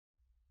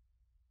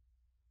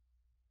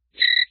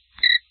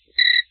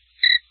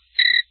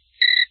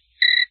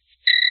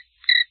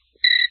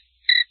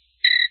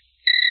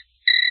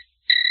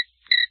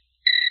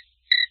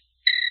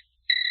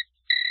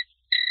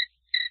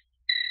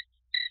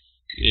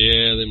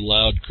Yeah, them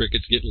loud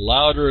crickets getting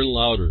louder and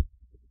louder.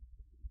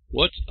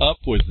 What's up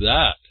with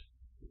that?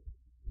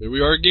 There we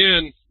are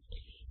again,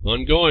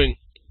 ongoing,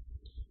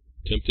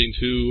 attempting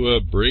to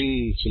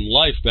bring some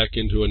life back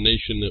into a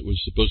nation that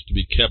was supposed to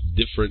be kept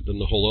different than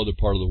the whole other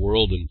part of the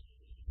world, and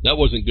that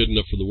wasn't good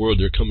enough for the world.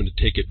 They're coming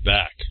to take it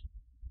back.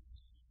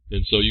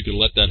 And so you can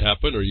let that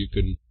happen, or you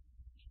can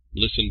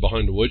listen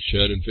behind the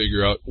woodshed and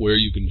figure out where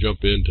you can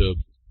jump in to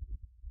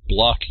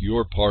block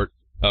your part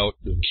out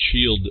and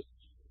shield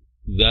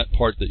that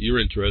part that you're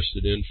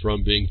interested in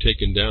from being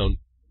taken down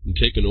and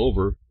taken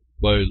over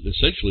by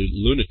essentially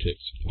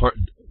lunatics,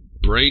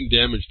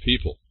 brain-damaged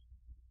people.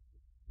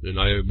 And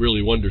I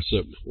really wonder,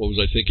 what was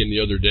I thinking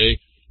the other day?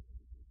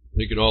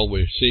 Thinking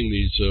always, seeing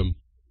these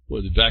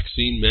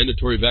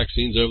mandatory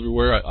vaccines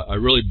everywhere, I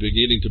really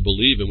beginning to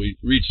believe, and we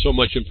read so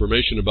much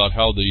information about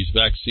how these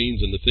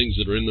vaccines and the things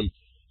that are in them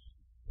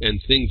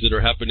and things that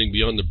are happening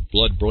beyond the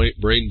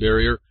blood-brain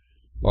barrier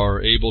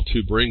are able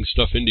to bring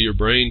stuff into your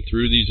brain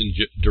through these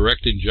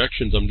direct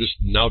injections. I'm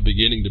just now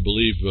beginning to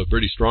believe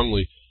pretty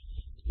strongly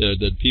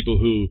that people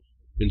who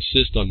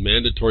insist on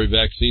mandatory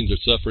vaccines are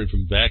suffering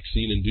from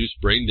vaccine-induced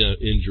brain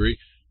injury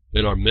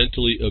and are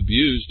mentally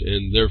abused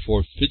and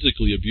therefore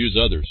physically abuse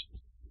others.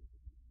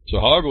 So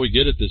however we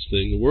get at this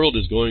thing, the world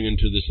is going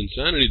into this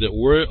insanity that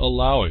we're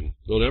allowing.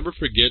 Don't ever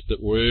forget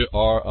that we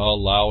are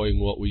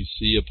allowing what we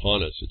see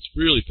upon us. It's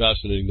really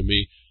fascinating to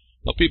me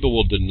how people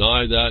will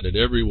deny that in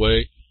every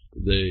way.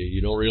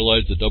 You don't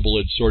realize the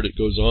double-edged sword that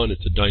goes on.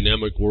 It's a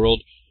dynamic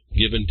world,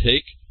 give and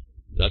take.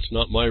 That's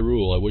not my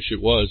rule. I wish it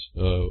was.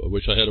 I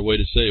wish I had a way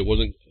to say it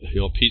wasn't,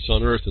 peace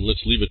on earth, and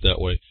let's leave it that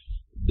way.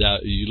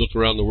 That you look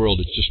around the world,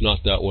 it's just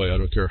not that way. I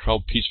don't care how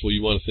peaceful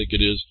you want to think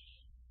it is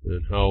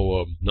and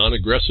how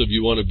non-aggressive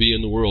you want to be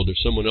in the world. There's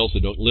someone else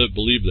that don't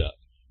believe that.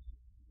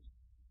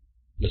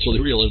 And so the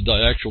real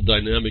actual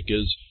dynamic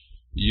is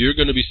you're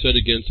going to be set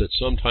against at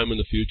some time in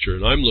the future.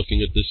 And I'm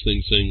looking at this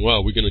thing saying,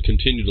 wow, we're going to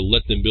continue to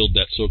let them build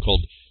that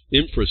so-called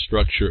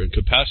infrastructure and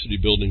capacity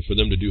building for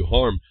them to do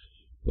harm.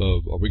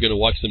 Are we going to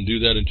watch them do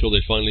that until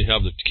they finally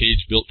have the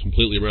cage built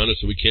completely around us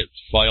so we can't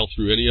file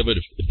through any of it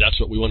if that's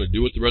what we want to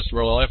do with the rest of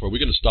our life? Or are we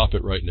going to stop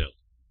it right now?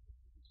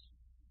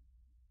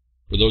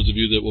 For those of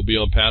you that will be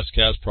on past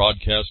cast,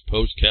 prodcast,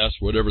 postcast,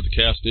 whatever the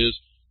cast is,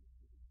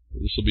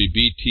 this will be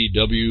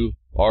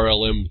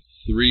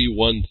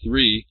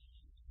BTWRLM313.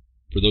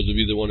 For those of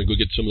you that want to go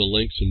get some of the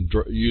links and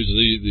use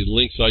the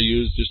links I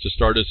use just to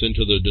start us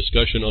into the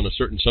discussion on a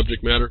certain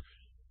subject matter,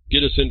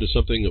 get us into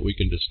something that we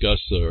can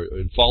discuss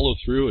and follow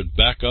through and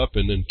back up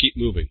and then keep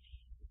moving.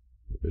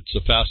 It's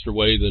a faster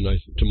way than,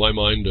 to my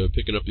mind,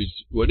 picking up these,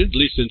 what at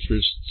least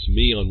interests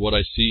me on what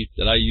I see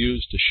that I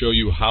use to show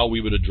you how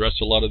we would address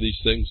a lot of these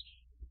things.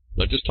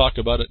 Not just talk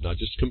about it, not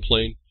just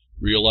complain,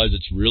 realize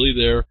it's really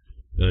there,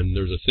 and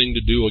there's a thing to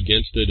do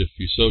against it if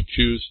you so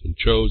choose and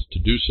chose to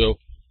do so.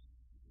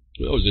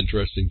 That was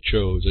interesting,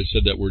 chose. I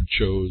said that word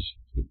chose.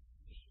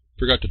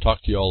 Forgot to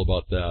talk to you all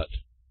about that.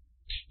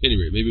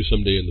 Anyway, maybe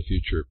someday in the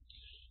future.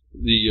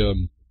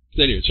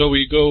 Anyway, so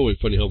we go, and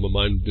funny how my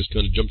mind just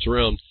kind of jumps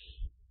around.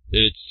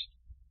 It's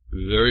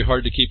very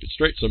hard to keep it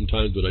straight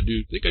sometimes, but I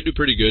do think I do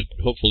pretty good,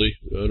 hopefully.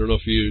 I don't know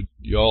if you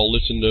all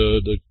listen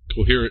to the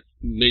coherent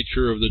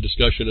nature of the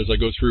discussion as I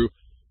go through,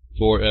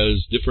 for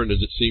as different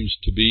as it seems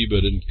to be,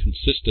 but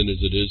inconsistent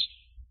as it is,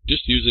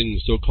 just using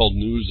the so-called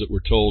news that we're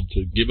told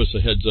to give us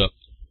a heads up.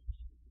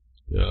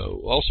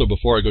 Also,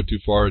 before I go too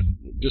far,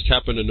 just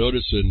happened to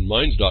notice in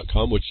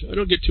Minds.com, which I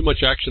don't get too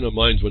much action on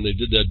Minds when they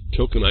did that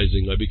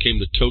tokenizing. I became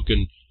the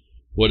token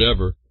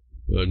whatever,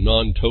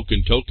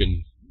 non-token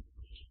token.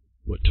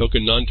 What,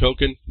 token,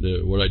 non-token?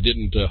 What I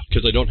didn't,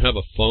 because I don't have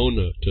a phone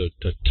to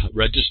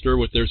register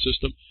with their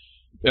system.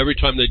 Every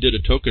time they did a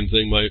token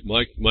thing,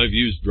 my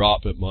views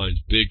drop at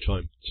Minds big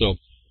time. So,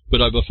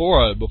 but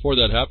before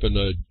that happened,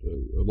 I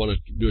want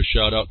to do a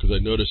shout out because I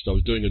noticed I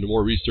was doing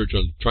more research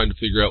on trying to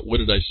figure out what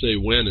did I say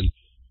when, and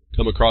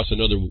come across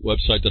another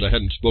website that I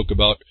hadn't spoke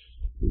about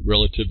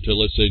relative to,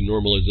 let's say,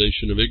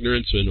 normalization of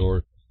ignorance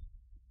or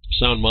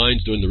Sound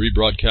Minds doing the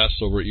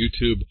rebroadcasts over at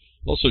YouTube.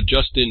 Also,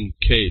 just in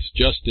case,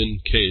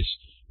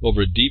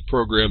 over at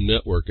D-Program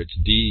Network. It's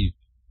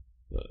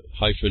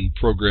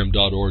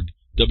d-program.org,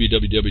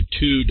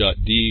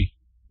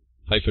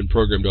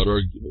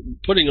 www.2.d-program.org,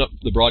 putting up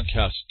the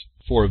broadcast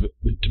to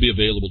be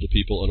available to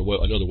people on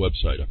another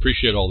website. I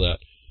appreciate all that,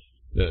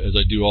 as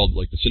I do all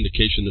like the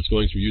syndication that's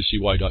going through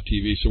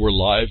UCY.tv. So we're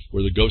live.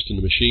 We're the ghost in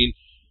the machine,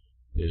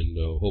 and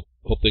hope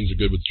things are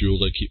good with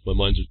Jules. I keep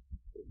my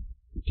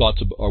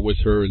thoughts are with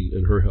her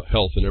and her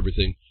health and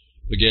everything.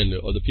 Again,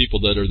 the people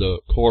that are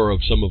the core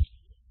of some of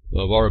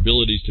our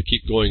abilities to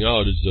keep going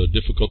out is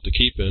difficult to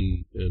keep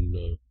and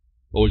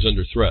always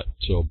under threat.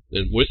 So,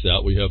 and with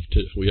that, we have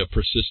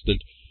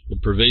persistent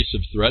and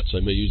pervasive threats. I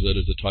may use that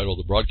as the title of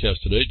the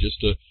broadcast today.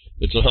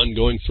 It's an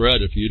ongoing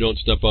threat. If you don't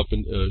step up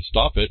and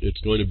stop it,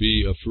 it's going to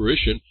be a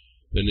fruition,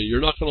 and you're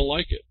not going to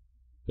like it.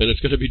 And it's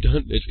going to be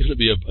done. It's going to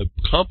be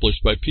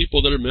accomplished by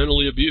people that are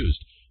mentally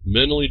abused,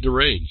 mentally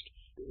deranged,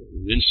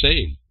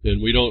 insane.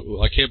 And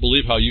I can't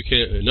believe how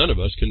none of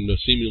us can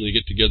seemingly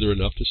get together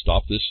enough to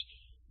stop this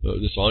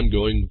this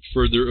ongoing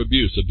further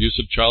abuse.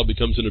 Abusive child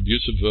becomes an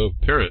abusive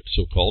parent,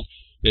 so-called,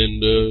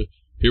 and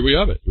here we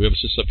have it. We have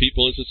some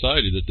people in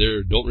society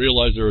that don't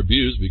realize they're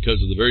abused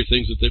because of the very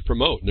things that they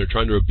promote, and they're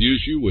trying to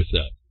abuse you with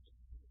that.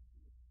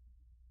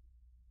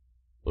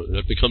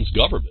 That becomes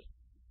government.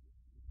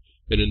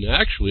 And then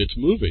actually it's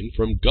moving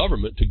from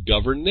government to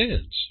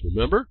governance,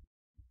 remember?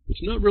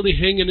 It's not really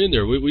hanging in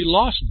there. We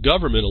lost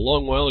government a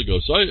long while ago.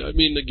 So, I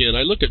mean, again,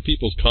 I look at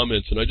people's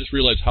comments and I just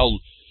realize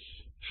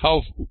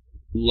how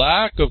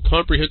lack of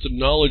comprehensive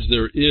knowledge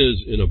there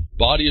is in a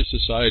body of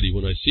society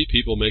when I see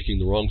people making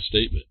the wrong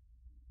statement.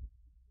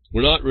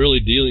 We're not really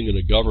dealing in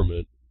a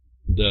government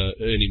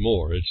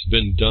anymore. It's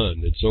been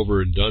done. It's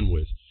over and done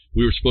with.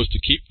 We were supposed to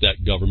keep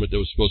that government that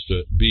was supposed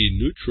to be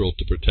neutral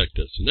to protect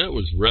us, and that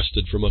was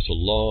wrested from us a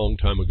long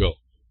time ago.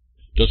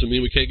 Doesn't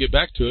mean we can't get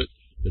back to it.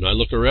 And I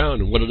look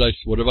around, and what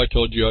have I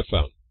told you I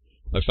found?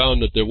 I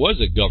found that there was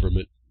a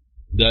government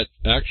that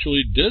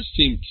actually does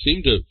seem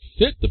to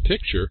fit the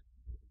picture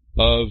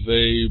of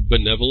a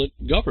benevolent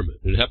government.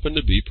 It happened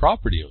to be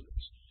property owners.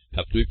 It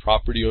happened to be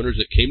property owners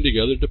that came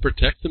together to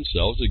protect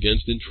themselves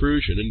against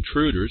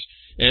intruders,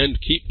 and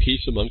keep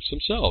peace amongst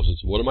themselves. And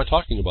so what am I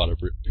talking about? I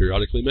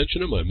periodically mention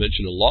them. I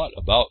mention a lot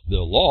about the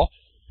law.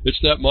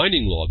 It's that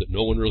mining law that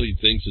no one really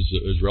thinks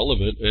is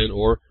relevant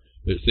or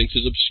it thinks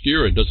is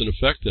obscure and doesn't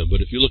affect them.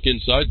 But if you look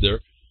inside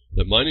there,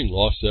 that mining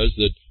law says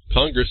that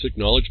Congress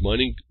acknowledged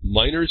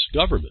miners'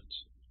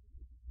 governments.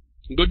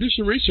 And go do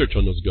some research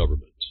on those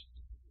governments.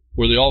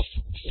 Were they all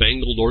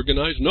fangled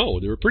organized? No,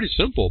 they were pretty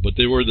simple, but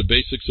they were the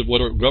basics of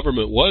what our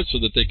government was so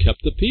that they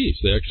kept the peace.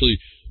 They actually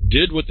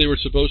did what they were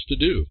supposed to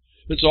do.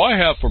 And so I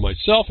have for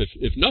myself,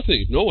 if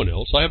no one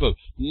else, I have a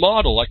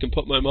model I can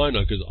put my mind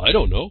on, because I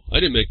don't know. I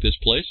didn't make this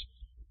place.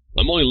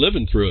 I'm only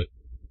living through it.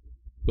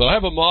 But I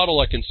have a model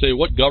I can say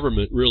what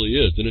government really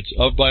is, and it's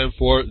of, by, and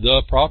for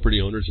the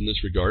property owners in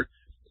this regard.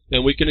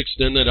 And we can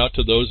extend that out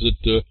to those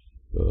that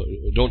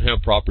don't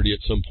have property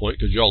at some point,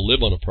 because you all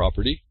live on a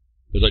property.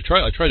 As I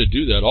try to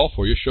do that all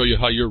for you, show you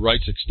how your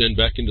rights extend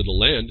back into the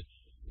land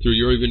through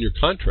even your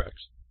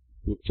contracts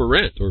for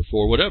rent or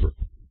for whatever.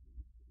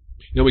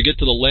 And we get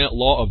to the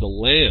law of the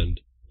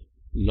land,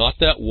 not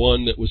that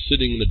one that was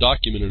sitting in the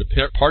document in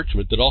a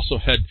parchment that also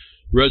had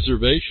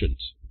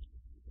reservations.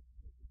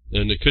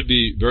 And it could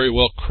be very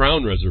well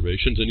crown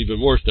reservations, and even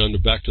worse, down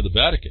back to the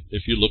Vatican,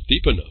 if you look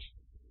deep enough.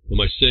 Am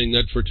I saying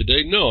that for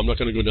today? No, I'm not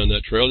going to go down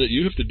that trail.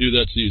 You have to do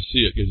that so you see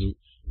it, because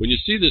when you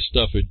see this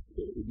stuff,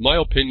 my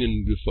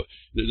opinion,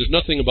 there's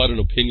nothing about an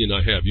opinion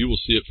I have. You will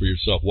see it for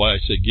yourself, why I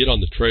say get on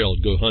the trail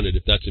and go hunt it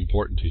if that's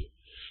important to you.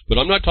 But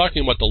I'm not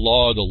talking about the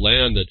law of the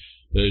land that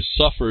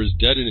suffers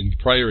debt in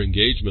prior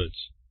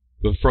engagements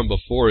from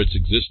before its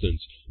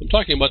existence. I'm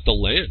talking about the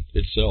land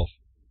itself.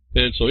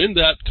 And so in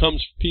that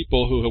comes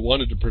people who have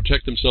wanted to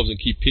protect themselves and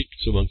keep peace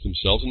amongst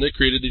themselves, and they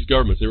created these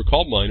governments. They were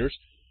called miners,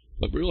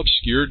 but real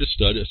obscure to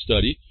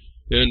study,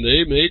 and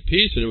they made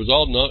peace, and it was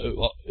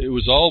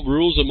all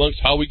rules amongst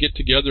how we get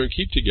together and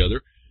keep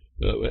together,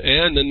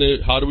 and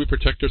then how do we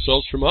protect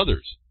ourselves from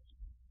others.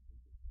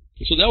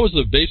 And so that was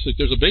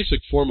there's a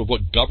basic form of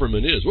what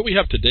government is. What we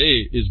have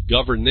today is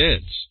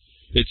governance.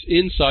 It's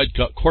inside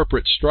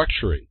corporate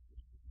structuring.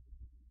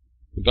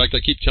 In fact, I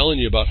keep telling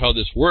you about how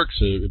this works.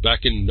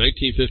 Back in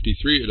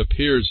 1953, it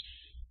appears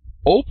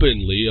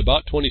openly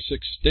about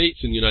 26 states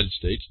in the United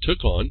States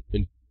took on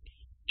and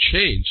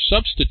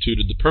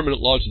substituted the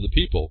permanent laws of the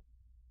people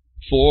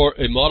for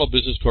a Model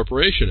Business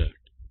Corporation Act.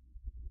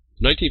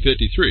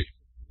 1953.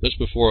 That's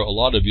before a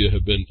lot of you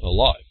have been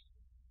alive.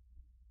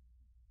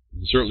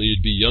 And certainly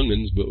you'd be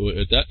young'uns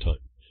at that time.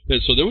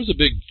 And so there was a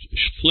big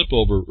flip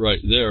over right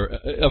there,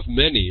 of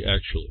many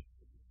actually.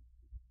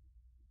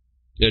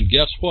 And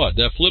guess what?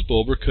 That flip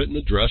over couldn't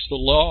address the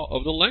law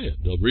of the land,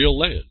 the real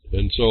land.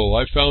 And so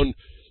I found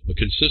a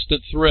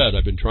consistent thread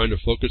I've been trying to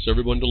focus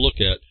everyone to look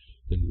at.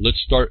 And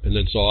let's start. And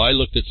then so I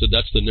looked at, said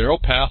that's the narrow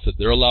path that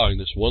they're allowing,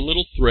 this one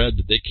little thread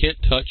that they can't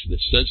touch,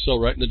 that says so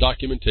right in the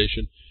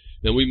documentation.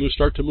 And we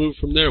start to move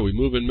from there. We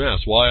move in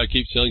mass. Why I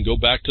keep saying go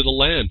back to the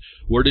land.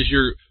 Where does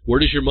your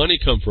money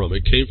come from?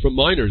 It came from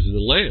miners in the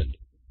land.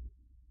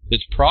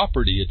 It's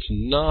property. It's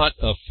not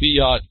a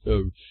fiat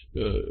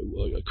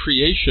a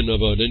creation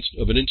of an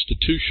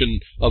institution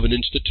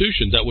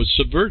that was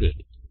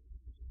subverted.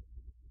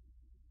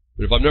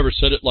 But if I've never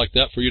said it like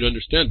that for you to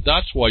understand,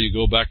 that's why you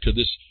go back to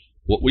this,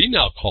 what we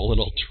now call an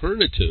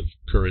alternative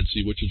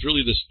currency, which is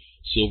really this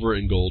silver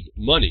and gold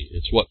money.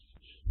 It's what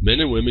men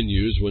and women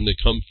use when they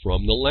come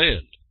from the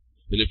land.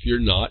 And if you're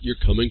not, you're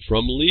coming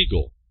from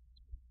legal.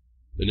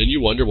 And then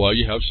you wonder why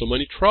you have so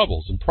many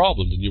troubles and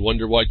problems, and you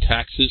wonder why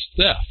tax is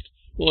theft.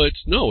 Well,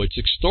 it's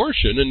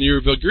extortion, and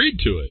you've agreed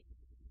to it.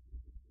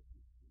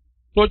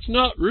 So it's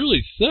not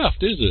really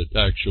theft, is it,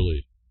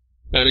 actually?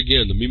 And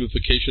again, the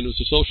memification of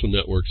the social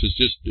networks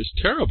is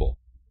terrible.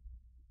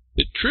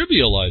 It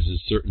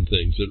trivializes certain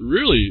things. It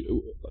really,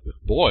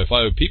 boy,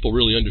 if people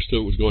really understood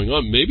what was going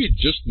on, maybe,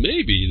 just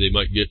maybe, they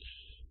might get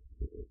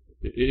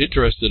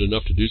interested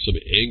enough to do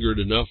something, angered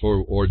enough,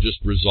 or just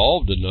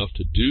resolved enough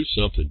to do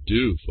something.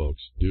 Do,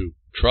 folks, do.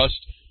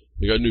 Trust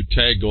I got a new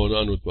tag going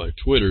on with my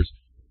Twitters.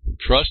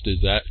 Truth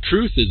is action.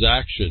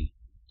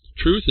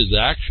 Truth is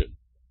action.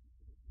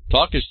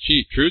 Talk is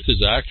cheap. Truth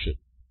is action.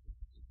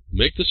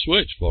 Make the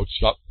switch, folks.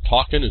 Stop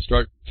talking and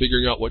start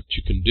figuring out what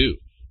you can do.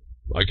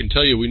 I can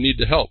tell you we need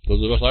the help.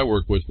 Those of us I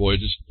work with, boy,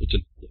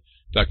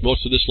 in fact,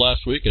 most of this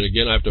last week, and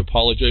again, I have to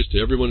apologize to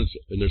everyone,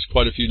 and there's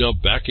quite a few now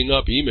backing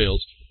up emails.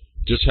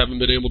 Just haven't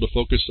been able to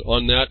focus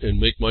on that and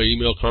make my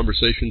email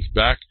conversations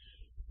back.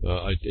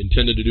 I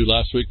intended to do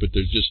last week, but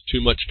there's just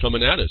too much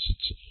coming at us.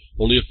 It's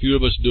only a few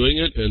of us doing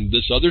it, and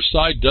this other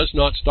side does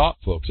not stop,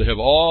 folks. They have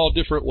all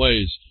different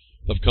ways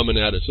of coming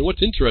at us. And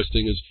what's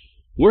interesting is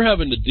we're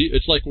having to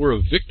it's like we're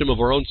a victim of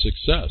our own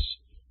success.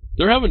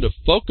 They're having to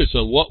focus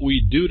on what we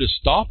do to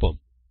stop them.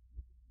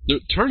 They're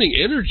turning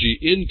energy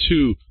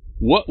into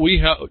what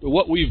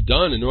we've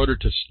done in order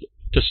to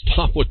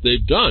stop what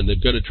they've done.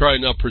 They've got to try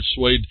and now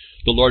persuade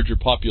the larger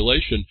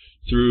population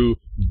through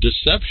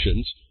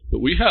deceptions. But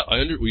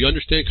we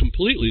understand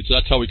completely, so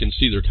that's how we can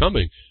see they're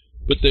coming.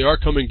 But they are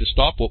coming to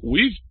stop what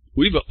we've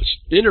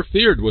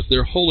interfered with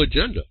their whole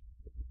agenda.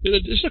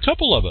 There's a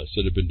couple of us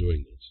that have been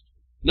doing this.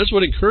 And that's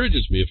what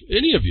encourages me. If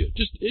any of you,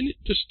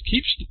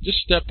 just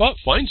step up,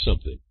 find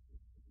something.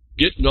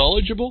 Get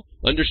knowledgeable,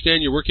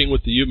 understand you're working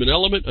with the human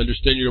element,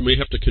 understand you may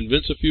have to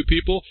convince a few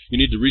people. You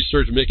need to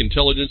research and make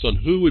intelligence on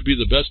who would be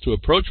the best to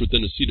approach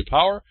within a seat of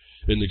power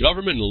in the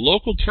government and the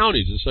local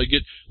counties. This I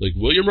get, like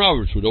William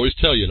Roberts would always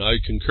tell you, and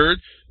I concurred,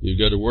 you've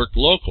got to work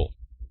local.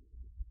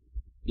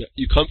 Yeah,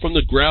 you come from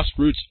the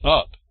grassroots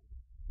up.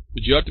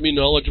 But you have to be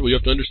knowledgeable. You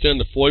have to understand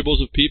the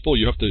foibles of people.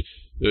 You have to,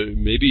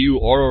 maybe you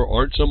are or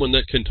aren't someone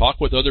that can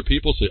talk with other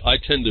people. So I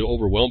tend to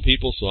overwhelm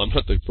people, so I'm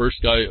not the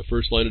first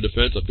line of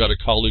defense. I've got a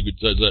colleague who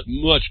does that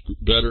much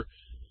better.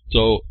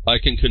 So I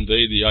can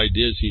convey the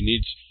ideas he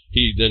needs.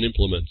 He then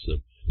implements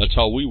them. That's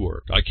how we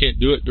work. I can't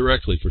do it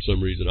directly for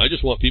some reason. I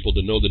just want people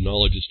to know the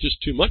knowledge is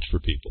just too much for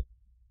people.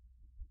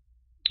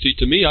 See,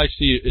 to me, I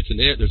see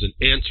there's an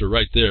answer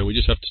right there, and we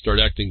just have to start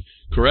acting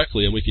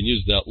correctly, and we can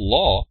use that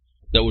law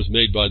that was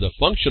made by the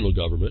functional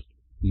government,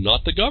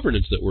 not the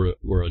governance that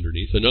we're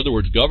underneath. In other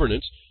words,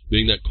 governance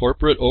being that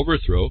corporate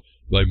overthrow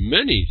by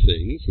many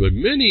things, by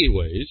many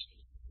ways,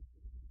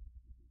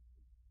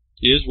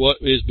 is what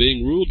is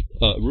being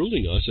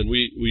ruling us, and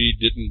we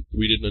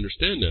didn't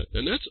understand that.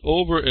 And that's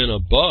over and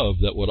above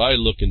that what I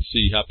look and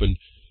see happened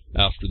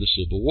after the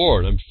Civil War.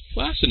 And I'm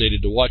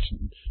fascinated to watch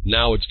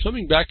now. It's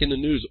coming back in the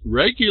news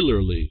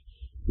regularly,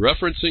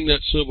 referencing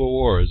that Civil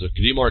War as a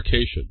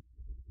demarcation.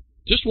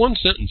 Just one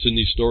sentence in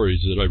these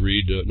stories that I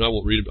read, and I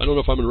won't read it. I don't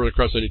know if I'm going to run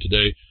across any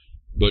today,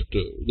 but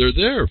they're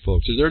there,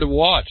 folks. They're there to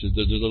watch.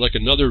 They're like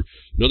another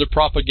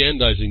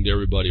propagandizing to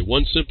everybody.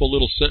 One simple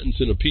little sentence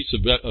in a piece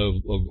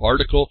of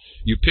article,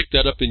 you pick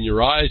that up in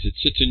your eyes, it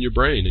sits in your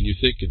brain, and you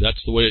think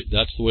that's the way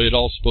it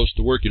all's supposed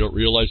to work. You don't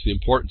realize the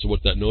importance of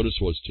what that notice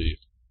was to you.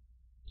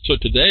 So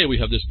today we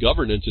have this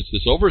governance. It's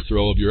this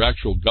overthrow of your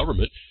actual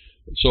government.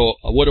 So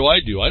what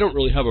do? I don't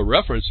really have a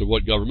reference of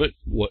what government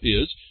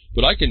is,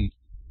 but I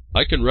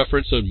can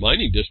reference a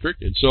mining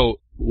district. And so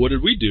what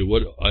did we do?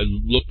 I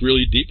looked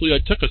really deeply. I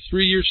took a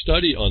 3-year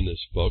study on this,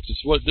 folks.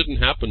 It's what didn't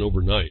happen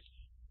overnight.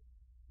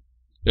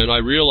 And I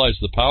realized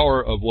the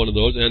power of one of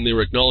those, and they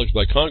were acknowledged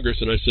by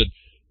Congress. And I said,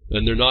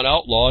 and they're not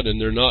outlawed,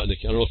 and they're not, I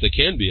don't know if they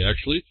can be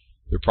actually.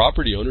 They're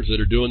property owners that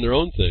are doing their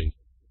own thing.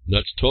 And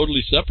that's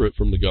totally separate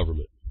from the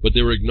government. But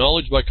they were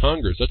acknowledged by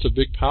Congress. That's a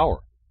big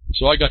power.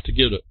 So I got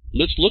to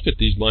let's look at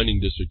these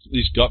mining districts,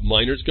 these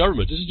miners'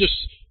 governments. This is just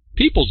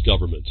people's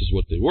governments is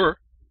what they were.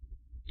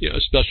 Yeah, a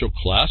special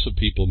class of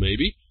people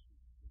maybe,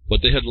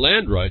 but they had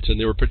land rights and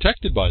they were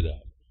protected by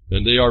that.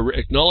 And they are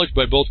acknowledged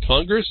by both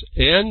Congress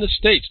and the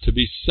states to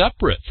be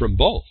separate from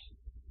both.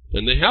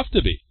 And they have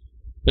to be.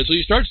 And so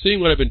you start seeing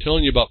what I've been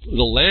telling you about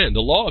the land. The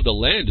law of the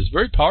land is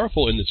very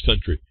powerful in this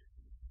country.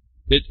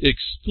 It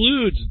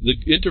excludes the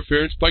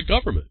interference by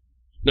government.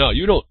 Now,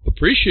 you don't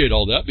appreciate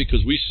all that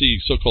because we see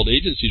so-called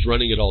agencies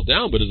running it all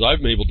down, but as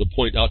I've been able to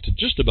point out to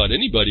just about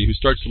anybody who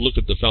starts to look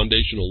at the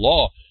foundational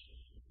law,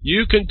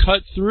 you can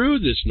cut through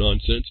this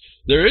nonsense.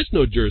 There is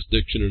no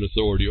jurisdiction and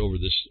authority over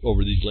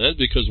these lands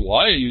because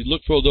why? You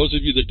look for those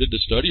of you that did the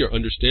study or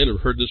understand or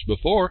heard this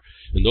before,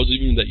 and those of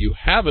you that you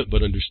haven't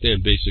but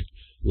understand basic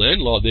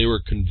land law, they were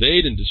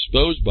conveyed and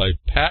disposed by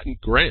patent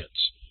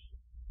grants.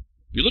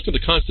 If you look at the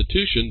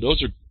Constitution,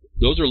 those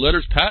are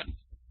letters patent.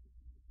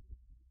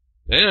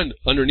 And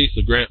underneath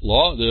the grant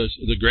law,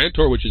 the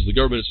grantor, which is the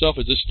government itself,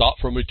 is just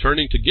stopped from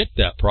returning to get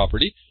that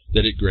property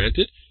that it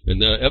granted.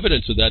 And the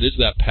evidence of that is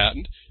that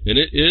patent. And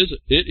it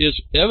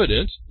is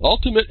evidence,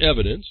 ultimate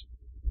evidence.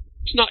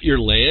 It's not your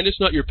land. It's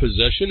not your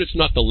possession. It's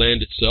not the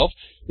land itself.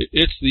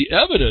 It's the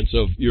evidence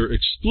of your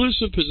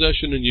exclusive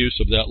possession and use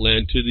of that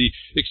land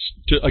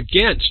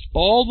against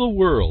all the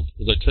world.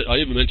 As I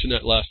even mentioned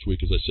that last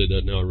week. As I said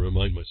that, now I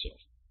remind myself.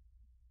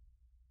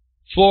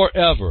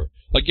 Forever.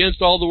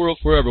 Against all the world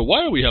forever.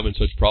 Why are we having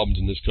such problems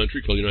in this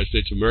country called the United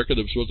States of America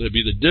that was supposed to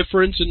be the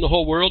difference in the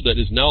whole world that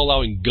is now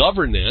allowing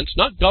governance,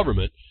 not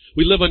government.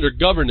 We live under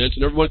governance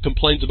and everyone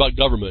complains about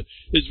government.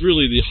 It's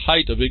really the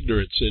height of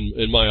ignorance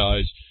in my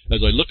eyes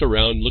as I look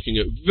around, looking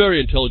at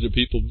very intelligent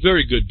people,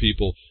 very good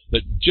people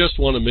that just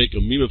want to make a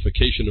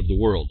memification of the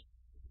world.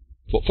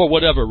 For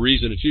whatever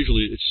reason,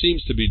 it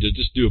seems to be to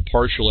just do a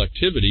partial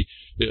activity,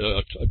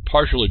 a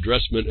partial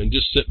addressment, and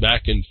just sit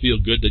back and feel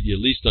good that you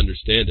at least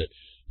understand it.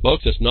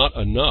 Folks, that's not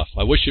enough.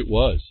 I wish it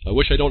was. I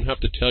wish I don't have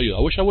to tell you.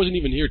 I wish I wasn't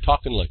even here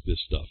talking like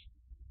this stuff.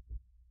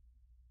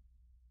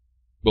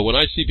 But when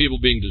I see people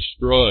being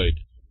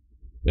destroyed,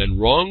 and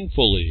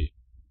wrongfully,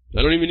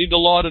 I don't even need the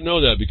law to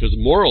know that, because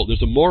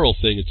there's a moral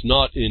thing. It's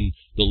not in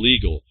the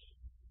legal.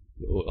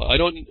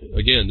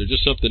 Again, there's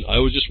just something, I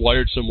was just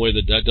wired some way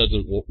that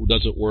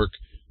doesn't work,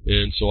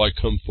 and so I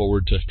come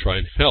forward to try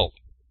and help.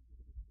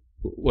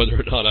 Whether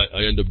or not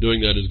I end up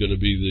doing that is going to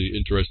be the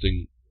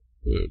interesting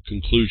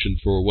conclusion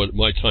for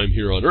my time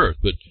here on Earth.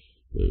 But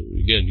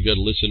again, you got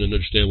to listen and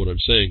understand what I'm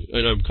saying.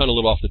 And I'm kind of a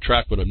little off the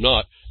track, but I'm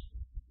not.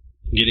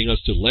 Getting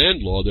us to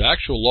land law, the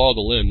actual law of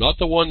the land, not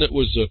the one that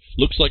was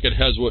looks like it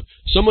has what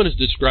someone has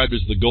described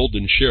as the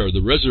golden share,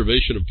 the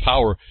reservation of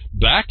power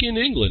back in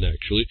England,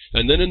 actually,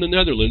 and then in the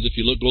Netherlands. If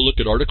you go look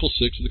at Article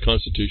 6 of the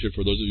Constitution,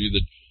 for those of you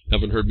that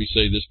haven't heard me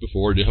say this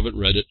before, you haven't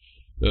read it,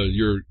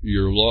 your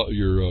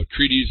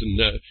treaties and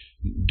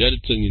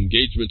debts and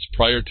engagements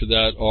prior to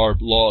that are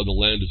law of the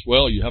land as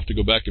well. You have to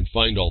go back and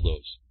find all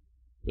those,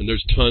 and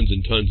there's tons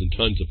and tons and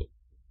tons of them.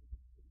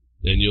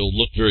 And you'll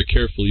look very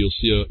carefully, you'll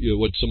see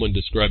what someone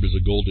described as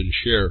a golden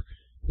share,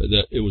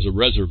 that it was a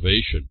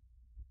reservation,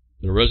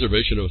 and a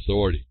reservation of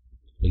authority.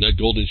 And that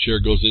golden share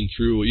goes in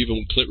through,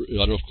 even I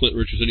don't know if Clint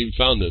Richardson even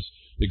found this,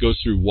 it goes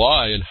through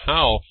why and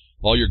how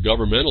all your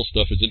governmental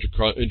stuff is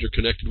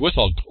interconnected with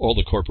all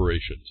the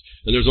corporations.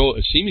 And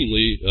there's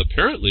seemingly,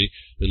 apparently,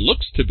 it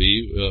looks to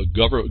be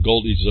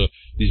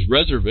these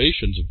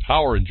reservations of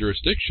power and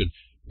jurisdiction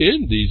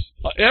in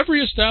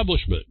every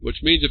establishment,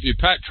 which means if you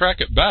track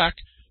it back,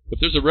 if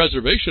there's a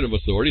reservation of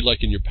authority,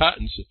 like in your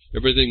patents,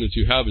 everything that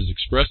you have is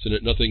expressed in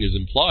it, nothing is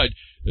implied,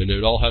 and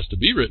it all has to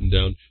be written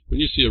down.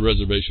 When you see a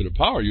reservation of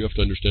power, you have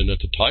to understand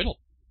that's a title.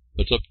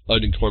 That's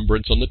an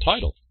encumbrance on the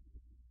title.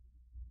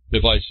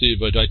 If I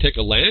take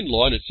a land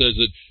law and it says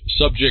that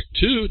subject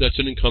to, that's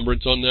an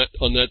encumbrance on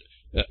that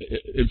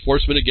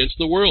enforcement against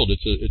the world.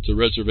 It's a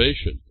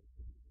reservation.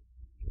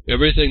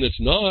 Everything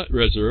that's not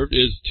reserved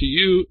is to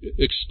you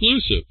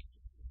exclusive.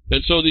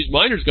 And so these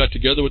miners got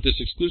together with this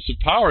exclusive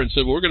power and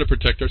said, well, we're going to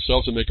protect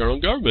ourselves and make our own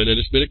government, and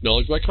it's been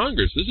acknowledged by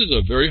Congress. This is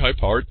a very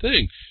high-powered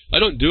thing. I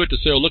don't do it to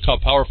say, oh, look how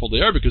powerful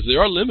they are, because they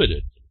are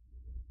limited.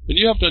 And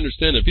you have to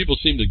understand that people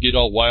seem to get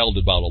all wild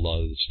about a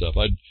lot of this stuff.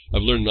 I've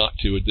learned not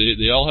to.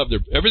 They all have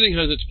everything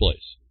has its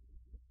place.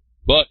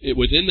 But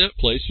within that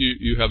place,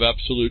 you have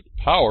absolute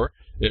power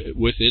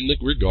within the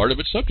regard of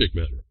its subject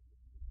matter.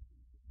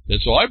 And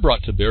so I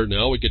brought to bear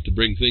now, we get to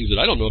bring things that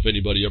I don't know if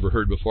anybody ever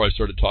heard before I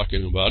started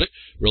talking about it,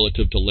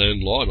 relative to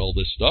land law and all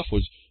this stuff,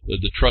 was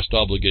the trust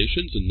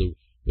obligations and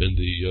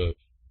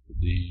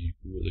the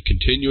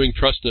continuing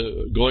trust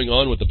going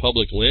on with the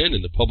public land,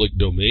 and the public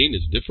domain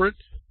is different.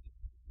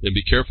 And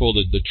be careful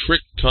that the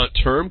trick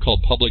term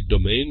called public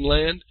domain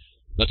land,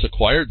 that's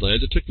acquired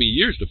land. It took me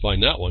years to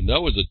find that one.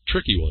 That was a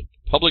tricky one.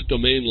 Public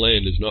domain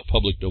land is not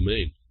public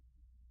domain.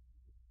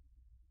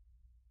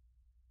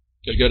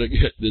 I got to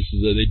get this.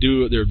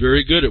 They're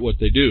very good at what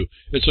they do.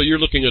 And so you're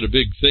looking at a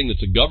big thing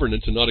that's a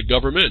governance and not a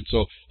government.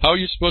 So how are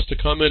you supposed to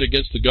comment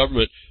against the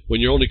government when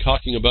you're only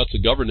talking about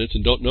the governance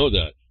and don't know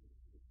that?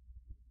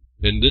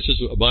 And this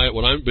is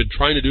what I've been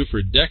trying to do for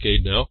a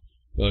decade now,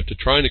 to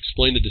try and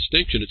explain the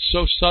distinction. It's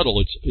so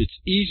subtle. It's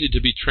easy to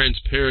be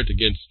transparent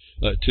against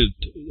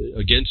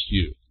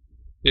you.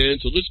 And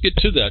so let's get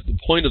to that. The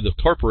point of the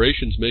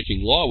corporations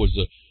making law was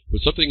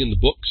something in the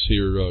books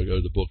here,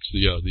 the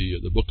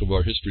book of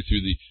our history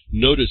through the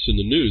notice in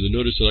the news. The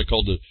notice that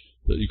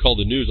you call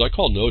the news, I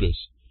call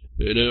notice.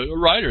 And a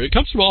writer, it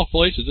comes from all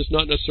places. It's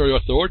not necessarily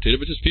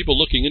authoritative. It's just people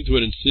looking into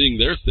it and seeing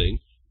their thing.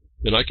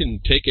 And I can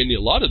take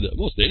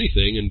most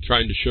anything, and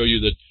trying to show you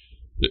that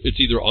it's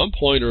either on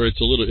point or it's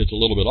a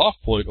little bit off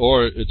point,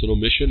 or it's an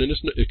omission, and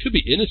it could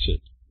be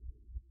innocent.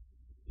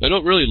 I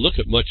don't really look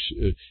at much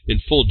in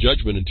full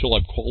judgment until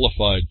I've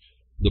qualified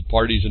the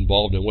parties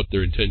involved and what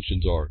their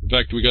intentions are. In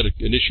fact, we got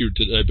an issue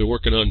I've been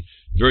working on,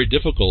 very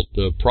difficult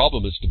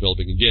problem it's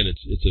developing. Again,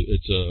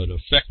 it's an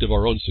effect of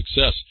our own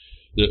success.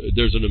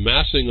 There's an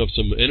amassing of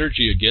some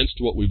energy against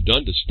what we've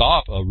done to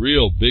stop a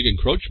real big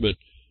encroachment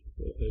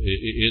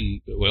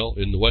in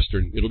the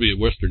western. It'll be a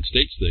western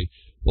states thing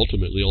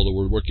ultimately, although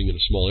we're working in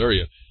a small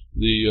area.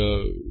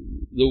 The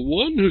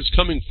one who's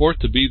coming forth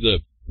to be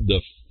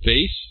the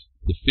face,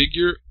 the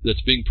figure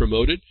that's being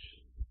promoted,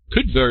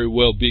 could very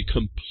well be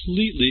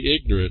completely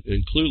ignorant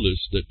and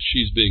clueless that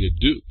she's being a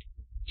dupe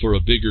for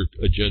a bigger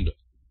agenda.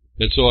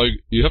 And so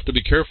you have to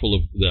be careful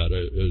of that.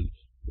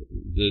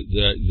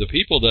 The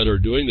people that are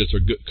doing this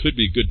could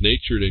be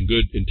good-natured and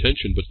good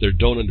intention, but they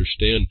don't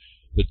understand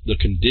the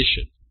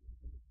condition.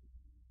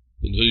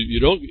 And so you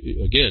don't,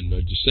 again,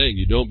 I'm just saying,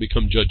 you don't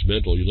become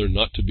judgmental. You learn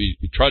not to be,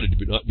 you try to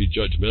not be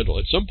judgmental.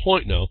 At some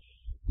point now,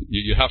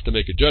 you have to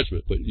make a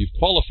judgment, but you've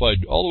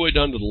qualified all the way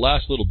down to the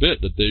last little bit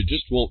that they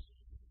just won't.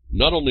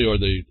 Not only are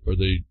they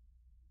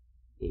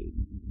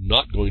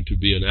not going to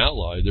be an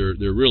ally.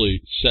 They're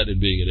really set in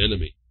being an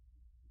enemy.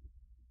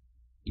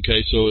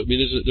 Okay, so I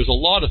mean, there's a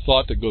lot of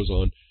thought that goes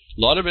on,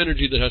 a lot of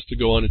energy that has to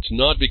go on. It's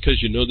not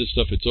because you know this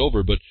stuff it's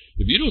over, but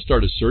if you don't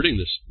start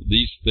asserting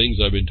these things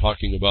I've been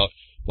talking about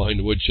behind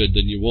the woodshed,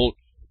 then you won't.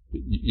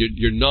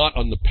 You're not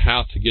on the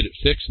path to get it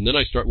fixed. And then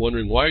I start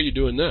wondering, why are you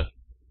doing that?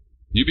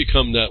 You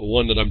become that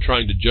one that I'm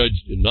trying to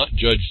judge, not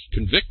judge,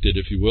 convicted,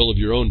 if you will, of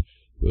your own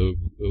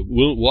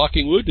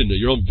walking woundedness,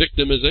 your own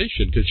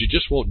victimization, because you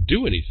just won't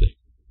do anything.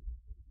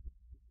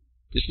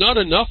 It's not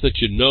enough that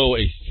you know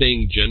a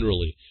thing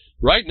generally.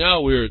 Right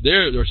now,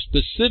 they're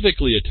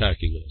specifically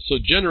attacking us, so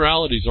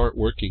generalities aren't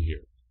working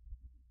here.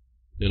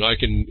 And I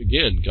can,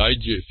 again,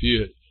 guide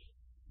you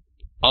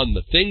on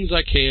the things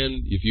I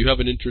can, if you have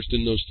an interest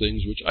in those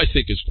things, which I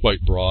think is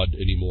quite broad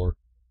anymore.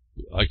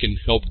 I can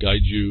help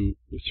guide you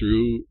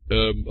through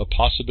a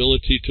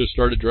possibility to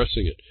start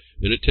addressing it.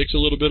 And it takes a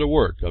little bit of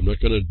work. I'm not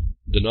going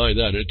to deny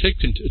that. And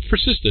it's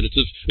persistent.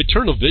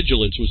 Eternal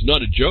vigilance was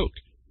not a joke.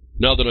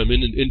 Now that I'm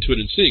into it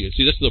and seeing it.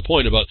 See, that's the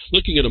point about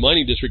looking at a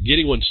mining district,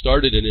 getting one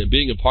started and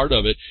being a part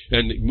of it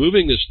and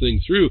moving this thing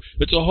through.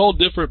 It's a whole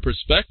different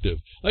perspective.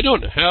 I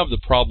don't have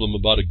the problem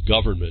about a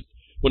government.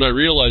 When I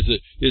realize that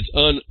it's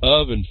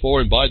of and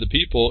for and by the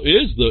people,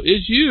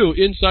 is you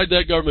inside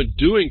that government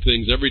doing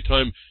things every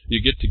time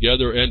you get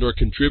together and or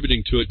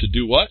contributing to it to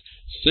do what?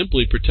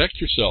 Simply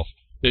protect yourself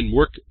and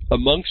work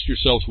amongst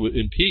yourselves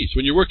in peace.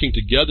 When you're working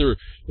together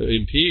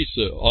in peace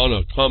on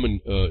a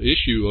common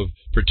issue of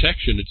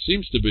protection, it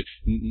seems to be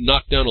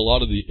knock down a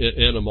lot of the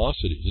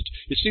animosities.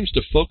 It seems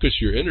to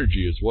focus your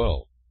energy as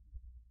well.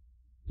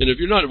 And if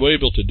you're not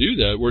able to do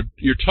that,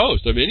 you're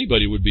toast. I mean,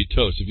 anybody would be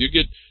toast. If you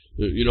get,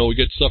 we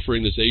get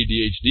suffering this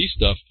ADHD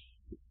stuff,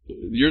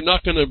 you're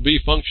not going to be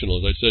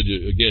functional. As I said,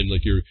 again,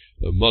 like your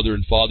mother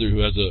and father who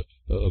has a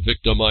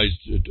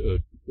victimized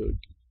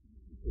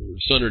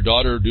son or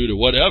daughter due to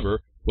whatever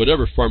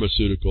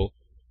pharmaceutical,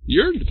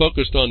 you're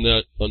focused on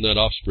that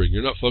offspring.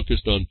 You're not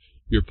focused on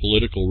your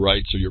political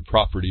rights or your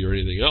property or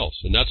anything else.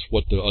 And that's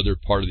what the other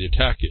part of the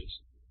attack is.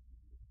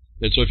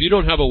 And so if you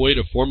don't have a way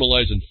to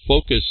formalize and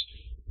focus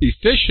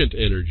efficient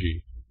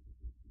energy,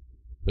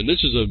 and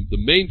this is the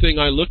main thing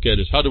I look at,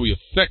 is how do we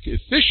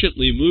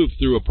efficiently move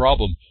through a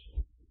problem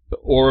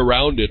or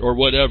around it or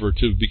whatever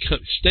to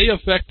stay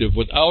effective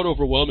without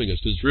overwhelming us.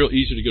 It's real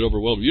easy to get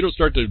overwhelmed. If you don't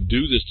start to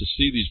do this to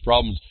see these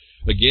problems,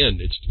 again,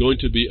 it's going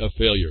to be a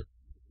failure.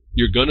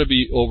 You're going to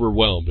be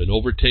overwhelmed and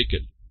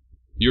overtaken.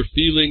 Your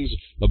feelings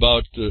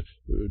about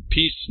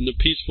peace and the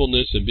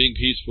peacefulness and being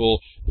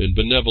peaceful and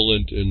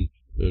benevolent and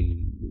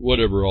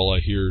whatever all I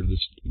hear,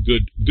 this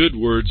good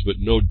words but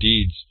no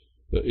deeds,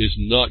 is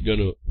not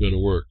going to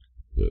work.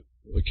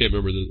 I can't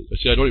remember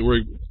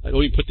I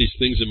don't even put these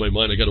things in my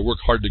mind. I got to work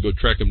hard to go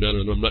track them down,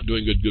 and I'm not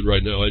doing good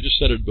right now. I just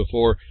said it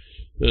before.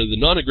 The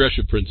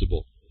non-aggression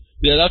principle.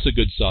 Yeah, that's a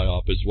good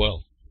psyop as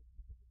well.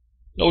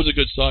 That was a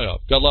good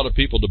psyop. Got a lot of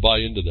people to buy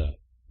into that.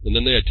 And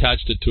then they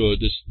attached it to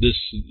this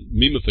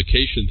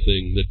memification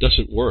thing that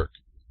doesn't work.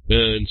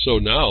 And so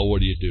now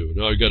what do?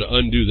 Now I've got to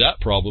undo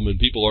that problem, and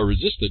people are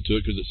resistant to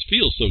it because it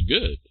feels so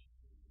good.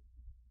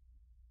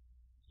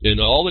 And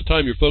all the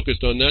time you're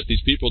focused on that,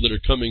 these people that are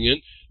coming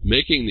in,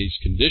 making these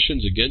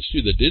conditions against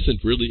you that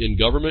isn't really in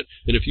government,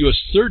 and if you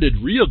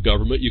asserted real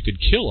government, you could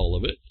kill all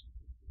of it.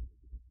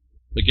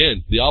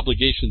 Again, the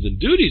obligations and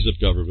duties of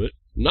government,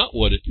 not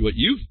what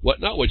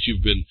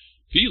you've been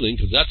feeling,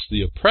 because that's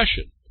the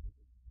oppression.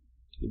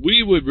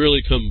 We would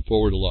really come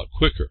forward a lot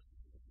quicker.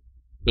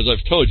 As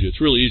I've told you,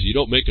 it's really easy. You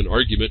don't make an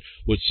argument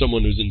with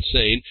someone who's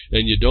insane,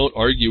 and you don't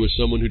argue with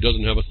someone who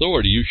doesn't have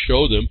authority. You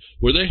show them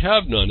where they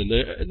have none, and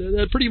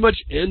that pretty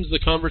much ends the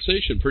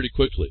conversation pretty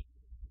quickly.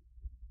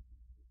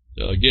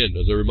 Again,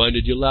 as I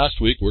reminded you last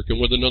week, working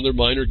with another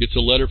miner, gets a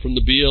letter from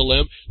the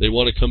BLM. They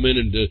want to come in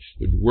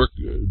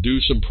and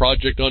do some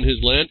project on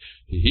his land.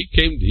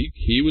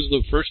 He was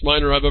the first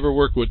miner I've ever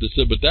worked with that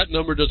said, but that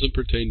number doesn't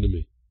pertain to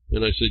me.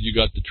 And I said, you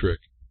got the trick.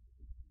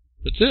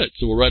 That's it.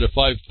 So we'll write a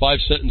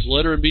five-sentence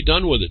letter and be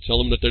done with it. Tell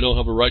them that they don't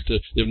have a right to,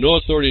 they have no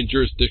authority and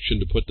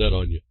jurisdiction to put that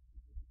on you.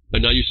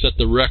 And now you set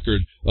the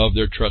record of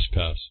their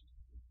trespass.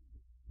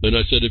 And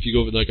I said, if you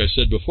go, like I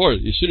said before,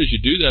 as soon as you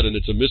do that and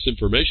it's a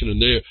misinformation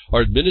and they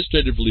are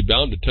administratively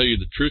bound to tell you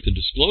the truth and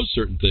disclose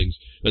certain things,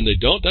 and they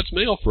don't, that's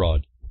mail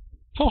fraud.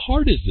 How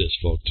hard is this,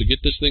 folks, to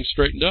get this thing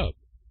straightened up?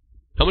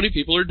 How many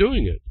people are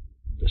doing it?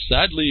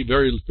 Sadly,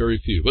 very, very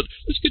few. But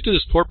let's get to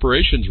this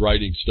corporations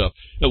writing stuff.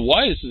 And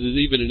why is this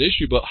even an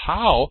issue, but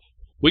how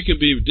we can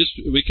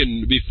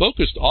be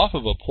focused off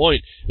of a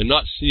point and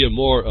not see a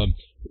more,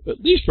 at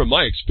least from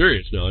my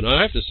experience now, and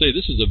I have to say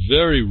this is a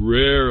very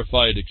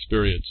rarefied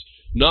experience.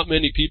 Not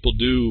many people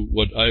do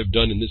what I've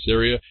done in this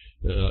area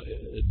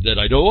that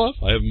I know of.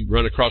 I haven't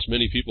run across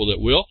many people that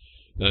will.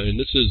 And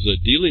this is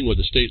dealing with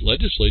the state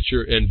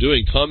legislature and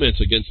doing comments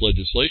against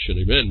legislation.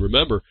 Amen.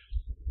 Remember,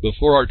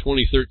 before our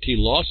 2013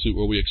 lawsuit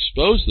where we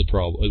exposed the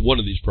problem, one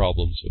of these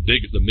problems,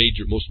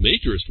 most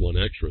majorest one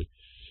actually,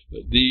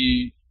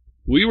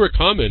 we were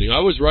commenting. I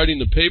was writing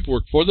the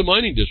paperwork for the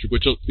mining district,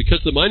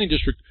 because the mining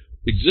district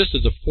exist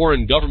as a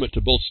foreign government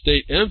to both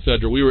state and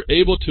federal, we were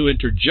able to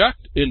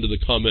interject into the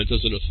comments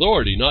as an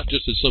authority, not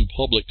just as some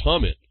public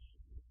comment.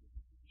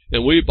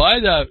 And we, by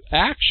that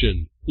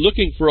action,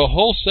 looking for a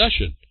whole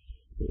session,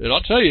 and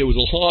I'll tell you, it was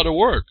a lot of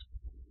work.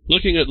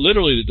 Looking at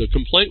literally, the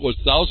complaint was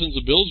thousands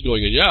of bills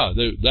going in. Yeah,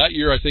 that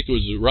year I think it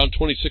was around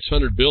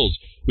 2,600 bills.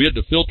 We had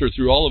to filter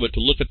through all of it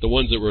to look at the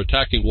ones that were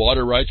attacking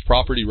water rights,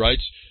 property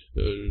rights,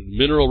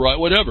 mineral right,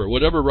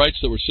 whatever rights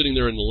that were sitting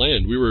there in the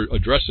land. We were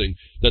addressing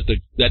that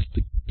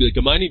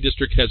the mining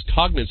district has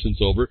cognizance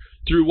over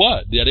through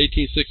what? That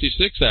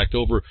 1866 Act,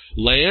 over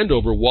land,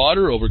 over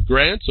water, over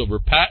grants, over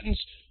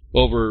patents,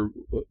 over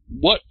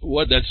what,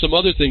 and some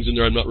other things in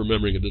there I'm not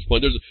remembering at this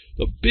point. There's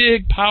a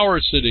big power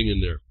sitting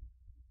in there.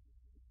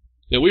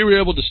 And we were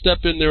able to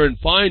step in there and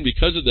find,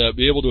 because of that,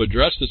 be able to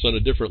address this on a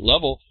different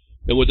level.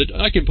 And with it,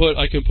 I can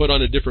put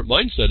on a different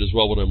mindset as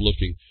well when I'm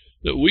looking.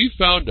 That we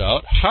found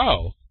out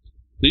how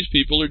these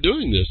people are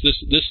doing this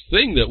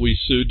thing that we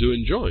sued to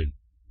enjoin.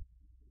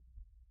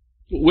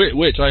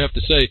 Which I have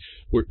to say,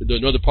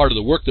 another part of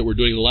the work that we're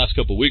doing in the last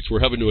couple of weeks, we're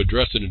having to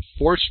address an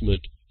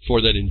enforcement for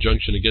that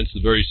injunction against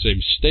the very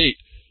same state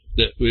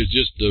that was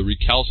just a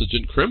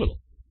recalcitrant criminal.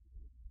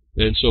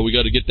 And so we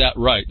got to get that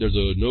right. There's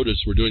a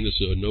notice, we're doing this,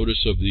 a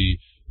notice of the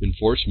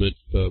enforcement,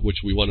 which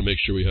we want to make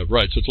sure we have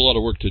right. So it's a lot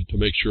of work to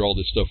make sure all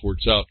this stuff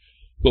works out.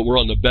 But we're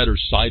on the better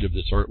side of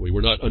this, aren't we?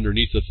 We're not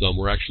underneath the thumb.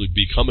 We're actually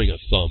becoming a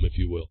thumb, if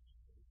you will.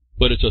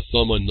 But it's a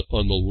thumb on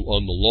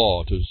the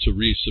law, to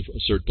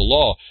reassert the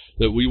law.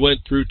 That we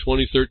went through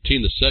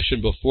 2013, the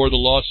session before the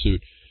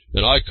lawsuit,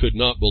 and I could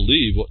not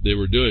believe what they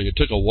were doing. It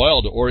took a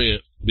while to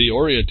be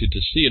oriented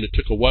to see, and it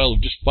took a while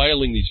of just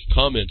filing these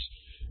comments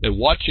and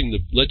watching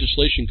the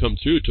legislation come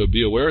through to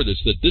be aware of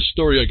this, that this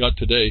story I got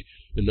today,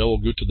 and now we'll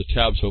go to the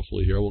tabs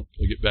hopefully here, I'll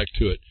get back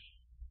to it.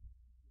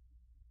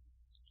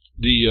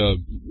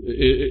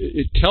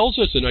 It tells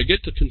us, and I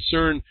get the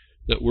concern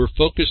that we're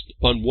focused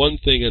on one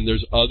thing and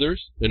there's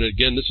others, and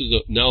again, this is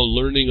now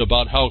learning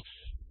about how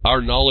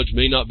our knowledge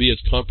may not be as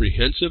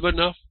comprehensive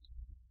enough.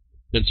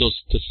 And so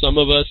to some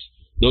of us,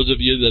 those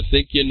of you that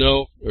think you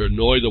know, or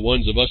annoy the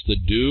ones of us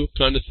that do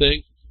kind of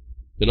thing.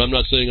 And I'm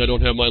not saying I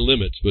don't have my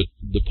limits, but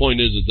the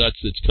point is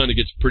it kind of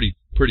gets pretty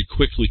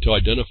quickly to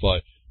identify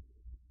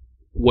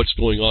what's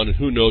going on and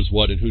who knows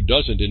what and who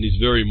doesn't in these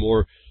very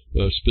more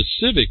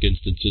specific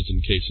instances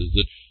and cases.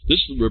 That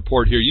this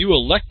report here, you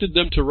elected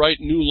them to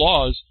write new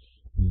laws,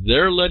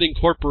 they're letting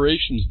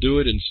corporations do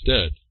it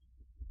instead.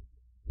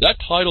 That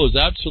title is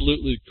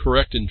absolutely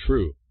correct and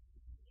true.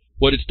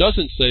 What it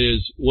doesn't say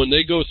is, when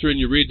they go through and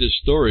you read this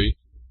story,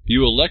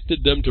 you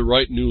elected them to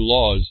write new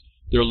laws,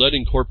 they're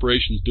letting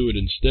corporations do it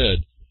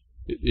instead.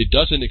 It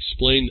doesn't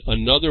explain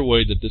another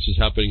way that this is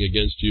happening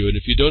against you. And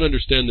if you don't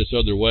understand this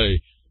other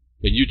way,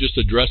 and you just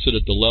address it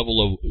at the level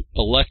of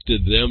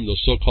elected them,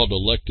 those so-called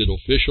elected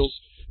officials,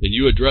 and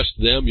you address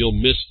them, you'll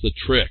miss the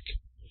trick.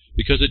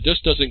 Because it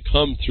just doesn't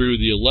come through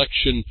the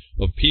election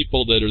of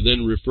people that are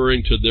then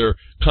referring to their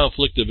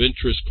conflict of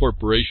interest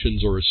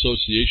corporations or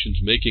associations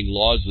making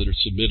laws that are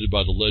submitted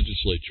by the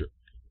legislature.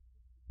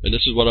 And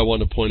this is what I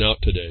want to point out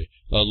today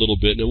a little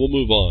bit, and then we'll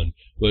move on.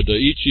 But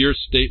each year,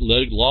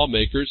 state-led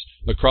lawmakers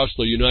across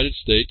the United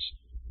States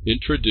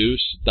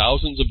introduce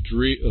thousands of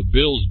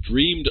bills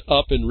dreamed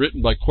up and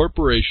written by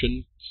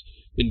corporations,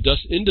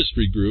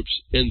 industry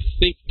groups, and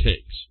think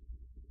tanks.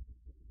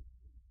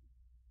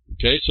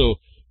 Okay, so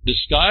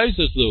disguised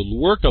as the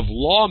work of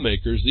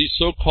lawmakers, these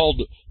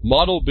so-called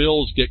model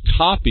bills get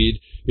copied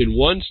in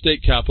one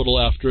state capital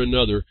after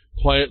another,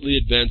 quietly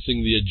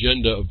advancing the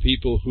agenda of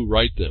people who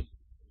write them.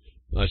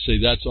 I say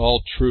that's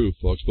all true,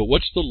 folks, but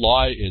what's the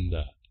lie in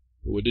that?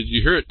 Well, did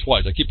you hear it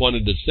twice? I keep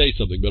wanting to say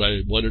something, but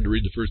I wanted to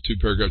read the first two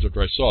paragraphs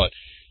after I saw it.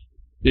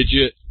 Did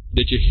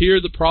you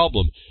hear the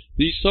problem?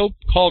 These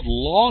so-called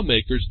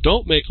lawmakers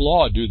don't make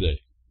law, do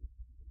they?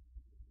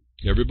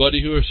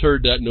 Everybody who has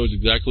heard that knows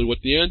exactly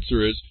what the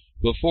answer is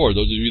before.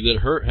 Those of you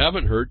that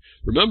haven't heard,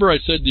 remember I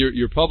said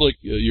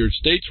your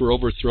states were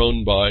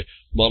overthrown by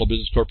Model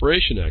Business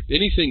Corporation Act.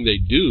 Anything they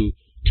do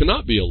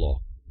cannot be a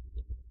law.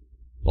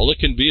 All it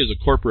can be is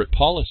a corporate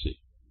policy.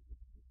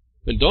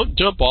 And don't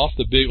jump off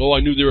the big,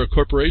 I knew they were a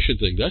corporation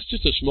thing. That's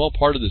just a small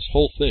part of this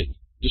whole thing.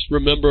 Just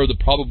remember the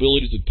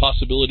probabilities and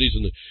possibilities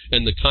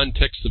and the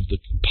context of the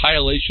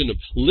compilation of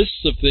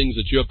lists of things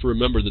that you have to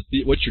remember, that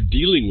what you're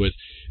dealing with,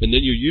 and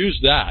then you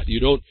use that. You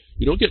don't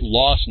get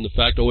lost in the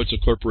fact, it's a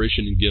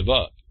corporation, and give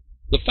up.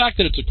 The fact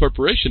that it's a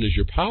corporation is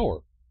your power.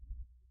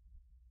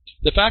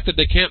 The fact that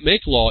they can't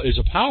make law is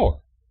a power.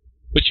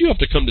 But you have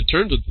to come to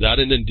terms with that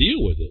and then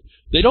deal with it.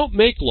 They don't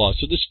make laws.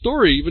 So the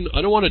story, even,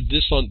 I don't want to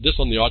diss on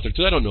the author,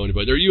 because I don't know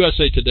anybody. They're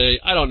USA Today.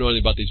 I don't know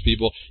anything about these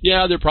people.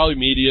 Yeah, they're probably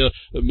media,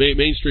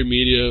 mainstream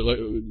media.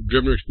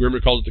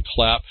 Grimmer calls it the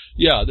clap.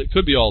 Yeah, that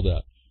could be all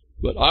that.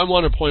 But I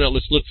want to point out,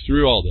 let's look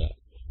through all that.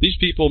 These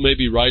people may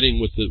be writing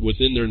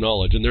within their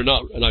knowledge, and they're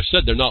not, and I've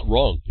said they're not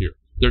wrong here.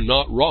 They're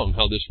not wrong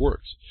how this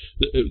works.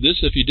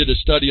 If you did a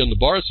study on the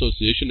Bar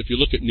Association, if you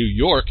look at New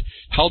York,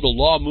 how the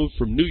law moved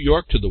from New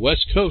York to the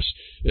West Coast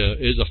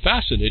is a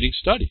fascinating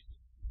study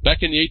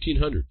back in the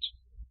 1800s.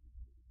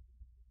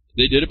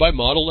 They did it by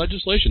model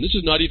legislation. This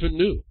is not even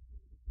new.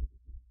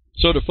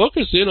 So to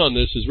focus in on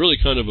this is really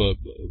kind of a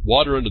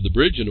water under the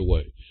bridge in a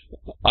way.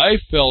 I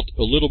felt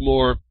a little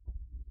more,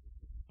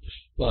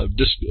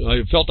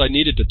 I felt I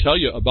needed to tell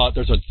you about,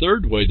 there's a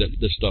third way that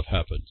this stuff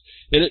happens.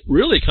 And it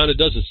really kind of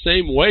does the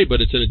same way,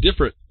 but it's in a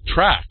different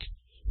track.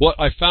 What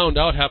I found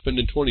out happened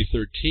in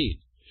 2013.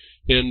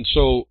 And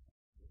so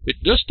it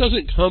just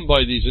doesn't come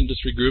by these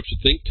industry groups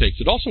and think tanks.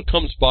 It also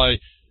comes by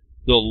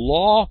the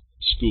law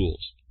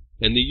schools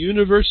and the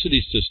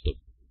university system.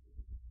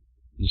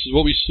 This is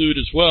what we sued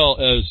as well,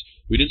 as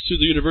we didn't sue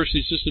the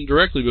university system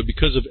directly, but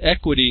because of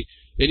equity,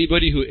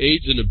 anybody who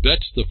aids and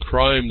abets the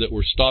crime that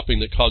we're stopping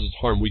that causes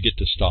harm, we get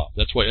to stop.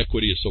 That's why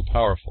equity is so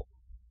powerful.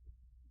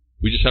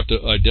 We just have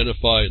to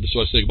identify, this is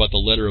what I was saying about the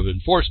letter of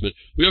enforcement,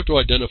 we have to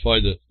identify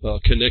the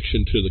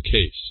connection to the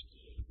case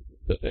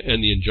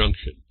and the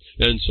injunction.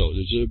 And so,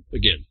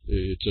 again,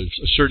 it's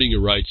asserting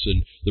your rights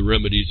and the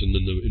remedies and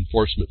then the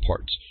enforcement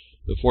parts.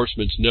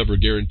 Enforcement's never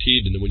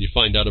guaranteed, and then when you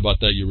find out about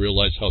that, you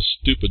realize how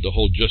stupid the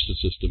whole justice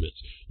system is.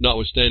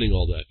 Notwithstanding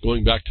all that,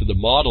 going back to the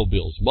model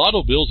bills.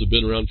 Model bills have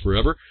been around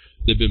forever.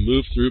 They've been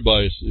moved through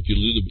by, if you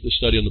do the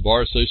study on the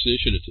Bar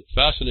Association, it's a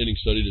fascinating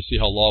study to see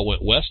how law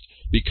went west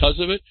because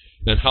of it,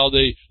 and how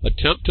they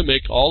attempt to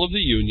make all of the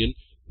union,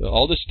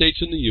 all the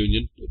states in the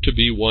union, to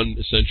be one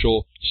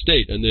essential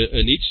state. And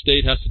each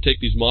state has to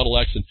take these model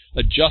acts and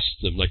adjust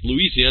them. Like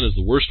Louisiana is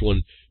the worst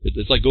one.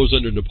 It's like goes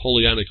under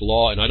Napoleonic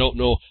law, and I don't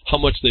know how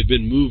much they've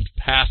been moved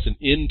past and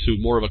into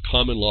more of a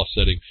common law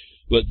setting.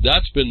 But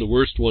that's been the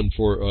worst one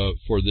for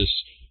this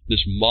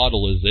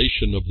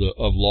modelization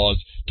of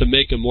laws to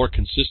make them more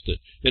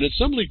consistent. And in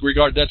some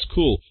regard, that's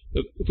cool.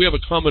 If we have a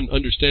common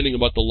understanding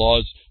about the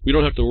laws, we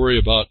don't have to worry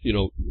about,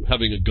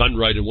 having a gun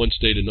right in one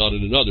state and not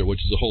in another,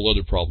 which is a whole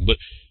other problem. But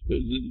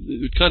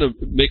it kind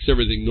of makes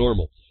everything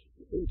normal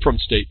from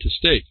state to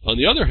state. On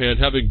the other hand,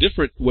 having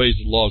different ways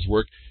that laws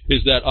work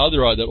is that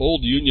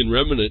old union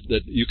remnant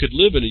that you could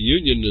live in a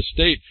union in a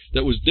state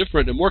that was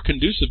different and more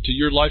conducive to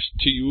your life,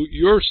 to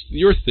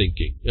your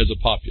thinking as a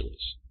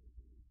populace,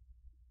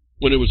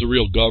 when it was a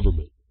real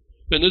government.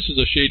 And this is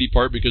a shady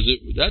part because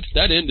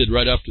that ended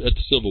right at the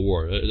Civil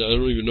War. I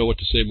don't even know what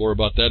to say more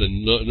about that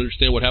and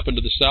understand what happened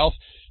to the South.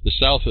 The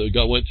South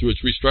went through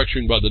its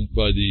restructuring by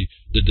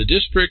the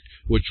district,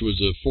 which was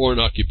a foreign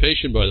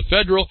occupation by the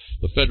federal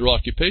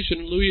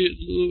occupation.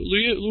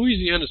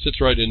 Louisiana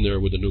sits right in there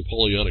with a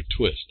Napoleonic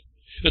twist.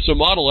 And so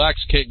model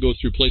acts can't go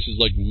through places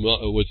like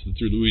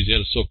through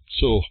Louisiana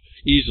so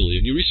easily.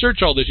 And you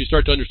research all this, you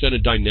start to understand a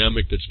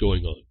dynamic that's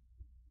going on.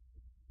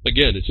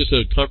 Again, it's just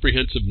a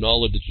comprehensive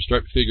knowledge that you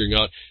start figuring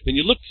out. And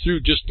you look through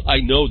I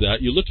know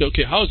that. You look at,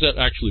 okay, how is that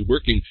actually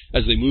working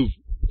as they move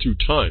through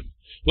time?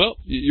 Well,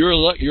 you're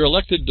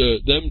elected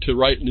them to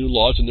write new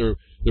laws, and they're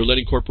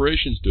letting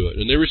corporations do it.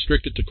 And they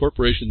restrict it to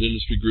corporations,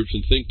 industry groups,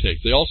 and think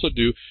tanks. They also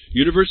do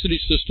university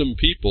system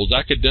peoples,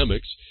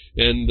 academics,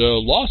 and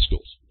law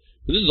schools.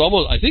 And this is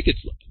almost, I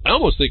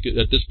almost think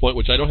at this point,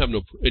 which I don't have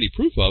any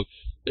proof of,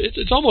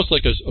 it's almost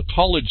like a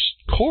college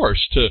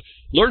course to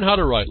learn how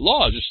to write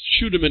law. Just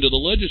shoot them into the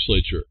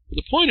legislature.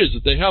 The point is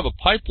that they have a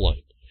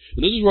pipeline.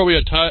 And this is where we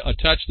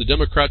attach the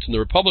Democrats and the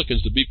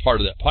Republicans to be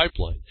part of that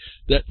pipeline,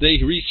 that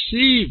they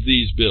receive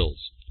these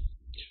bills.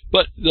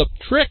 But the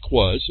trick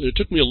was, and it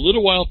took me a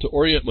little while to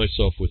orient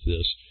myself with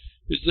this,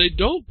 is they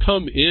don't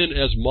come in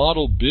as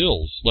model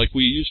bills like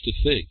we used to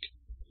think.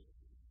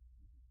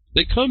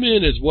 They come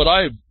in as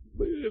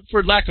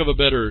for lack of a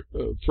better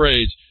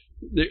phrase,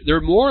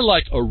 they're more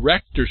like a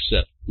rector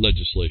set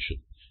legislation.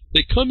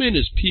 They come in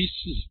as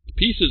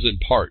pieces and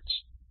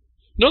parts.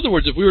 In other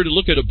words, if we were to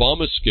look at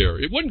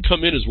Obamacare, it wouldn't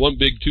come in as one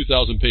big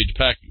 2,000-page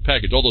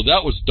package, although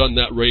that was done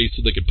that way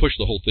so they could push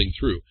the whole thing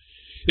through.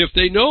 If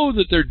they know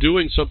that they're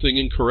doing something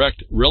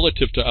incorrect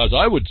relative to, as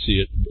I would see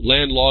it,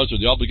 land laws or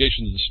the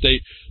obligations of the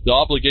state, the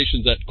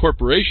obligations that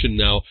corporation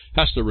now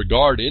has to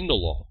regard in the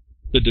law,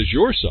 the de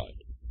jure side,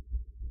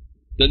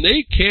 then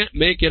they can't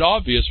make it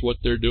obvious what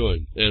they're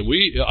doing. And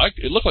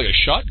it looked like a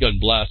shotgun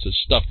blast of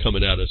stuff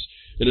coming at us.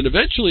 And then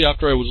eventually,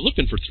 after I was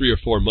looking for 3 or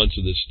 4 months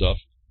of this stuff,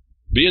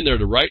 being there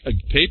to write a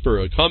paper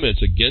or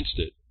comments against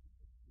it,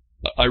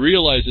 I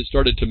realized it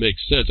started to make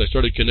sense. I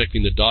started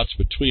connecting the dots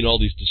between all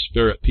these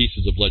disparate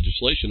pieces of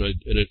legislation,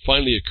 and it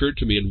finally occurred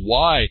to me, and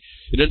why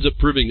it ends up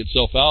proving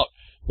itself out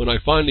when I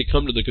finally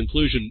come to the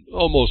conclusion,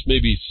 almost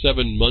maybe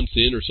 7 months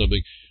in or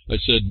something. I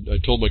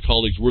told my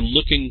colleagues,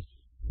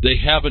 they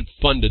haven't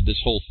funded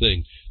this whole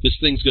thing. This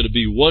thing's going to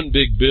be one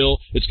big bill.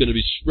 It's going to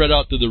be spread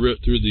out through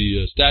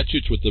the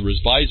statutes, what the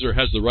reviser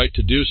has the right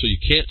to do, so you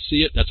can't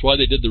see it. That's why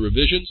they did the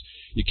revisions.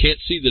 You can't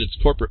see that it's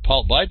corporate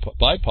policy,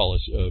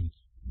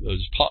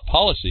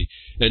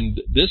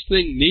 and this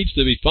thing needs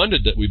to be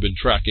funded that we've been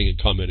tracking and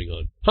commenting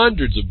on.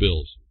 Hundreds of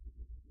bills.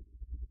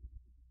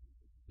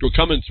 We're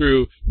coming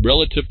through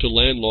relative to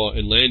land law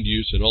and land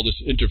use and all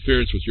this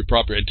interference with your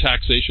property and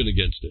taxation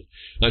against it.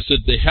 And I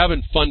said they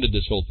haven't funded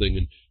this whole thing,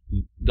 and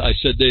I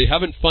said they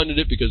haven't funded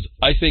it because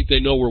I think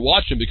they know we're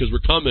watching because we're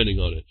commenting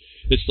on it.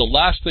 It's the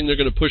last thing they're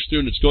going to push through,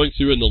 and it's going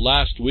through in the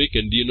last week.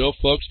 And do you know,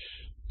 folks,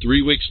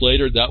 3 weeks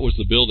later, that was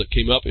the bill that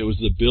came up. It was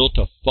the bill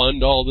to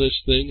fund all this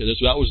thing, and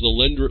that was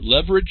the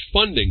leverage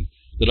funding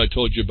that I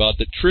told you about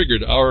that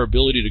triggered our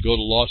ability to go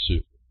to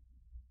lawsuit.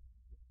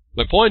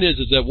 My point is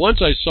that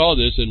once I saw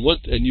this,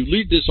 and you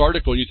read this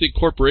article and you think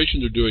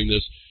corporations are doing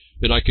this,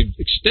 and I could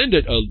extend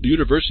it, a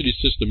university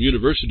system,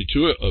 university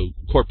to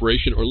a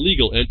corporation or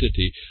legal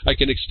entity. I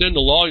can extend the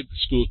law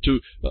school to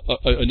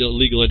a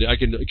legal entity. I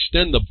can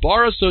extend the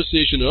bar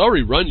association that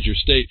already runs your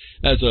state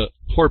as a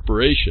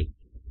corporation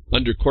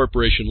under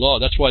corporation law.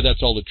 That's why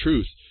that's all the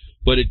truth.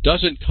 But it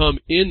doesn't come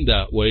in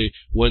that way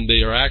when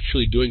they are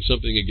actually doing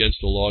something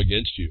against the law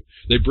against you.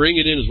 They bring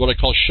it in as what I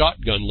call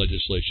shotgun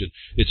legislation.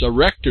 It's a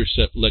rector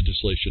set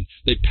legislation.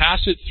 They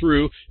pass it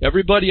through.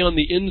 Everybody on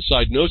the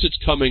inside knows it's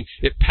coming.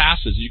 It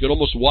passes. You can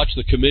almost watch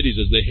the committees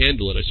as they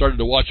handle it. I started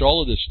to watch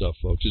all of this stuff,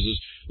 folks.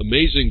 It's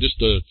amazing just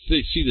to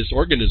see this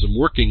organism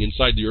working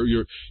inside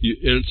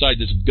inside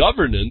this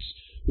governance,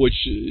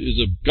 which is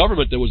a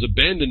government that was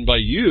abandoned by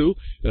you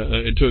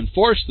and to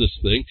enforce this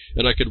thing.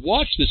 And I could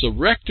watch this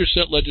rector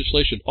set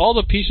legislation. All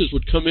the pieces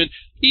would come in.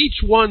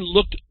 Each one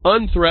looked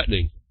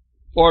unthreatening,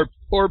 or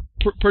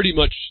pretty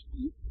much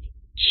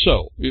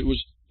so. It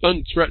was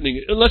unthreatening,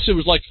 unless it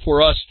was like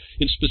for us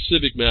in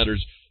specific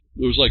matters.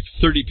 It was like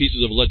 30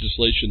 pieces of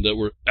legislation that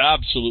were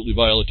absolutely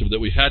violative that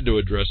we had to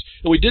address.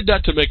 And we did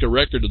that to make a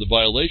record of the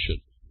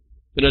violation.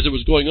 And as it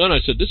was going on,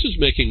 I said, this is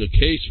making a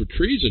case for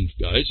treason,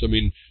 guys. I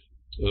mean,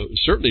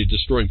 certainly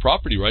destroying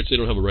property rights. They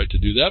don't have a right to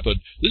do that, but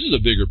this is a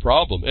bigger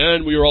problem.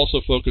 And we were also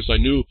focused, I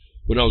knew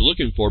when I was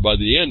looking for, by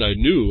the end, I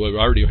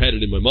already had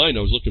it in my mind,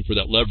 I was looking for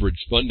that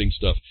leverage funding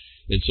stuff.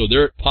 And so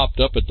there it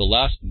popped up at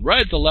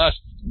right at the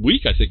last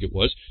week, I think it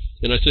was.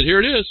 And I said, here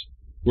it is.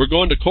 We're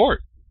going to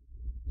court.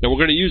 And we're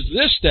going to use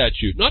this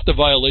statute, not the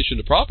violation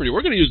of property.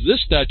 We're going to use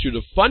this statute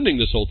of funding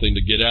this whole thing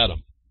to get at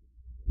them.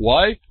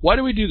 Why? Why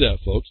do we do that,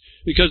 folks?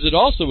 Because it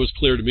also was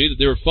clear to me that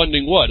they were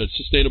funding what? A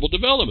sustainable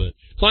development,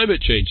 climate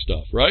change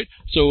stuff, right?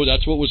 So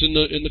that's what was in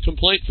the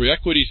complaint for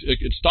equity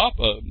stop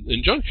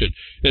injunction.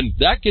 And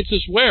that gets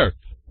us where?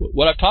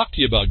 What I've talked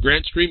to you about,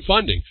 grant stream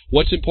funding.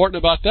 What's important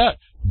about that?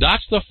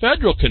 That's the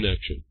federal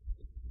connection.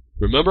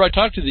 Remember I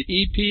talked to the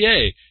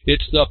EPA.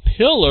 It's the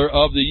pillar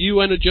of the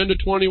UN Agenda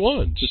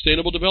 21,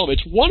 Sustainable Development.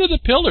 It's one of the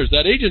pillars.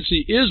 That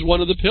agency is one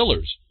of the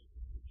pillars.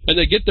 And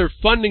they get their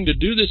funding to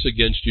do this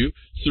against you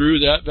through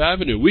that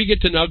avenue. We get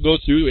to now go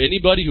through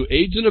anybody who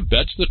aids and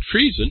abets the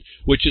treason,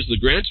 which is the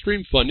grant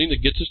stream funding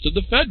that gets us to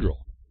the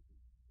federal.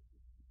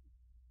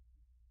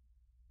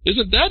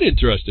 Isn't that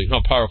interesting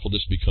how powerful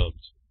this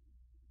becomes?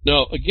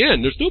 Now,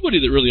 again, there's nobody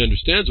that really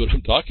understands what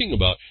I'm talking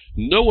about.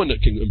 No one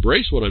that can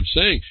embrace what I'm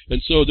saying.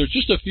 And so there's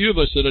just a few of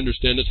us that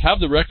understand this, have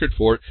the record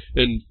for it.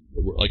 And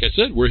like I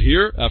said, we're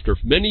here after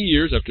many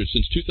years,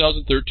 since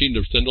 2013,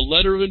 to send a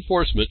letter of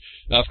enforcement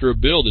after a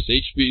bill, this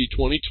HB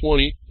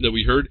 2020, that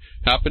we heard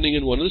happening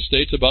in one of the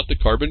states about the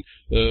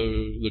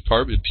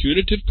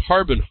punitive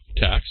carbon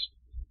tax,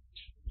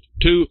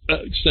 to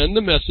send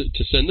the message,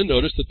 to send the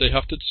notice that they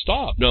have to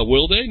stop. Now,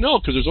 will they? No,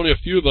 because there's only a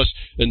few of us,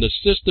 and the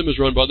system is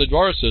run by the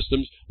bar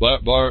systems.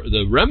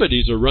 The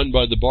remedies are run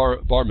by the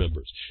bar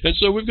members, and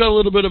so we've got a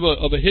little bit of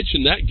a hitch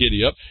in that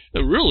giddy up.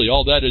 And really,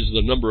 all that is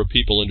the number of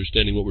people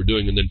understanding what we're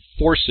doing and then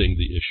forcing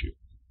the issue,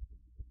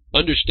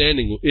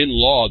 understanding in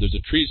law there's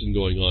a treason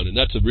going on, and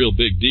that's a real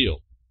big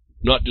deal.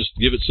 Not just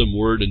give it some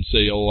word and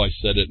say, oh, I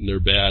said it and they're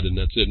bad and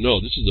that's it.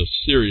 No, this is a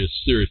serious,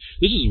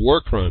 this is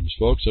war crimes,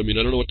 folks. I mean,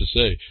 I don't know what to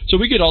say. So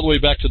we get all the way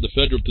back to the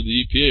federal, to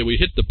the EPA. We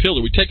hit the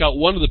pillar. We take out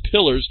one of the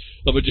pillars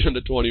of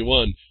Agenda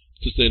 21,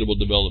 Sustainable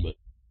Development.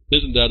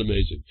 Isn't that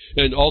amazing?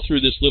 And all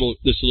through this little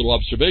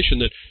observation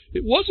that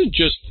it wasn't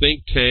just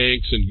think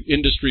tanks and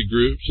industry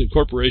groups and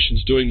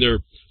corporations doing their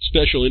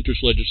special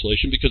interest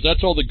legislation, because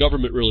that's all the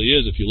government really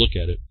is if you look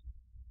at it.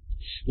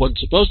 It wasn't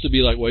supposed to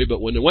be that way,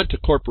 but when it went to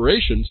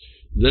corporations,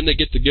 then they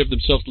get to give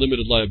themselves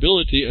limited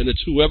liability, and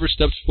it's whoever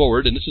steps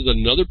forward, and this is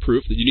another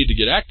proof that you need to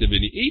get active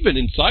in, even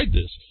inside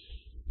this.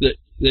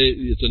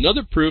 It's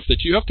another proof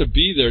that you have to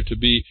be there to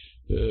be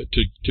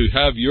to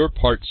have your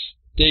part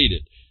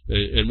stated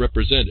and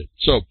represented.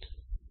 So,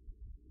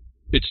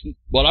 it's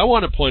what I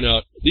want to point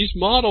out. These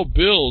model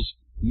bills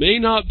may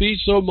not be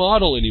so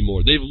model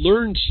anymore. They've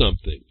learned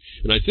something,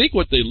 and I think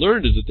what they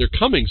learned is that they're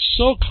coming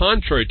so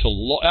contrary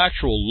to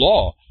actual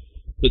law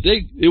that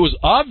it was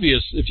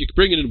obvious if you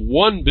bring it in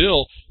one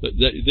bill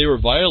that they were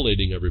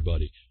violating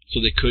everybody. So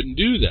they couldn't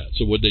do that.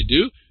 So what they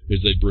do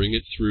is they bring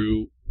it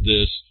through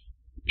this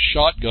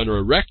shotgun or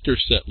erector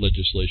set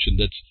legislation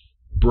that's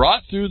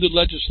brought through the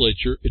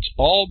legislature. It's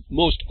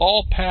almost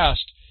all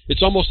passed.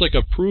 It's almost like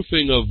a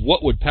proofing of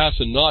what would pass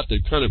and not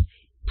to kind of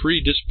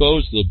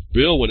predispose the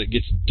bill when it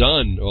gets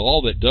done.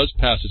 All that does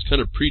pass is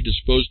kind of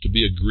predisposed to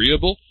be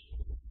agreeable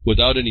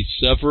without any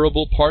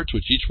severable parts,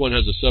 which each one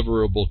has a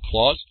severable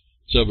clause.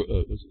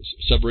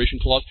 Separation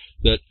clause,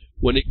 that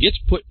when it gets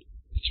put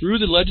through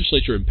the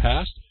legislature and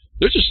passed,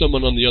 there's just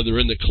someone on the other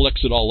end that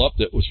collects it all up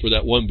that was for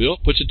that one bill,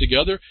 puts it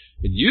together,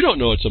 and you don't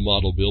know it's a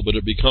model bill, but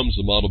it becomes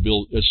the model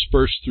bill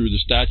aspersed through the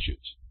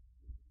statutes.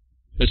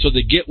 And so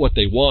they get what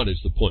they want is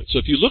the point. So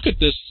if you look at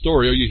this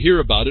story or you hear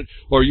about it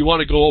or you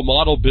want to go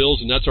model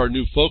bills and that's our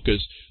new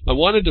focus, I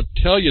wanted to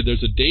tell you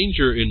there's a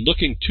danger in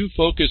looking too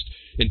focused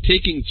and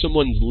taking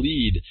someone's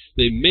lead.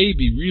 They may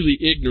be really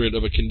ignorant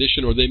of a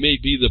condition or they may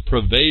be the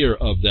purveyor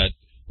of that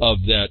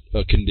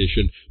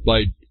condition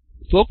by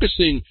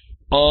focusing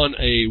on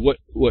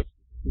what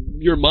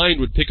your mind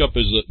would pick up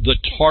as the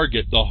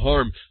target, the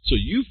harm. So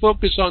you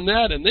focus on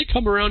that and they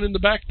come around in the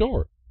back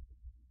door.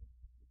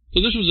 So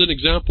this was an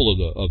example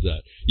of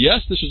that.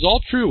 Yes, this is all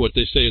true what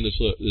they say in this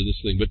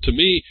thing, but to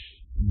me,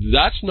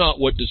 that's not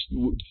what this.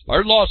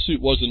 Our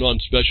lawsuit wasn't on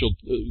special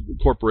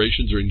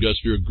corporations or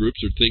industrial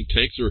groups or think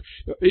tanks, or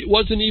it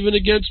wasn't even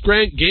against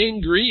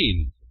Gang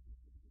Green,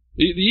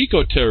 the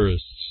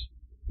eco-terrorists.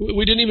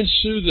 We didn't even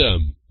sue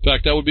them. In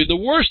fact, that would be the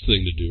worst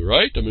thing to do,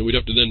 right? I mean, we'd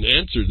have to then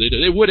answer.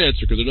 They would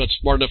answer because they're not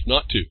smart enough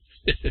not to.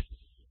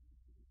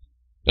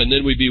 And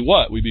then we'd be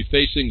what? We'd be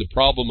facing the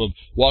problem of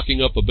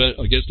walking up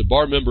against a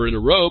bar member in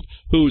a robe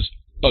who's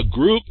a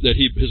group that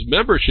his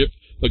membership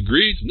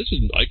agrees. And this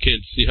is, I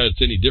can't see how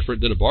it's any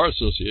different than a bar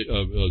association,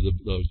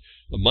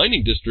 a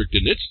mining district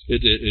in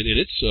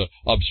its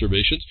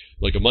observations.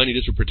 Like a mining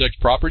district protects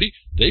property,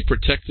 they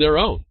protect their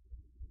own.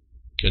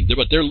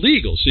 But they're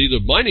legal. See,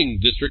 the mining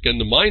district and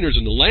the miners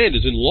and the land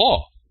is in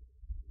law.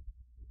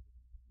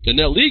 And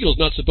that legal is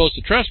not supposed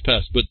to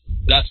trespass, but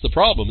that's the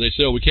problem. They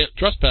say, oh, we can't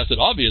trespass it,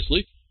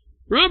 obviously.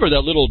 Remember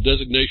that little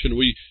designation,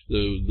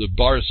 the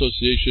Bar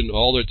Association,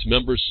 all its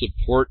members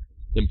support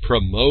and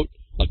promote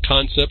a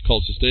concept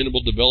called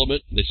sustainable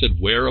development. They said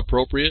where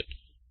appropriate.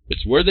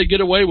 It's where they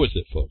get away with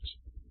it, folks.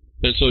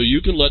 And so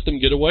you can let them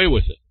get away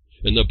with it.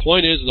 And the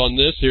point is on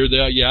this here,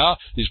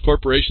 these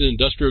corporations,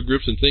 industrial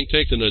groups, and think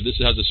tanks, and this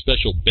has a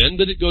special bend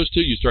that it goes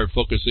to. You start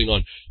focusing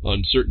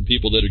on certain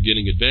people that are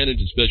getting advantage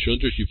and special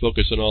interest. You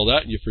focus on all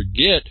that, and you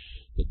forget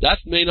that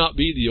may not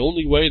be the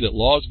only way that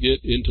laws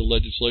get into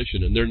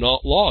legislation. And they're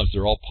not laws.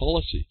 They're all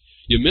policy.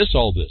 You miss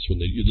all this when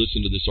you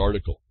listen to this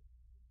article.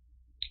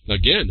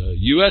 Again,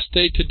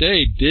 USA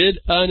Today did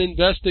an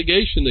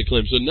investigation, they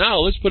claim. So now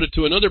let's put it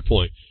to another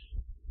point.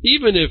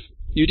 Even if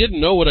you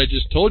didn't know what I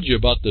just told you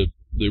about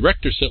the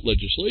rector set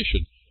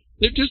legislation,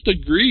 they've just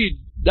agreed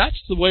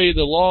that's the way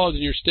the laws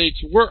in your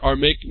states are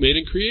made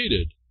and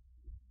created.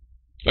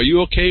 Are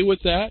you okay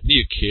with that? Do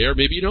you care?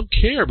 Maybe you don't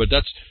care, but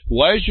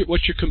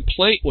what's your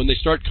complaint when they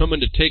start coming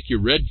to take your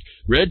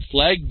red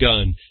flag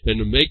gun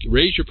and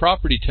raise your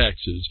property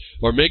taxes,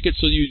 or make it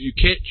so you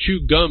can't chew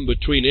gum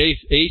between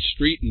A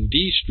Street and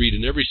D Street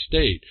in every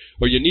state,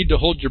 or you need to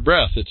hold your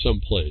breath at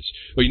some place,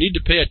 or you need to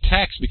pay a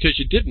tax because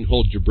you didn't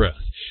hold your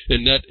breath,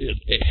 and that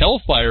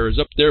hellfire is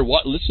up there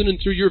listening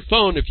through your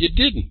phone if you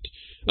didn't.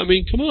 I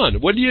mean, come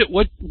on. When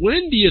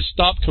do you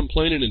stop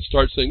complaining and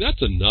start saying,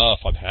 that's enough,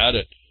 I've had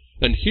it?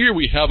 And here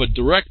we have a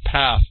direct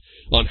path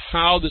on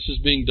how this is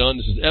being done.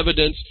 This is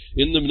evidence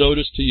in the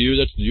notice to you.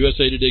 That's the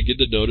USA Today get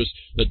the notice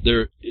that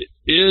there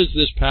is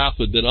this path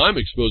that I'm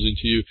exposing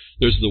to you.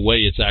 There's the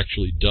way it's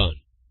actually done.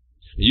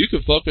 And you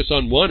can focus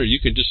on one, or you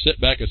can just sit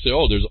back and say,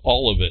 oh, there's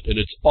all of it, and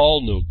it's all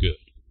no good.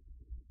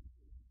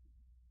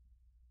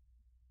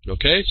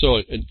 Okay, so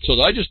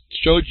I just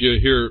showed you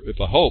here, if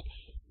I hope,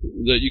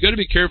 that you got to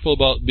be careful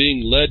about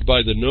being led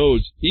by the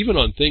nose, even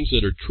on things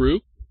that are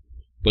true,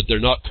 but they're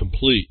not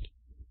complete.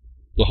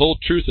 The whole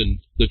truth and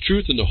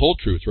the whole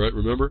truth, right?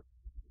 Remember?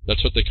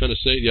 That's what they kind of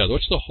say. Yeah,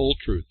 what's the whole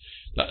truth?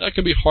 That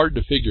can be hard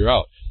to figure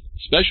out,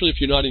 especially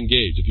if you're not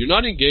engaged. If you're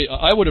not engaged,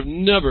 I would have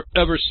never,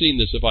 ever seen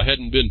this if I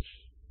hadn't been,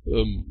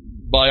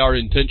 by our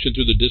intention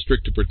through the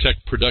district to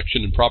protect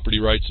production and property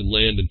rights and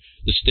land and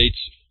the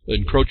state's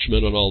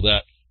encroachment on all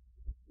that.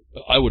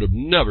 I would have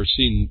never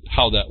seen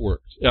how that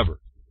works, ever.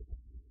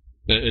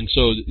 And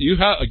so you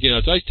have, again,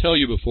 as I tell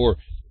you before,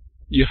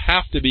 you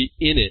have to be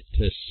in it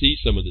to see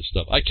some of this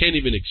stuff. I can't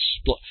even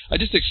explain. I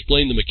just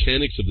explained the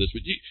mechanics of this,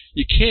 but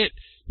you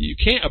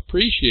can't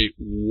appreciate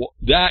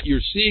that you're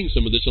seeing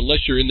some of this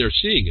unless you're in there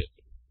seeing it.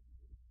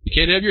 You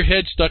can't have your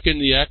head stuck in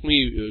the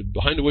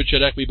behind the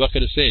woodshed Acme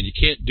bucket of sand. You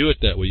can't do it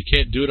that way. You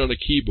can't do it on a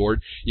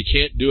keyboard. You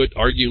can't do it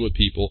arguing with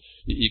people.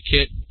 You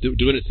can't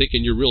do it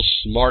thinking you're real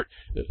smart,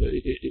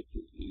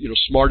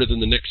 smarter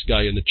than the next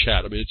guy in the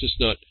chat. I mean,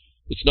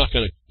 it's not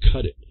going to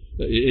cut it.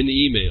 In the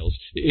emails,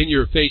 in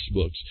your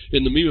Facebooks,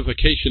 in the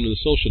memification of the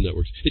social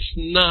networks. It's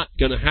not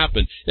going to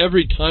happen.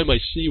 Every time I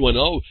see one,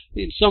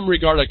 in some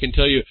regard I can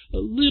tell you, a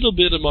little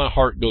bit of my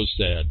heart goes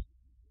sad.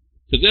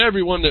 Because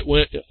everyone that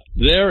went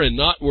there and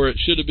not where it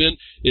should have been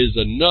is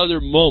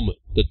another moment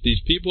that these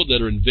people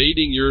that are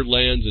invading your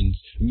lands and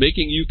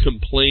making you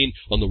complain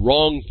on the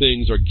wrong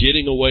things are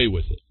getting away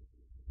with it.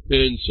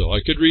 And so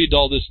I could read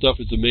all this stuff.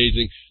 It's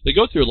amazing. They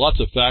go through lots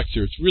of facts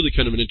here. It's really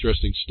kind of an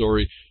interesting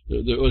story.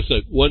 There was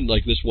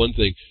this one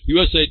thing.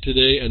 USA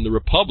Today and the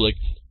Republic,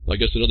 I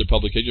guess another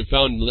publication,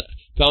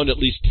 found at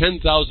least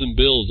 10,000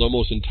 bills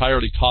almost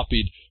entirely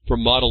copied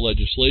from model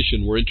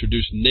legislation were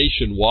introduced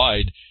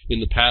nationwide in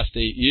the past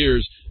 8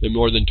 years, and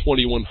more than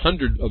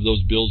 2,100 of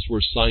those bills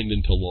were signed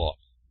into law.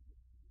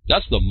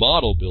 That's the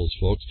model bills,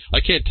 folks. I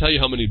can't tell you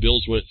how many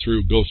bills go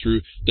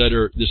through that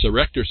are this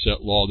erector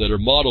set law, that are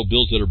model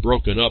bills that are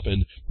broken up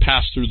and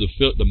pass through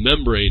the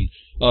membrane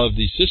of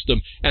the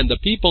system. And the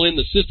people in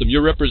the system,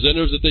 your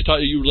representatives that they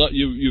taught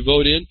you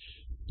vote in,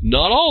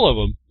 not all of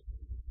them,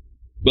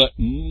 but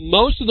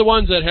most of the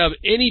ones that have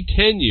any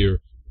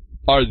tenure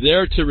are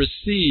there to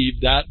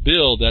receive that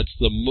bill.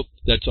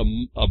 That's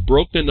a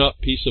broken up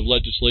piece of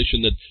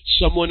legislation that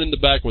someone in the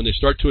back, when they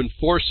start to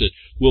enforce it,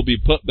 will be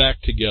put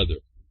back together.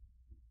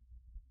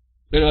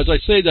 And as I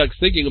say that,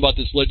 thinking about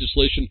this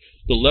legislation,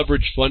 the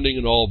leverage funding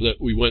and all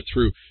that we went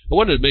through, I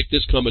wanted to make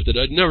this comment that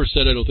I'd never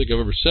said. I don't think I've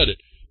ever said it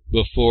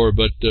before,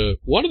 but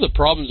one of the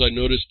problems I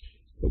noticed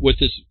with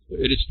this,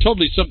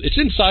 it's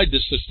inside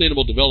this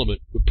sustainable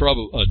development,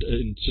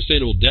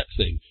 sustainable debt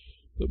thing,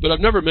 but I've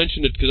never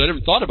mentioned it because I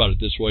never thought about it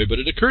this way. But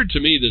it occurred to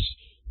me, this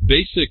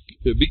basic,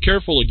 be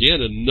careful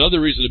again.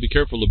 Another reason to be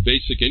careful of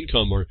basic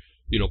income, or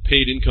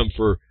paid income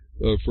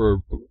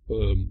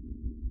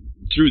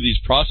through these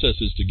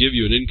processes to give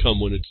you an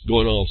income when it's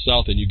going all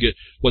south, and you get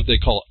what they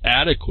call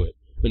adequate.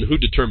 And who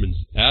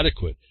determines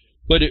adequate?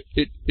 But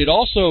it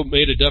also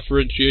made a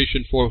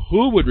differentiation for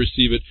who would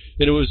receive it,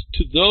 and it was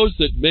to those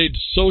that made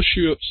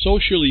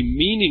socially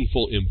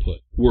meaningful input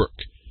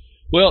work.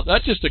 Well,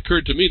 that just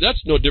occurred to me.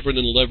 That's no different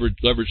than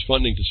leverage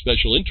funding to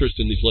special interest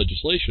in these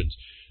legislations.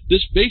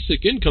 This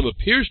basic income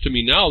appears to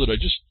me, now that I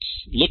just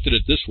looked at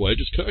it this way, it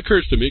just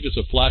occurs to me, just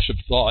a flash of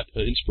thought,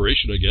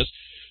 inspiration, I guess,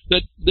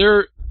 that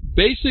they're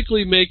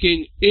basically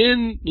making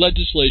in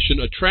legislation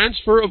a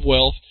transfer of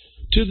wealth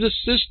to the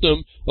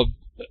system, of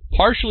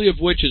partially of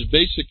which is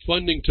basic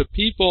funding to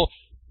people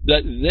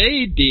that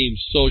they deem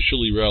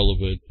socially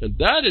relevant, and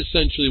that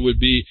essentially would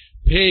be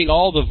paying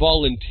all the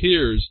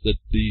volunteers that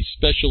the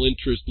special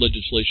interest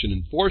legislation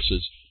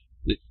enforces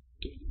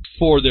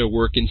for their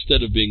work,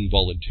 instead of being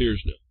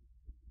volunteers now.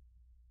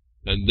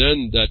 And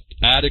then that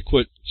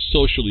adequate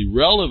socially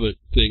relevant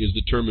thing is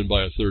determined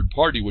by a third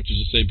party, which is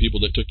the same people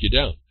that took you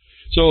down.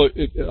 So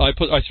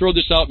I throw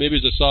this out maybe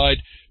as a side.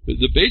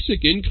 The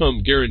basic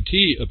income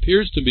guarantee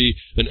appears to be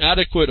an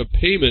adequate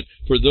payment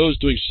for those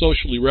doing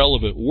socially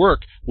relevant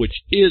work,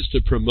 which is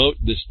to promote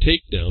this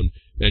takedown,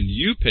 and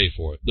you pay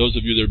for it, those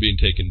of you that are being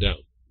taken down.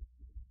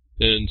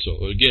 And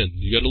so, again,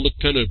 you got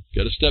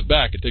to step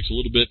back. It takes a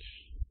little bit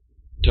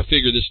to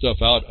figure this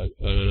stuff out.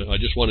 I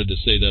just wanted to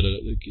say that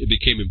it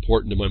became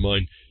important in my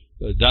mind.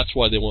 That's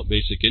why they want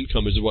basic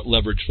income, is what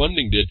leverage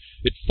funding did.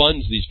 It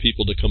funds these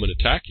people to come and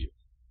attack you.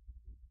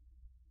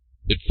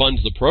 It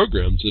funds the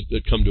programs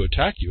that come to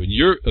attack you, and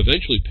you're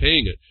eventually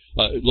paying it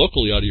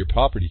locally out of your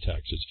property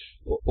taxes,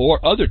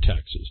 or other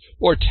taxes,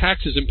 or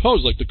taxes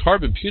imposed, like the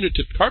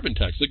punitive carbon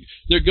tax.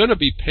 They're going to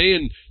be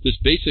paying. This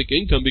basic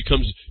income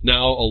becomes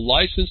now a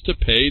license to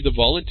pay the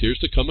volunteers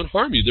to come and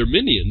harm you. They're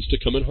minions to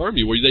come and harm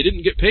you, where they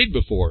didn't get paid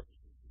before.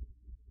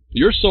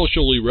 Your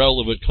socially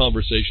relevant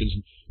conversation's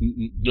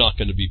not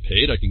going to be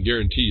paid. I can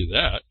guarantee you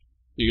that.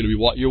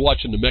 You're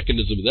watching the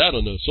mechanism of that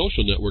on the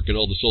social network and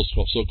all the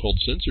so-called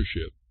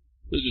censorship.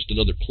 This is just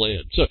another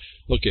plan. So,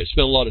 okay, I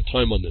spent a lot of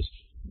time on this.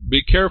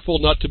 Be careful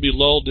not to be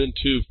lulled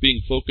into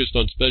being focused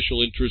on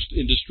special interest,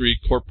 industry,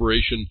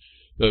 corporation.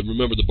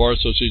 Remember, the Bar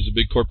Association is a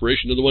big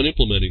corporation. They're the one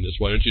implementing this.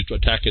 Why aren't you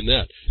attacking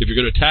that? If you're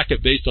going to attack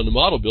it based on the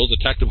model bills,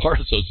 attack the Bar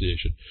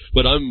Association.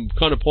 But I'm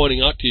kind of pointing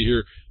out to you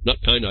here,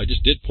 I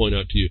just did point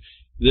out to you,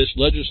 this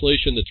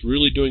legislation that's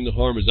really doing the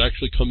harm is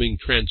actually coming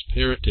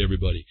transparent to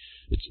everybody.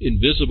 It's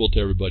invisible to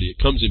everybody. It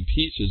comes in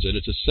pieces, and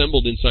it's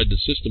assembled inside the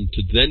system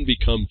to then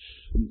become,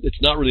 it's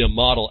not really a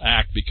model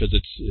act, because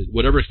it's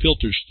whatever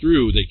filters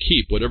through, they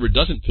keep. Whatever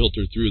doesn't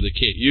filter through, they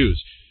can't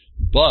use.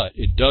 But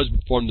it does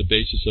form the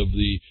basis of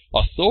the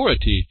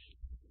authority,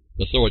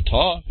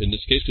 in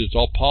this case, because it's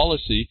all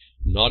policy,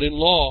 not in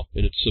law,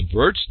 and it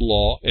subverts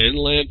law and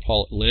land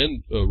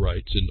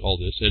rights and all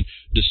this, and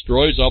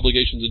destroys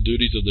obligations and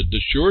duties of the de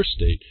jure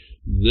state.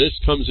 This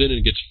comes in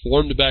and gets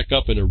formed back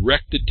up and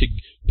erected,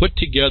 put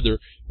together,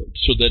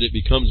 so that it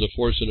becomes a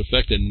force in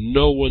effect, and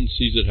no one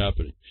sees it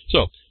happening.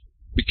 So,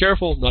 be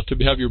careful not to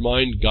have your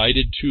mind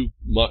guided to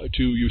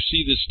you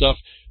see this stuff.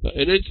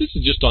 And this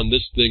is just on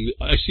this thing.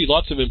 I see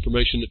lots of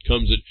information that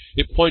comes,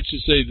 it points to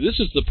say this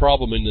is the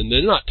problem, and then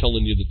they're not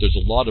telling you that there's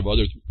a lot of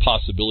other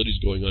possibilities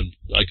going on,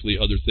 likely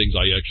other things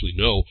I actually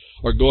know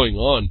are going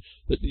on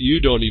that you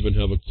don't even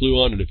have a clue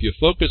on. And if you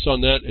focus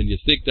on that and you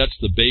think that's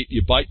the bait,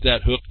 you bite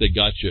that hook, they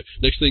got you.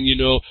 Next thing you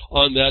know,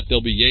 on that, they'll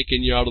be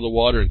yanking you out of the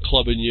water and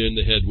clubbing you in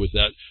the head with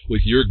that,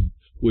 with your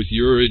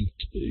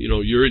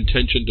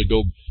intention to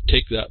go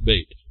take that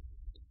bait.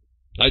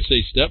 I'd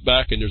say step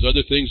back, and there's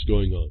other things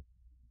going on.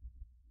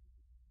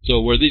 So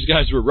where these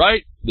guys were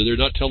right, that they're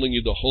not telling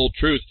you the whole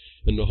truth,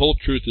 and the whole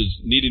truth is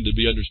needing to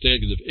be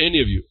understood, because if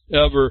any of you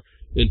ever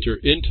enter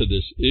into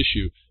this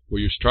issue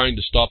where you're trying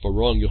to stop a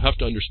wrong, you'll have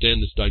to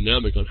understand this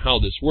dynamic on how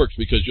this works,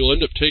 because you'll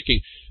end up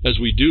taking, as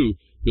we do,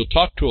 you'll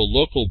talk to a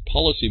local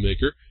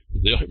policymaker.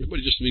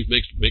 Everybody just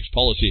makes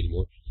policy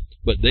anymore,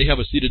 but they have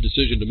a seated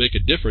decision to make a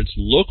difference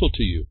local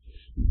to you.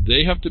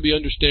 they have to be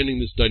understanding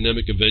this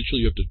dynamic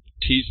eventually. You have to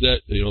tease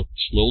that,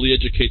 slowly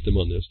educate them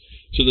on this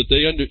so that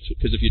they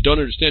because if you don't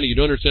understand it, you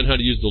don't understand how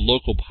to use the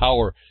local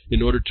power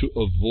in order to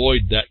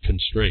avoid that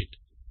constraint.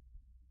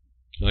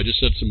 I just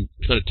said some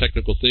kind of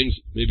technical things.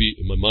 Maybe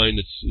in my mind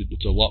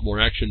it's a lot more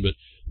action, but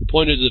the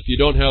point is, if you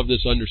don't have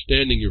this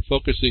understanding, you're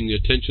focusing the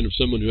attention of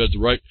someone who has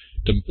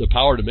the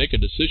power to make a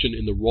decision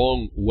in the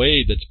wrong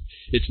way.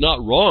 It's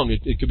not wrong.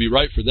 It could be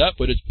right for that,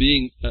 but it's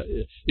being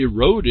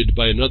eroded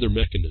by another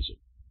mechanism.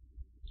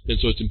 And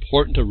so it's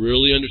important to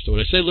really understand.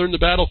 When I say learn the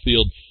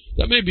battlefield,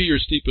 that may be your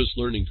steepest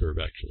learning curve,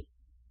 actually,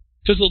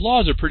 because the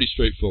laws are pretty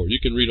straightforward. You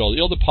can read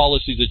all the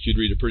policies that you'd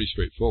read are pretty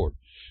straightforward.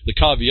 The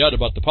caveat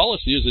about the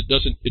policy is it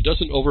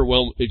doesn't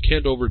overwhelm. It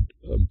can't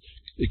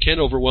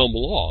overwhelm the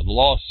law. The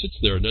law sits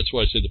there, and that's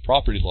why I say the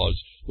property law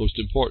is most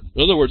important.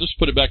 In other words, let's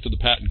put it back to the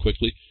patent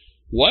quickly.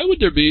 Why would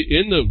there be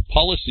in the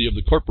policy of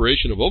the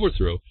corporation of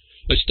overthrow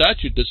a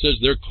statute that says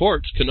their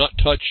courts cannot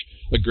touch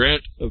a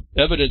grant of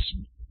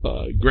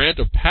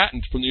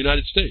patent from the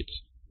United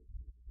States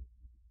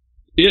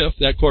if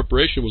that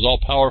corporation was all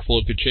powerful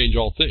and could change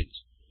all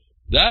things?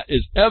 That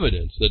is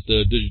evidence that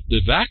the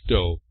de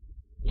facto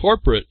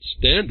corporate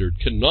standard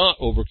cannot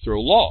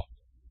overthrow law.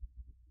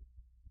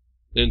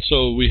 And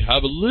so we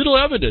have a little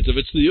evidence. If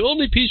it's the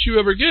only piece you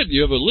ever get,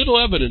 you have a little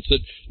evidence that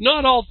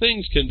not all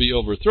things can be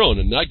overthrown.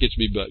 And that gets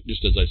me back,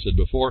 just as I said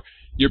before,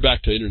 you're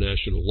back to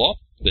international law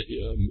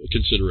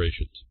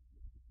considerations.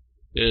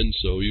 And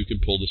so you can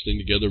pull this thing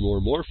together more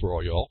and more for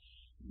all y'all.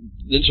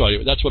 And so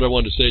that's what I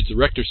wanted to say. It's the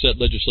rector set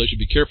legislation.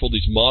 Be careful,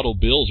 these model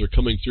bills are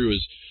coming through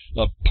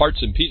as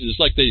parts and pieces. It's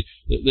like they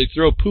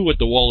throw poo at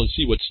the wall and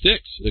see what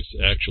sticks,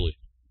 actually.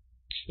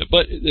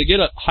 But they get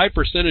a high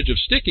percentage of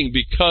sticking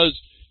because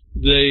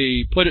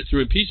they put it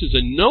through in pieces,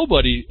 and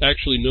nobody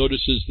actually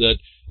notices that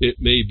it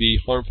may be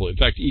harmful. In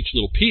fact, each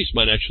little piece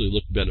might actually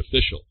look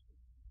beneficial.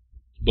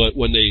 But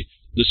when the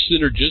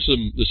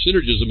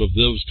synergism of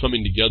those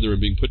coming together and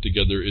being put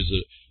together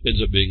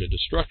ends up being a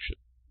destruction.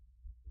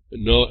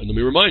 And let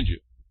me remind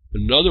you.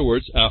 In other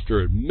words,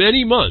 after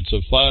many months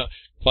of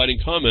fighting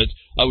comments,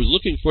 I was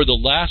looking for the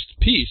last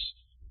piece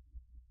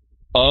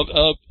of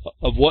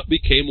what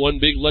became one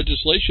big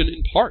legislation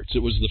in parts. It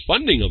was the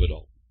funding of it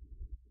all.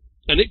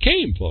 And it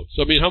came, folks.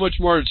 I mean, how much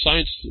more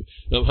science,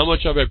 how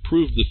much have I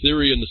proved the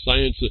theory and the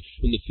science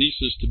and the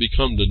thesis to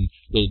become the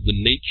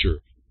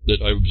nature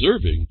that I'm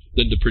observing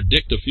than to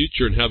predict a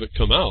future and have it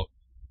come out,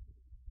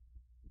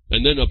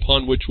 and then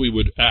upon which we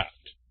would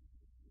act.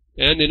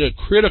 And in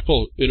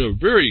a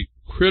very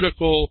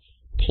critical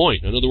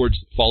point. In other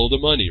words, follow the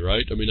money,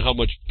 right? I mean, how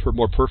much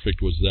more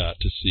perfect was that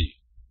to see?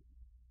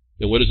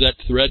 And what does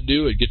that thread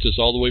do? It gets us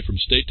all the way from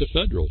state to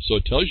federal. So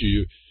it tells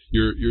you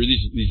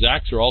these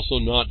acts are also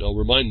not. I'll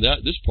remind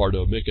this part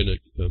of making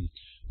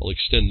I'll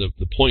extend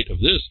the point of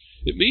this.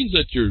 It means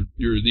that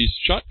these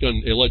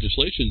shotgun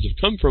legislations have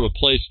come from a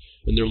place,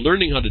 and they're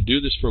learning how to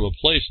do this from a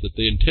place that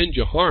they intend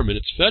you harm, and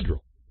it's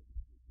federal.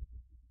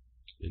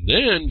 And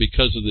then,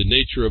 because of the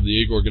nature of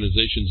the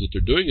organizations that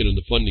they're doing it and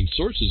the funding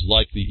sources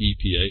like the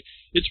EPA,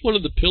 it's one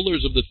of the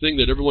pillars of the thing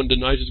that everyone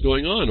denies is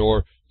going on,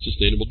 or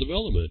sustainable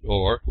development,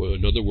 or, well,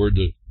 another word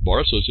the Bar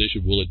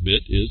Association will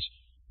admit is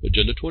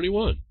Agenda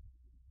 21.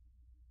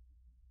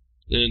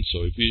 And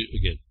so,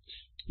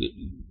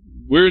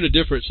 we're in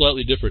a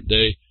slightly different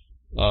day.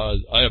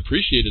 I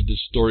appreciated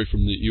this story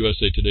from the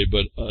USA Today,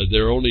 but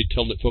they're only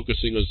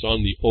focusing us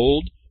on the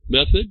old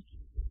method.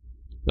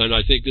 And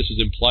I think this is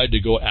implied to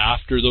go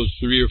after those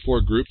 3 or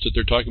 4 groups that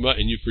they're talking about,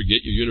 and you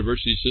forget your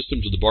university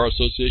systems, or the Bar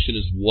Association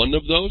is one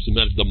of those. And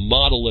that the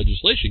model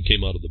legislation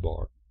came out of the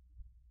bar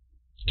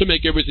to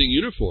make everything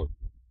uniform.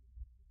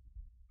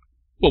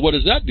 Well, what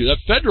does that do? That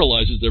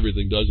federalizes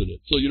everything, doesn't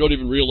it? So you don't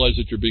even realize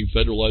that you're being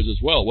federalized as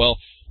well. Well,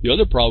 the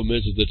other problem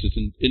is that it's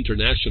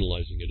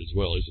internationalizing it as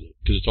well, isn't it?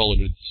 Because it's all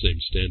under the same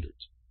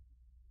standards.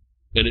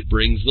 And it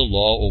brings the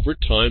law over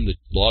time. The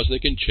laws they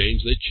can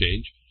change, they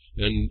change.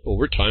 And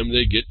over time,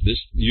 they get this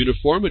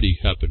uniformity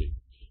happening.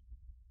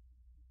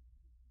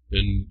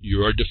 And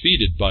you are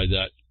defeated by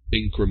that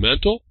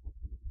incremental,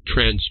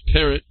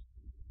 transparent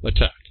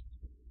attack.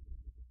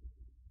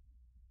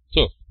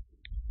 So,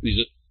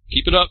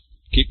 keep it up.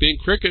 Keep being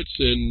crickets,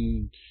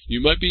 and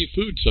you might be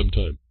food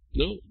sometime.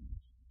 No,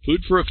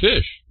 food for a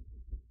fish.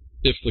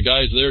 If the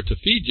guy's there to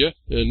feed you,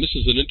 and this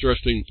is an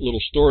interesting little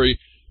story,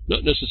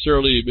 not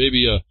necessarily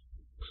maybe a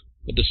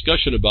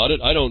discussion about it.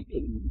 I don't,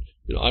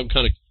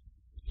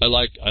 I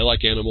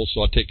like animals,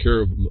 so I take care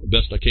of them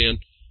best I can,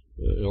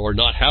 or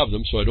not have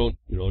them, so I don't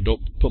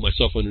put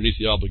myself underneath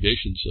the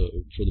obligations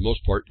for the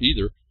most part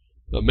either.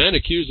 A man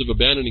accused of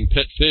abandoning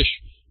pet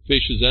fish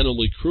faces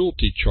animal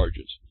cruelty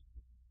charges.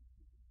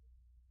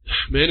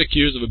 Man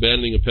accused of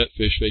abandoning a pet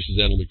fish faces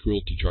animal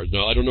cruelty charge.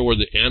 Now, I don't know where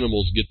the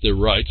animals get their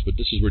rights, but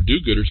this is where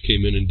do-gooders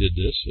came in and did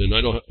this. And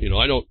I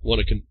don't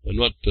want to. I'm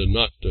not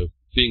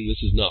feeling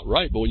this is not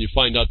right. But when you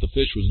find out the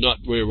fish was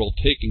not very well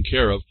taken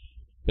care of,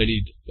 and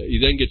he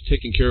then gets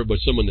taken care of by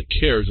someone that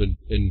cares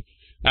and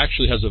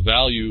actually has a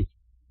value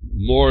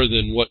more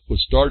than what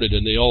was started,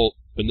 and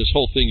this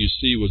whole thing you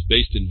see was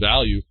based in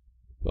value,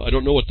 I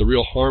don't know what the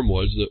real harm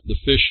was. The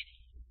fish,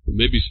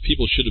 maybe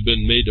people should have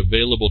been made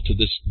available to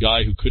this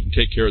guy who couldn't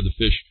take care of the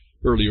fish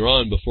earlier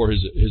on before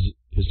his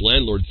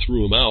landlord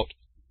threw him out.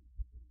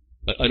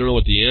 I don't know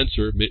what the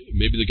answer.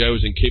 Maybe the guy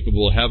was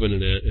incapable of having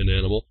an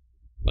animal.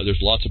 There's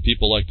lots of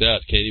people like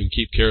that, can't even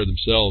keep care of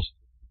themselves.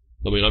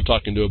 I mean, I'm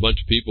talking to a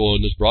bunch of people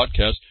in this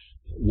broadcast.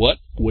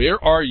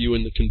 Where are you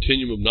in the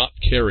continuum of not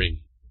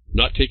caring,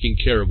 not taking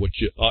care of what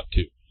you ought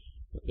to?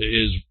 It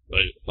is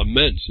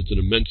immense. It's an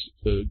immense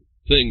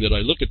thing that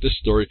I look at this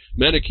story.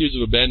 Man accused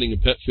of abandoning a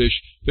pet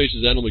fish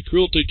faces animal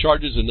cruelty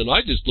charges, and then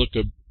I just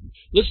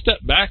let's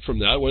step back from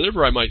that,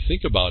 whatever I might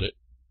think about it.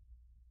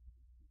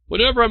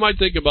 Whatever I might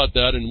think about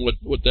that and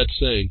what that's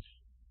saying.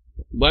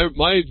 My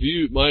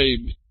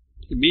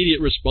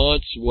immediate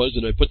response was,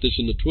 and I put this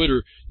in the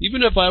Twitter,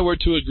 even if I were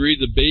to agree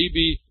the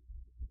baby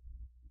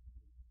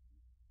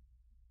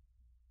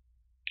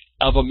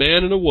of a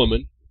man and a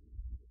woman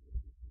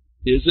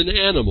is an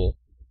animal,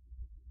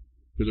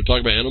 because they're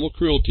talking about animal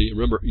cruelty.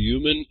 Remember,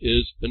 human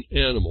is an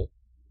animal.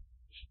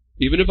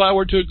 Even if I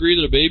were to agree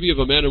that a baby of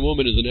a man and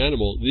woman is an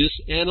animal,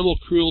 this animal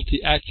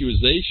cruelty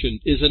accusation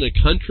is in a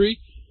country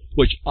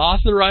which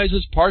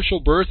authorizes partial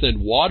birth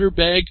and water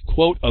bag,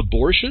 quote,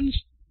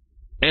 abortions,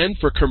 and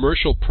for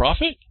commercial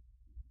profit?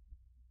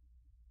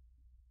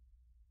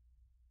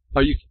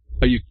 Are you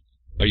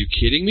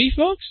kidding me,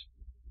 folks?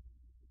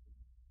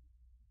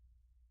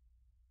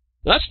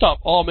 That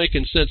stopped all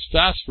making sense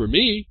fast for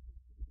me.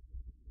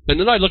 And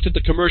then I looked at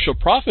the commercial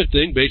profit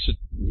thing, based on,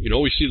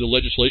 we see the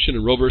legislation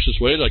in Roe versus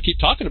Wade that I keep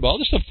talking about.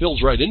 This stuff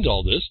fills right into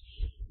all this.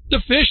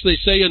 The fish, they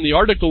say in the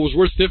article, was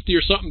worth 50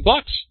 or something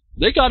bucks.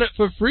 They got it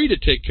for free to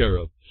take care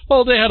of.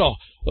 Oh, they had a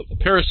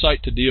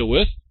parasite to deal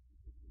with.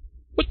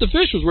 But the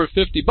fish was worth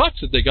 50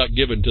 bucks that they got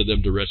given to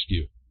them to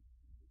rescue.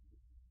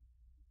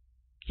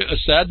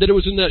 Sad that it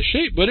was in that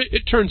shape, but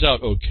it turns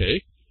out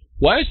okay.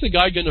 Why is the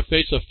guy going to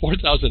face a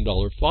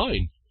 $4,000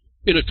 fine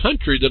in a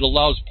country that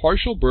allows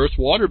partial birth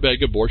water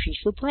bag abortions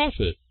for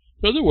profit?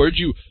 In other words,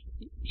 you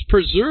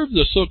preserve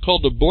the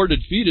so-called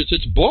aborted fetus.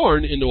 It's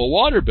born into a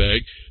water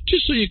bag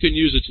just so you can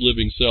use its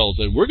living cells.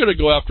 And we're going to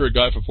go after a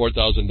guy for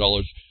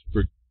 $4,000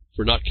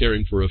 for not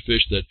caring for a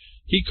fish that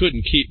he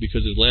couldn't keep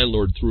because his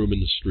landlord threw him in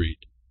the street.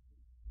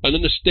 And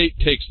then the state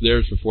takes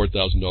theirs for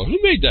 $4,000. Who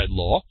made that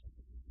law?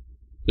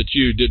 That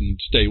you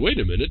didn't stay, wait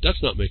a minute,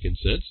 that's not making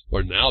sense.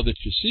 Or now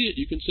that you see it,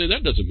 you can say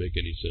that doesn't make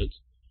any sense.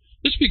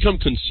 Let's become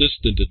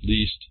consistent at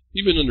least,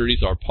 even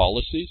underneath our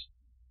policies.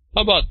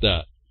 How about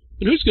that?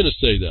 And who's going to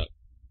say that?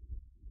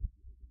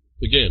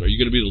 Again, are you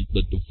going to be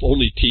the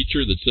only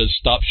teacher that says,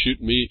 stop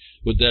shooting me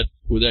with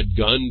that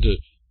gun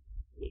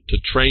to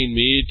train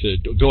me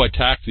to go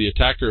attack the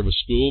attacker of a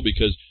school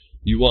because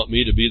you want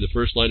me to be the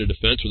first line of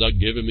defense without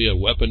giving me a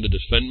weapon to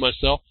defend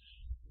myself?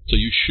 So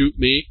you shoot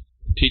me,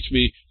 teach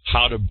me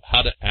how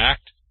to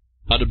act,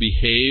 how to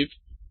behave.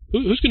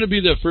 Who's going to be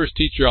the first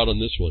teacher out on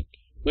this one?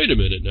 Wait a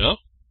minute now.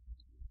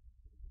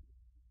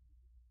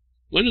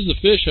 When does the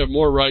fish have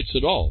more rights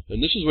at all?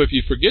 And this is where, if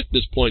you forget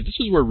this point, this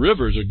is where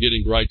rivers are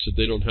getting rights that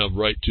they don't have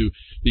right to,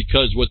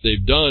 because what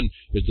they've done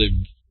is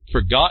they've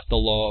forgot the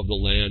law of the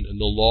land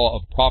and the law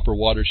of proper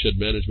watershed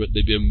management.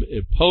 They've been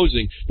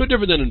imposing, no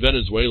different than in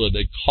Venezuela.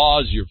 They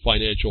cause your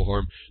financial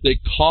harm. They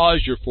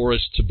cause your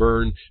forests to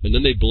burn, and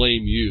then they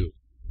blame you.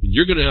 And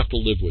you're going to have to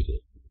live with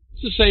it.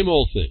 It's the same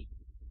old thing.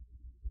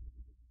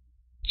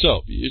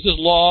 So, there's this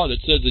law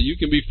that says that you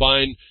can be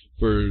fined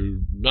for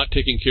not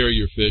taking care of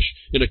your fish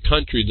in a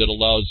country that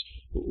allows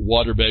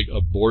water bag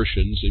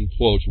abortions, in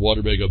quotes,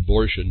 water bag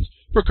abortions,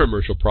 for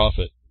commercial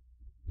profit.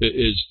 It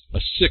is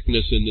a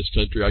sickness in this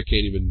country. I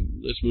can't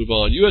even... Let's move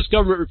on. U.S.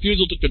 government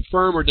refusal to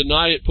confirm or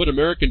deny it put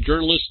American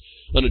journalists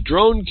on a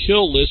drone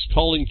kill list,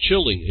 calling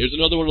chilling. Here's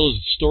another one of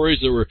those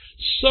stories that were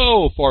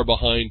so far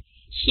behind,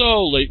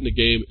 so late in the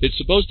game. It's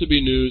supposed to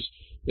be news,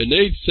 and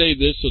they say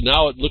this, so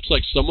now it looks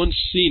like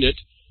someone's seen it.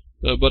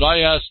 But I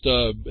asked,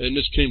 and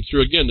this came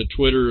through again, the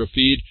Twitter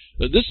feed,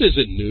 this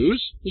isn't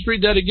news. Let's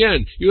read that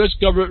again. U.S.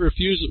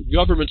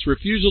 government's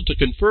refusal to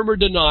confirm or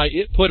deny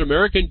it put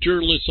American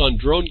journalists on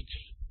drone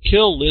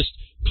kill list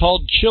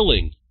called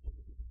chilling.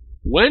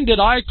 When did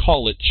I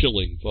call it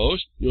chilling,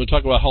 folks? You want to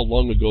talk about how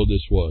long ago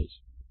this was?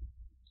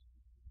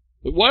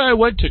 But why I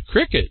went to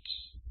crickets?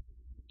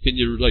 Can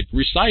you,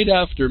 recite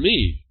after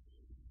me?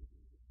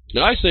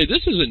 Now, I say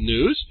this isn't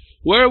news.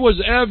 Where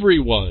was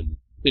everyone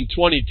in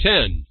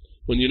 2010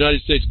 when the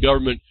United States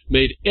government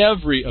made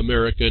every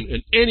American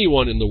and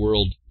anyone in the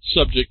world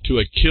subject to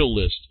a kill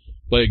list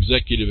by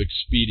executive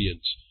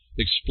expedience,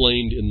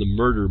 explained in the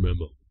murder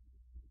memo?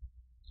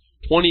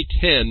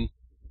 2010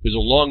 is a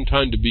long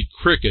time to be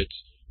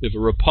crickets if a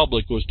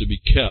republic was to be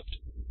kept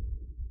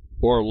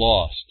or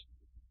lost.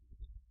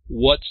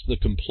 What's the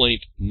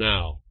complaint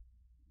now?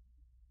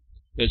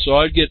 And so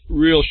I'd get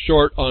real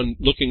short on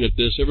looking at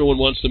this. Everyone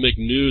wants to make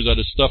news out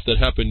of stuff that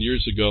happened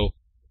years ago.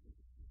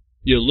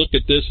 You look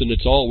at this and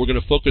it's all, we're going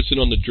to focus in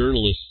on the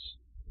journalists.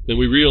 And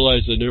we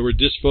realize that we're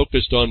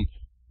disfocused on,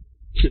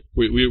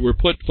 we're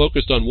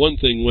focused on one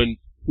thing when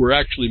we're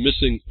actually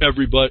missing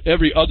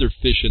every other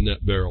fish in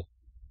that barrel.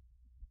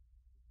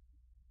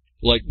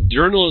 Like,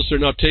 journalists are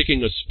now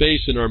taking a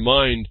space in our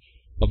mind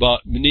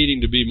about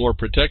needing to be more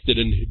protected,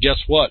 and guess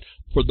what?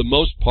 For the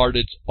most part,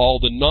 it's all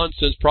the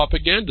nonsense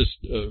propaganda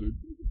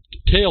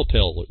tale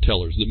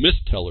tellers, the myth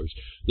tellers,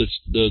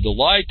 the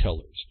lie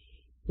tellers.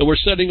 And we're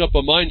setting up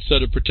a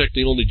mindset of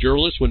protecting only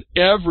journalists when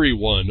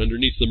everyone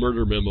underneath the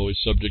murder memo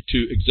is subject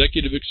to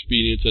executive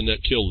expedience and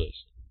that kill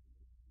list.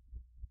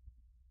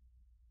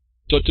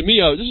 So to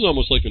me, this is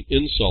almost like an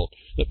insult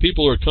that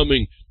people are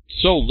coming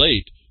so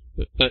late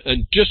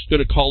and just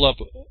going to call up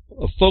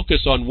a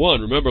focus on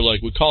one. Remember,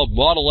 like we call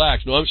model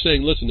acts. No, I'm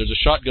saying, listen, there's a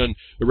shotgun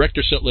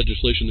erector set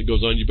legislation that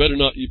goes on. You better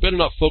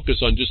not focus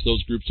on just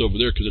those groups over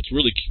there, because it's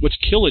really what's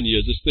killing you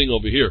is this thing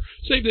over here.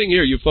 Same thing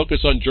here. You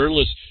focus on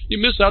journalists, you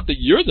miss out that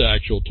you're the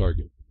actual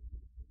target.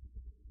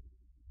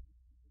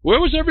 Where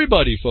was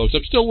everybody, folks?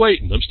 I'm still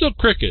waiting. I'm still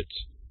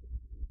crickets.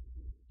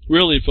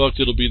 Really, folks,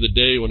 it'll be the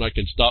day when I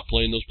can stop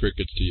playing those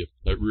crickets to you.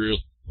 I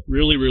really,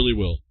 really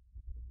will.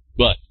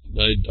 But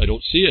I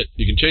don't see it.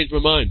 You can change my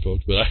mind,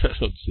 folks, but I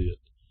don't see it.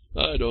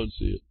 I don't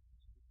see it.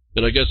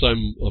 And I guess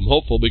I'm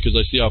hopeful, because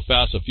I see how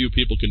fast a few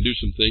people can do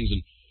some things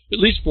and at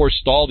least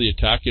forestall the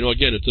attack. You know,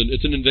 again,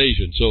 it's an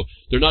invasion, so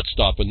they're not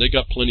stopping. They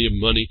got plenty of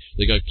money.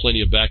 They got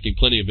plenty of backing,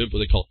 plenty of what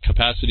they call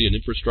capacity and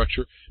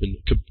infrastructure, and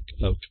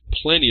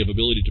plenty of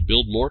ability to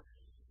build more.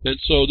 And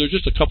so there's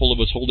just a couple of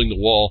us holding the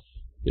wall.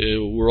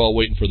 We're all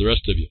waiting for the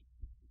rest of you.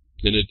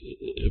 And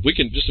if we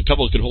can, just a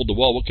couple can hold the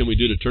wall, what can we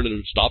do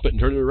to stop it and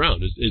turn it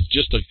around? It's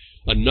just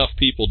enough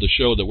people to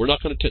show that we're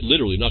not going to,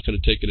 literally not going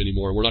to take it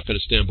anymore, and we're not going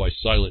to stand by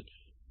silent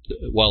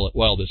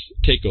while this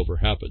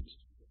takeover happens.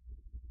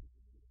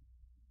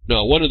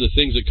 Now, one of the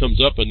things that comes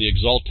up in the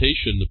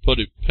exaltation,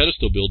 the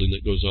pedestal building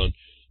that goes on,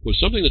 was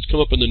something that's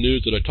come up in the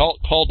news that I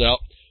called out.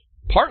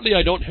 Partly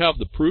I don't have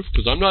the proof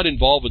because I'm not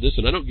involved with this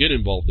and I don't get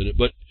involved in it,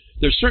 but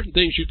there's certain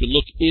things you can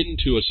look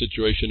into a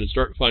situation and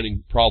start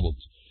finding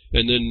problems.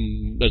 And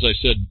then, as I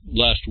said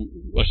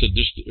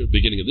just at the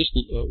beginning of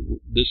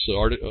this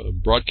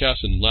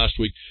broadcast and last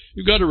week,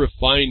 you've got to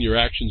refine your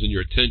actions and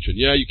your attention.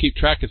 Yeah, you keep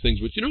track of things,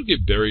 but you don't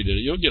get buried in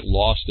it. You don't get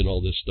lost in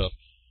all this stuff.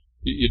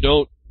 You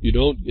don't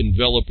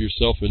envelop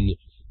yourself in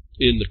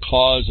the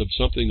cause of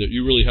something that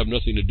you really have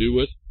nothing to do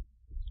with.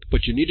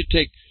 But you need to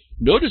take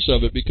notice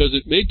of it because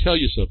it may tell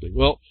you something.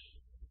 Well,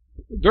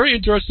 very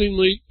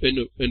interestingly,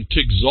 and to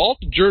exalt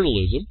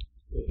journalism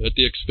at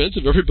the expense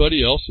of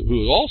everybody else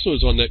who also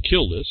is on that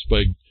kill list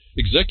by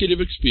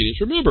executive expedience.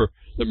 Remember,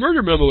 the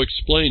murder memo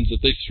explains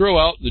that they throw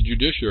out the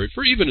judiciary,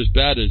 for even as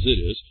bad as it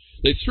is,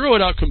 they throw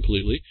it out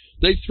completely.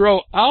 They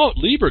throw out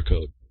Libra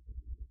Code.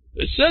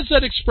 It says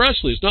that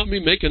expressly. It's not me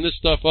making this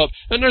stuff up.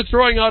 And they're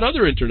throwing out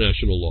other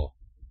international law,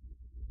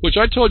 which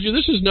I told you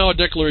this is now a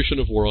declaration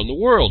of war on the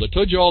world. I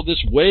told you all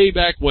this way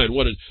back when,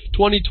 in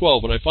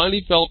 2012, when I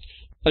finally felt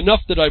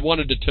enough that I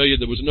wanted to tell you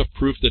there was enough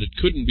proof that it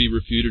couldn't be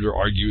refuted or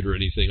argued or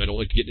anything. I don't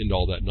like to get into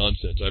all that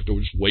nonsense. I have to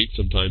just wait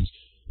sometimes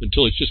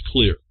until it's just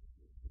clear.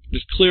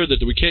 It's clear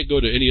that we can't go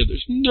to any other,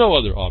 there's no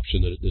other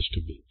option that this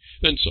could be.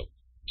 And so,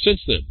 since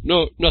then,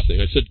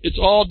 nothing. I said, it's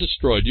all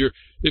destroyed.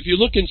 If you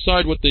look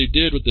inside what they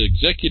did, what the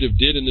executive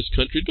did in this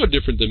country, no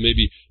different than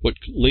maybe what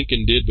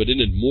Lincoln did, but in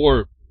a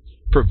more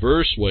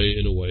perverse way,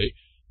 in a way,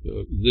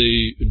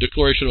 the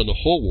declaration on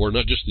the whole war,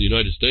 not just the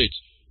United States,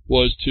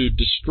 was to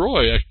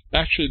destroy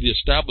actually the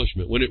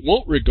establishment when it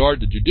won't regard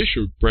the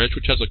judicial branch,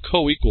 which has a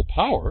co-equal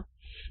power,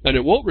 and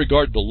it won't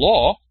regard the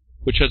law,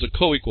 which has a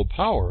co-equal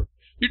power.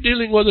 You're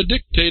dealing with a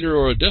dictator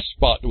or a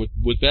despot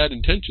with bad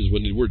intentions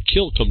when the word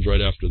kill comes right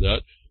after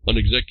that on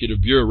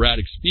executive bureaucrat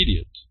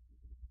expedience.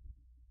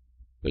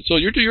 And so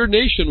your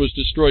nation was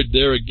destroyed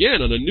there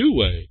again in a new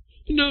way.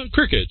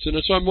 Crickets.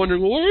 And so I'm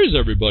wondering, well, where is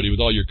everybody with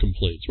all your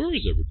complaints? Where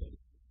is everybody?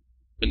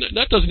 And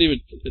that doesn't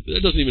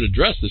even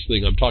address this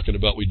thing I'm talking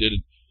about we did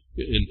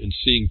in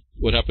seeing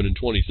what happened in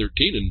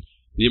 2013 and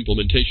the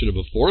implementation of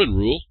a foreign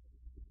rule.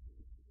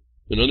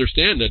 And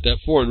understand that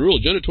foreign rule,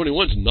 Agenda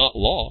 21, is not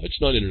law. It's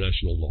not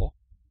international law.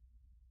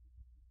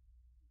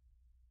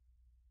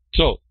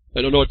 So,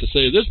 I don't know what to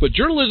say to this, but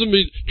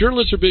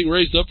journalists are being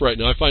raised up right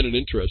now. I find it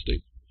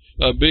interesting.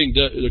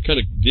 They're kind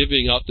of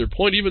divvying out their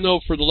point, even though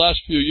for the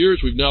last few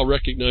years we've now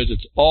recognized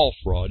it's all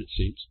fraud, it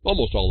seems.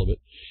 Almost all of it.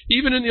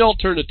 Even in the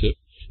alternative.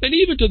 And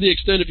even to the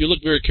extent, if you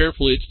look very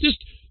carefully, it's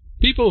just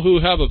people who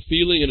have a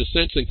feeling and a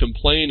sense and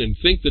complain and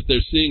think that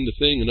they're seeing the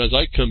thing, and as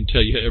I come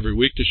tell you every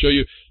week to show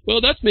you,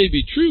 well, that may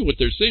be true what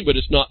they're seeing, but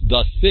it's not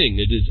the thing.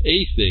 It is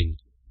a thing.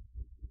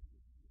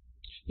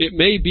 It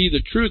may be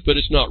the truth, but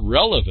it's not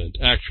relevant,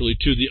 actually,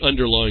 to the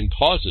underlying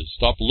causes.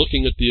 Stop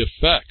looking at the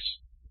effects.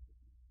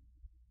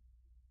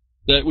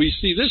 That we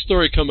see this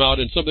story come out,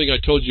 and something I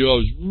told you I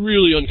was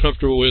really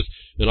uncomfortable with,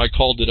 and I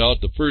called it out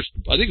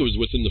I think it was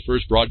within the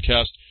first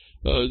broadcast,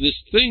 this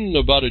thing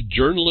about a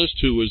journalist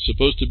who was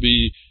supposed to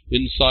be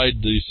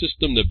inside the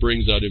system that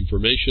brings out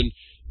information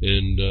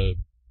and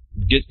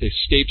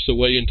escapes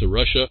away into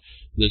Russia.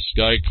 This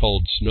guy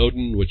called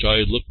Snowden, which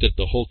I looked at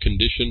the whole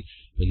condition,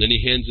 and then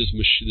he hands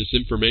this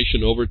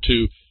information over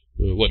to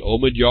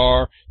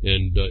Omidyar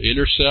and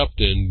Intercept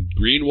and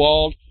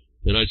Greenwald,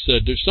 and I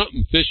said there's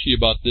something fishy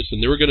about this,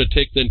 and they were going to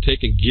take and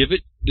give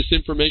it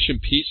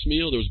disinformation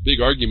piecemeal. There was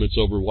big arguments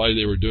over why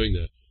they were doing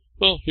that.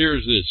 Well,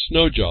 here's this.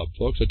 Snow job,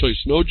 folks. I tell you,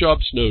 snow job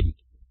Snowden.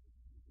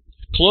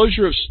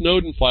 Closure of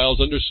Snowden files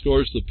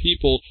underscores the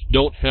people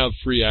don't have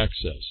free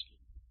access.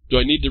 Do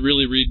I need to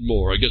really read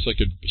more? I guess I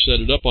could set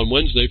it up on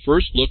Wednesday.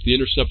 First look, the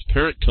Intercept's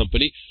parent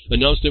company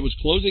announced it was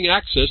closing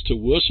access to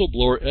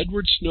whistleblower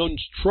Edward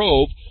Snowden's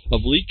trove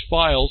of leaked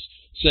files,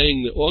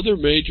 saying that other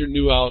major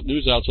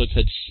news outlets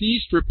had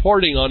ceased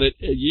reporting on it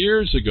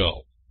years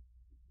ago.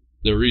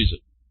 The reason.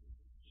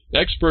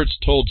 Experts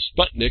told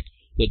Sputnik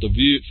that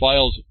the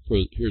files,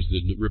 here's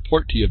the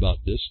report to you about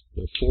this,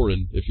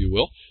 foreign, if you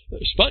will.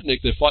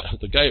 Sputnik,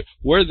 the guy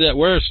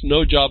where a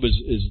snow job is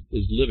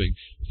living,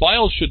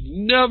 files should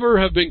never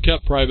have been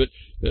kept private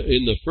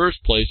in the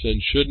first place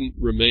and shouldn't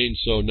remain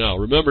so now.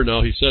 Remember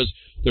now, he says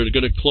they're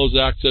going to close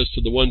access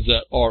to the ones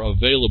that are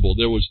available.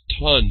 There was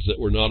tons that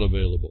were not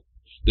available.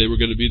 They were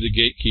going to be the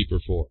gatekeeper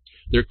for.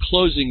 They're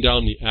closing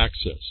down the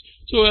access.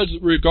 So as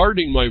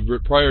regarding my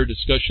prior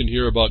discussion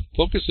here about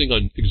focusing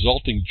on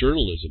exalting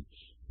journalism,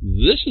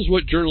 this is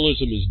what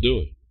journalism is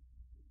doing.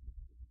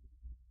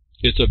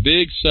 It's a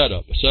big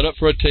setup, a setup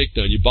for a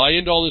takedown. You buy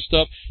into all this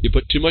stuff, you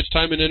put too much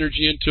time and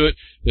energy into it.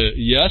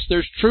 Yes,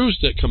 there's truths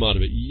that come out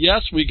of it.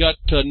 Yes, we got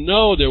to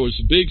know there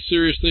was big,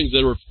 serious things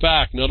that were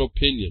fact, not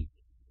opinion.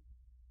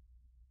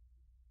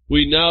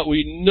 We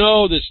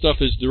know this stuff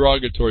is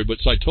derogatory, but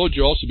I told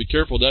you also be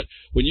careful that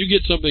when you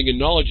get something in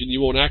knowledge and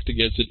you won't act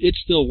against it, it's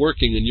still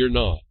working and you're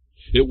not.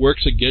 It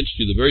works against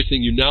you, the very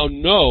thing you now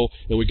know,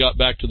 and we got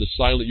back to the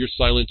your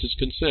silence is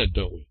consent,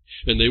 don't we?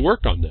 And they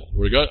work on that.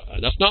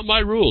 That's not my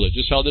rule, it's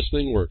just how this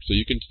thing works. So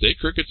you can stay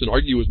crickets and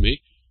argue with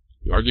me.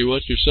 You argue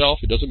with yourself,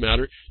 it doesn't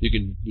matter. You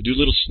can do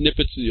little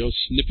snippets,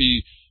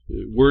 snippy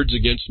words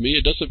against me,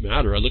 it doesn't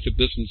matter. I look at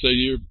this and say,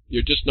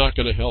 you're just not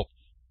going to help.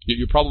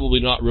 You're probably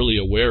not really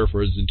aware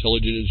for as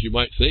intelligent as you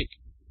might think.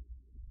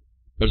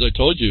 As I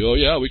told you, oh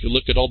yeah, we can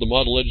look at all the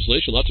model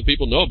legislation. Lots of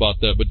people know about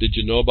that, but did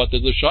you know about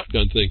the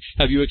shotgun thing?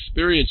 Have you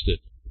experienced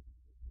it?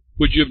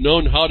 Would you have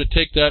known how to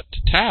take that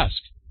to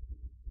task?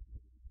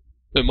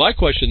 And my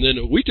question then,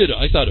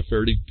 I thought, a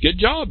fairly good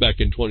job back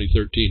in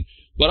 2013.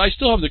 But I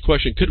still have the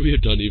question, could we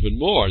have done even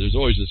more? There's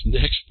always this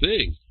next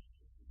thing.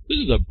 This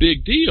is a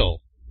big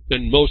deal.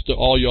 And most of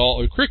all y'all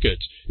are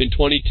crickets. In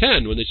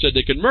 2010, when they said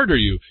they could murder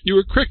you, you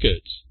were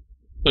crickets.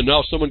 And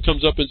now someone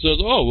comes up and says,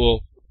 oh,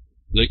 well,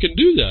 they can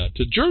do that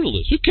to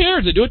journalists. Who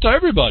cares? They do it to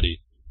everybody.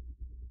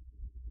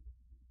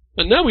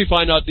 And now we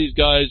find out these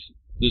guys,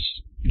 this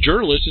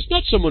journalist, is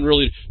not someone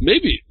really,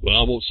 maybe, well,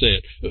 I won't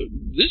say it.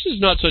 This is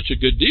not such a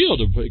good deal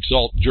to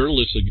exalt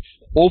journalists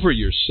over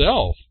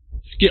yourself.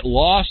 Get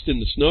lost in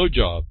the snow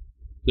job.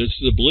 There's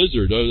the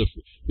blizzard.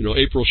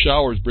 April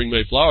showers bring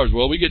May flowers.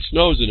 Well, we get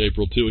snows in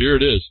April, too. Here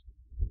it is.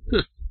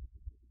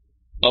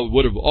 I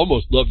would have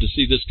almost loved to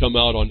see this come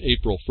out on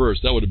April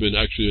 1st. That would have been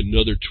actually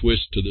another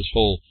twist to this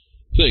whole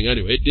thing.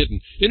 Anyway, it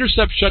didn't.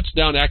 Intercept shuts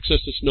down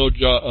access to snow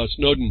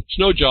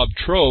job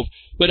trove,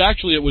 but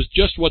actually it was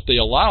just what they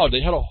allowed.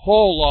 They had a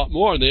whole lot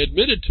more, and they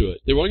admitted to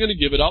it. They weren't going to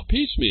give it out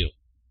piecemeal.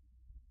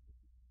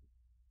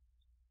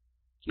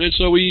 And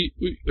so we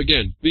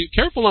again, be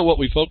careful on what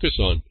we focus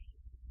on.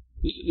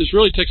 This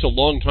really takes a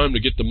long time to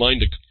get the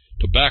mind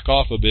to back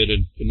off a bit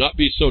and not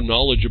be so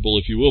knowledgeable,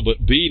 if you will,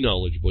 but be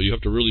knowledgeable. You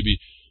have to really be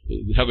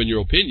having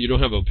your opinion. You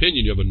don't have an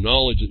opinion, you have a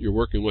knowledge that you're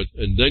working with,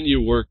 and then you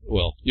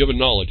have a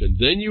knowledge, and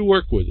then you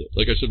work with it.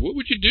 Like I said, what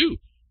would you do?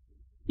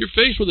 You're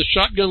faced with a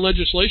shotgun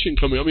legislation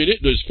coming. I mean,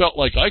 it just felt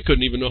like I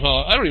don't even know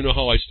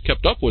how I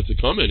kept up with the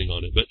commenting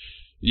on it, but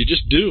you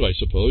just do, I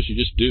suppose. You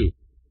just do.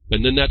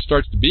 And then that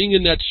starts being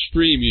in that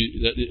stream,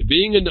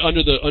 being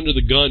under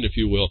the gun, if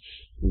you will,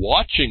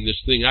 watching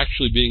this thing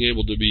actually being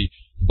able to be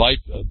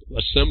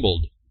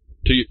assembled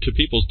to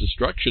people's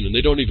destruction, and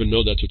they don't even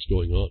know that's what's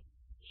going on.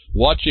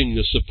 Watching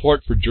the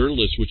support for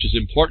journalists, which is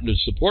important to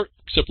support,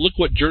 except look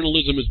what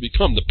journalism has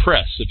become, the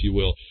press, if you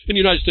will. In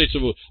the United States,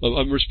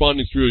 I'm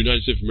responding through the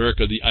United States of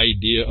America, the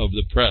idea of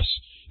the press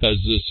has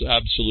this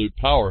absolute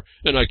power.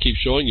 And I keep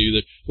showing you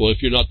that, well,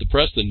 if you're not the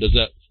press, then does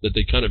that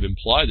they kind of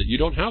imply that you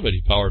don't have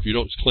any power if you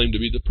don't claim to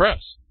be the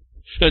press.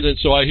 And then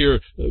so I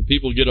hear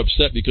people get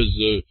upset because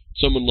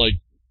someone like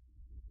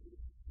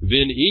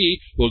Vin E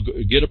will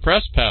get a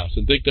press pass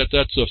and think that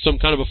that's some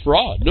kind of a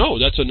fraud. No,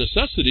 that's a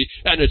necessity,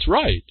 and it's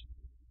right.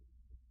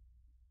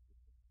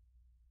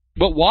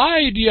 But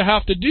why do you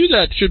have to do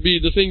that should be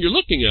the thing you're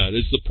looking at,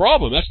 is the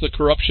problem. That's the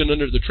corruption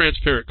under the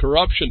transparent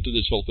corruption to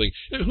this whole thing.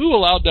 And who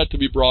allowed that to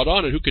be brought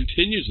on, and who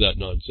continues that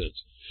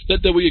nonsense?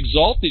 That we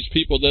exalt these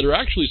people that are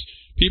actually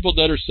people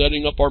that are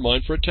setting up our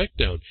mind for a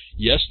takedown.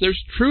 Yes,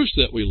 there's truths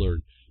that we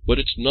learn, but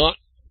it's not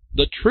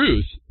the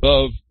truth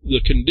of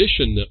the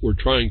condition that we're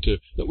trying to,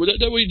 that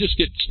we just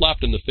get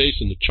slapped in the face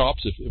and the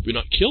chops if we're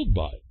not killed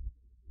by it.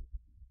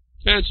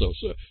 And so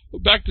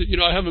back to,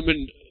 I haven't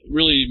been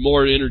really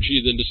more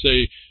energy than to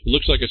say it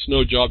looks like a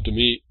snow job to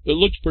me. It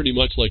looks pretty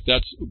much like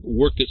that's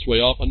worked its way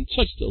off on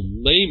such the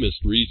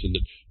lamest reason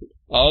that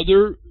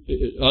other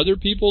other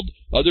people,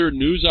 other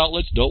news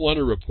outlets don't want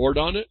to report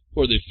on it,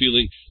 or they're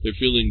feeling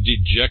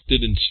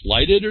dejected and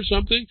slighted or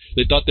something.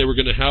 They thought they were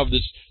going to have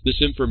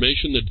this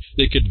information that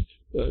they could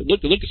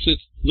look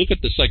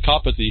at the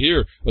psychopathy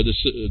here, or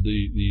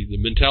the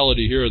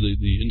mentality here, or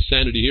the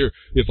insanity here.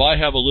 If I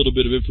have a little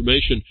bit of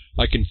information,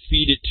 I can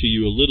feed it to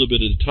you a little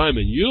bit at a time,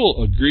 and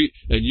you'll agree,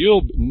 and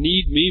you'll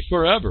need me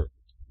forever.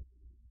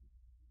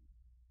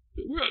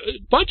 A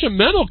bunch of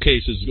mental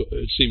cases,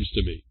 it seems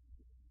to me.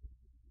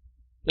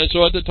 And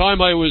so at the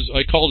time I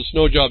called a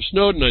snow job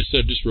Snowden. I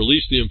said, just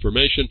release the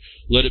information,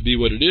 let it be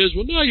what it is.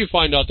 Well, now you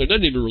find out they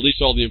didn't even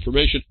release all the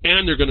information,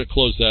 and they're going to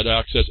close that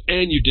access,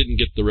 and you didn't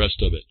get the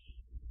rest of it.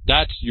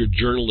 That's your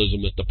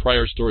journalism, that the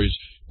prior stories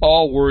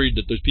all worried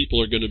that those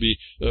people are going to be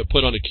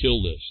put on a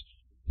kill list,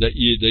 that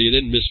they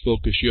didn't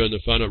misfocus you and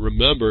they found out,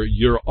 remember,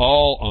 you're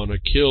all on a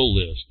kill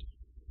list.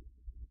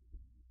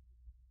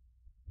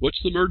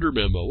 What's the murder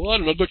memo? Well, I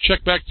don't know. Go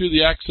check back through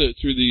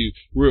the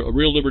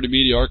Real Liberty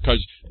Media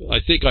archives. I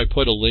think I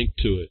put a link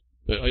to it.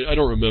 I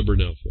don't remember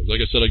now. Like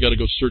I said, I got to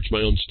go search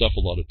my own stuff a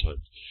lot of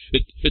times.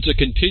 It's a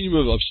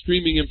continuum of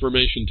streaming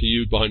information to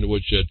you behind the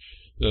woodshed.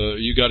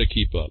 You got to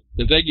keep up.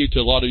 And thank you to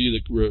a lot of you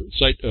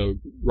that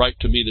write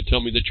to me to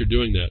tell me that you're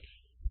doing that.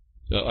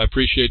 I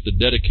appreciate the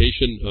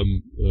dedication.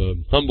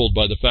 I'm humbled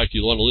by the fact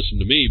you want to listen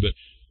to me, but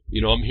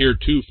I'm here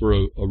too for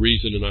a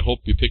reason, and I hope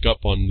you pick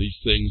up on these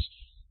things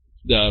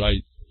that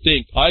I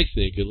think,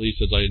 at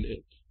least as I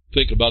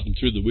think about them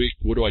through the week,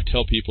 what do I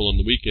tell people on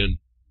the weekend,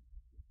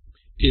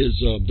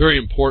 is very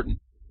important.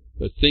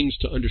 Things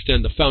to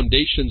understand, the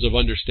foundations of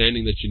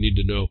understanding that you need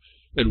to know,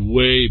 and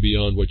way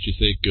beyond what you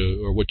think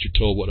or what you're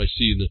told, what I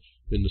see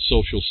in the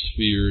social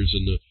spheres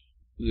and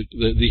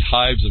the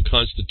hives of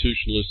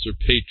constitutionalists or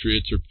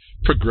patriots or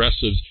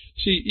progressives.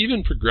 See,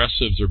 even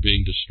progressives are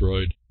being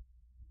destroyed.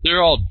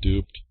 They're all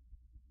duped.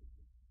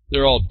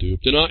 They're all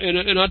duped.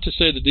 And not to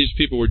say that these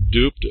people were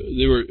duped.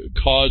 They were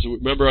caused.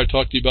 Remember I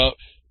talked to you about,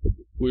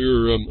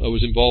 I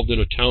was involved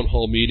in a town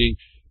hall meeting.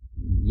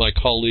 My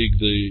colleague,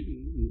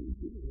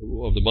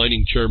 the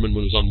mining chairman,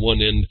 was on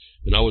one end,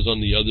 and I was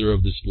on the other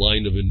of this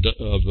line of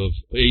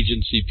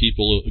agency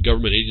people,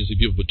 government agency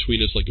people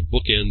between us, like a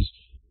bookends,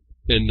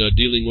 and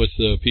dealing with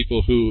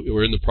people who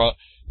were in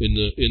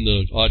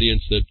the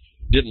audience that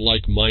didn't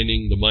like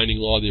mining, the mining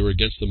law. They were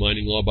against the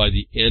mining law. By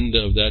the end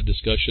of that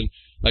discussion,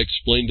 I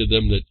explained to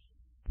them that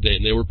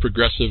they were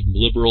progressive,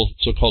 liberal,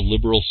 so-called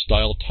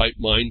liberal-style type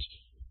minds.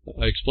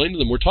 I explained to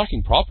them, we're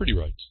talking property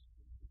rights.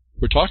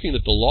 We're talking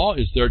that the law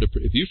is there to,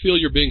 if you feel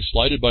you're being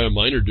slighted by a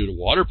miner due to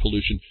water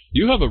pollution,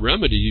 you have a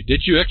remedy.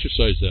 Did you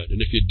exercise that?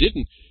 And if you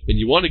didn't, and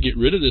you want to get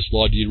rid of this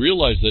law, do you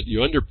realize that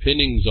the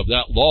underpinnings of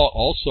that law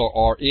also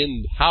are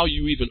in how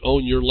you even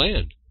own your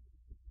land?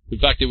 In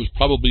fact, it was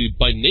probably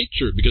by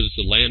nature, because it's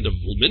a land of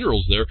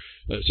minerals there,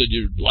 said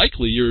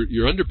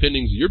your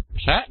underpinnings, your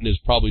patent is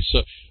probably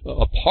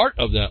a part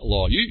of that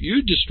law.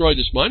 You destroy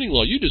this mining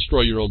law, you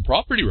destroy your own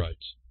property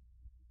rights.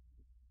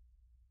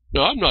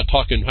 Now, I'm not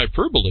talking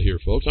hyperbole here,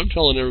 folks. I'm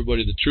telling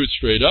everybody the truth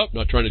straight up,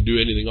 not trying to do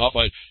anything off.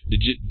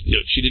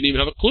 She didn't even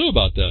have a clue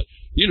about that.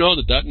 You know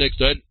that next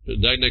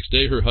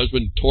day, her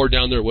husband tore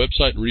down their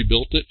website and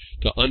rebuilt it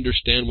to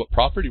understand what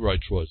property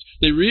rights was.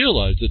 They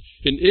realized that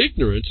in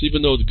ignorance,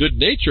 even though the good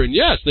nature, and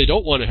yes, they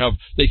don't want to have,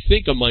 they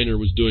think a miner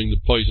was doing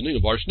the poisoning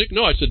of arsenic.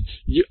 No, I said,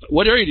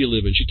 what area do you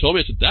live in? She told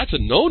me, I said, that's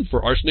known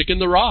for arsenic in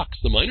the rocks.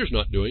 The miner's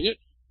not doing it.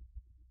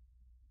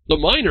 The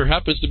miner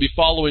happens to be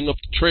following up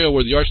the trail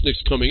where the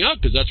arsenic's coming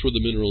out because that's where the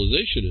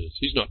mineralization is.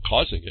 He's not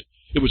causing it.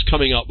 It was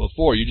coming out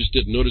before. You just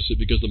didn't notice it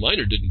because the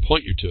miner didn't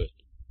point you to it.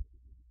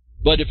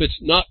 But if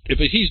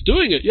he's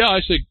doing it, yeah,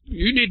 I say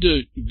you need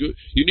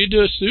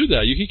to sue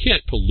that. He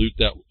can't pollute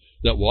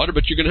that water,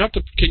 but you're going to have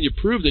to. Can you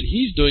prove that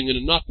he's doing it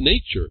and not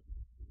nature?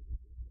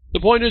 The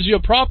point is you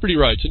have property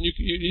rights, and you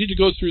need to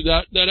go through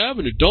that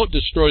avenue. Don't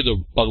destroy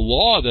a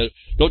law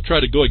don't try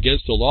to go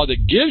against a law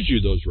that gives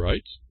you those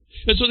rights.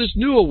 And so this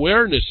new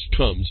awareness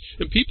comes,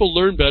 and people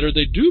learn better.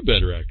 They do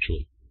better,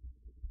 actually.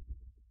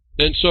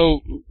 And so,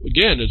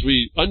 again, as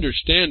we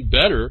understand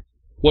better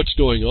what's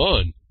going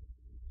on,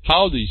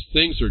 how these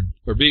things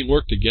are being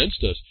worked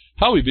against us,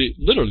 how we be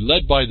literally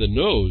led by the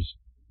nose,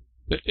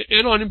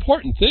 and on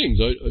important things.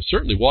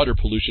 Certainly water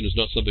pollution is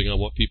not something I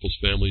want people's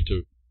family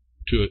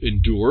to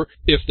endure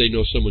if they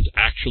know someone's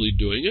actually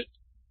doing it.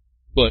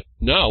 But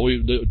now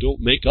we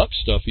don't make up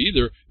stuff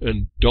either,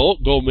 and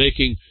don't go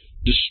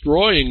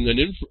destroying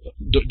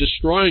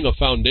a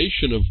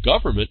foundation of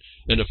government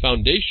and a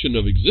foundation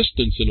of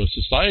existence in a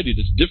society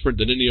that's different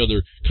than any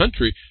other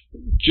country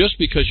just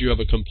because you have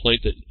a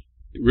complaint that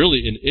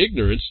really in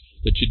ignorance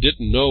that you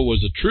didn't know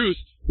was a truth,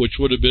 which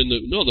would have been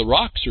the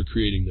rocks are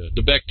creating that.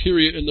 The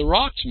bacteria in the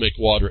rocks make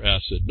water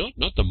acid,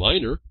 not the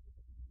miner.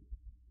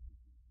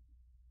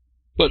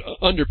 But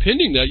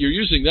underpinning that, you're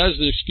using that as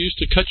an excuse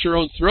to cut your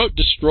own throat,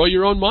 destroy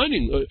your own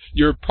mining,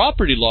 your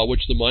property law,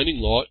 which the mining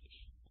law,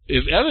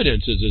 if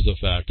evidence is a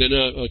fact, and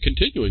a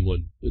continuing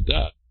one at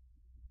that.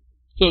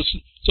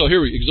 So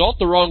here we exalt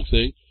the wrong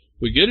thing.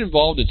 We get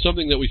involved in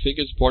something that we think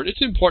is important.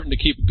 It's important to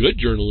keep good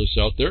journalists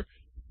out there.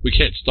 We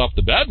can't stop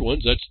the bad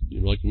ones. That's,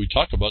 like we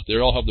talk about, they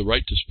all have the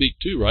right to speak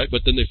too, right?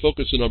 But then they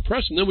focus in on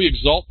press, and then we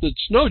exalt the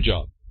snow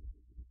job.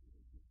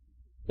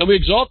 And we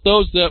exalt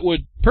those that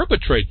would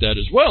perpetrate that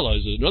as well,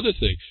 as another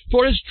thing.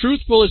 For as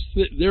truthful as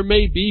there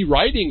may be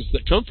writings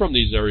that come from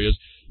these areas,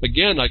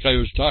 again, like I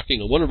was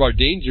talking, one of our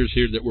dangers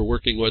here that we're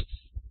working with,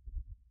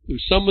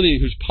 somebody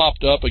who's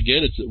popped up,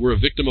 again, we're a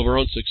victim of our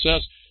own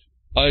success.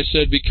 I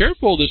said, be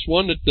careful, this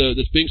one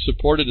that's being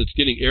supported, that's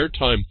getting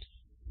airtime,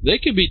 they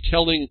can be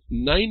telling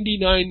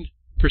 99%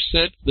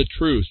 the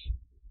truth.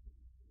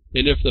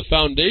 And if the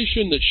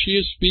foundation that she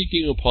is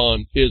speaking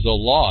upon is a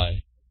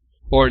lie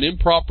or an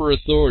improper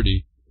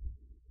authority,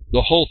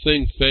 the whole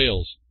thing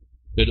fails.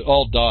 It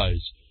all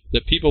dies.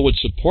 That people would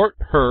support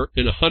her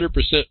in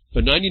 100%,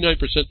 or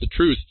 99% the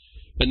truth,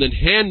 and then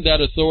hand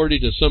that authority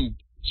to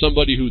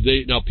somebody who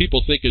now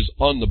people think is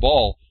on the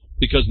ball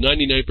because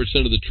 99%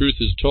 of the truth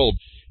is told.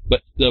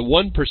 But the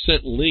 1%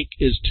 link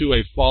is to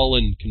a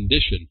fallen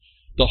condition.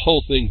 The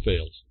whole thing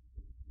fails,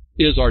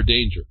 is our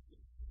danger.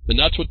 And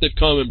that's what they've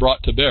come and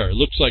brought to bear. It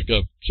looks like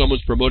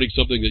someone's promoting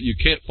something that you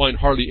can't find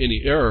hardly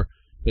any error,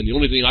 and the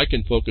only thing I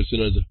can focus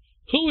in on is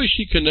who is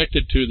she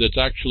connected to that's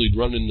actually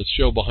running the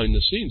show behind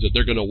the scenes, that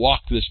they're going to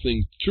walk this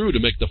thing through to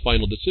make the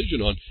final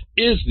decision on,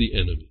 is the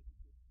enemy.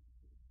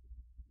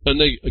 And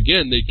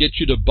they get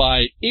you to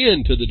buy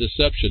into the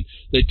deception.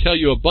 They tell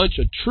you a bunch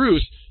of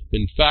truth.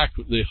 In fact,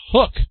 the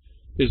hook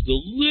is the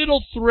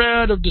little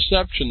thread of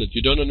deception that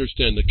you don't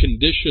understand, the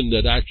condition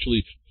that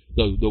actually,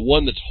 the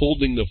one that's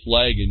holding the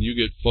flag, and you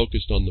get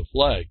focused on the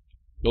flag.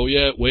 Oh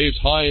yeah, it waves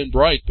high and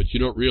bright, but you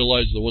don't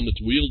realize the one that's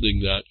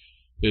wielding that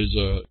is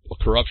a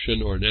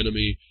corruption or an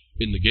enemy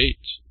in the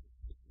gates.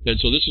 And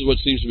so this is what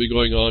seems to be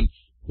going on.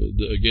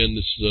 Again,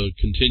 this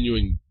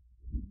continuing,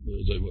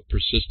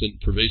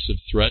 persistent, pervasive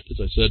threat, as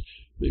I said,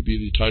 may be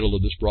the title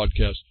of this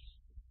broadcast.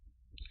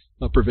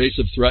 A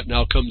pervasive threat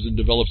now comes and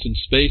develops in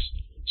space.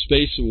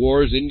 Space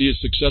wars, India's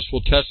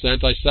successful tests,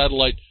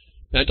 anti-satellite.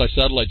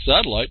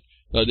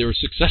 They were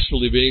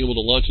successfully being able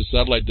to launch a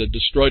satellite that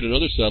destroyed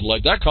another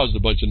satellite. That caused a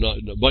bunch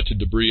of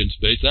debris in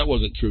space. That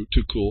wasn't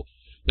too cool.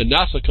 And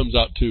NASA comes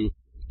out to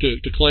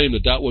claim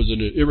that was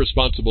an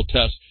irresponsible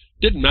test.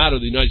 Didn't matter.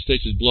 The United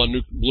States has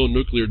blown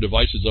nuclear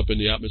devices up in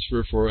the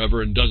atmosphere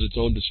forever and does its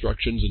own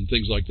destructions and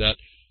things like that,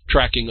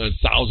 tracking on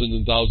thousands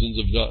and thousands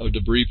of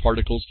debris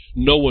particles.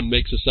 No one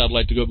makes a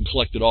satellite to go and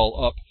collect it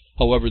all up,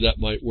 however that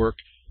might work,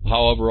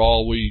 however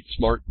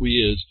smart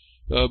we is.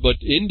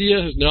 But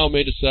India has now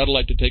made a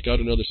satellite to take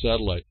out another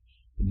satellite.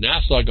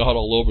 NASA got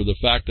all over the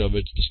fact of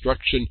its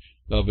destruction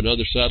of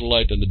another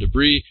satellite and the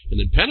debris, and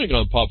then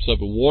Pentagon pops up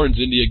and warns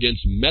India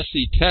against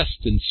messy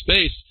tests in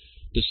space,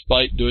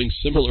 despite doing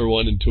similar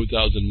one in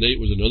 2008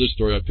 was another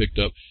story I picked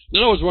up.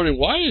 Then I was wondering,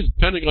 why is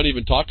Pentagon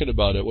even talking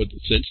about it,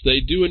 since they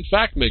do in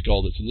fact make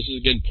all this? And this is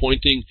again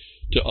pointing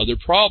to other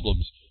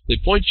problems. They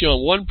point you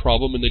on one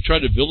problem and they try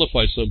to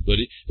vilify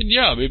somebody. And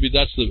yeah, maybe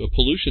that's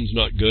pollution's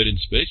not good in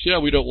space. Yeah,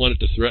 we don't want it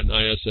to threaten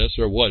ISS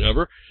or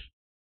whatever.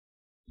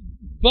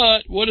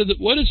 But what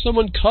is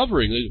someone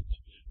covering?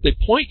 They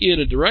point you in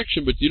a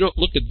direction, but you don't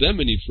look at them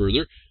any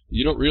further.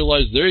 You don't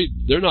realize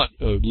they're not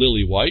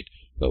lily white.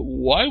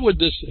 Why would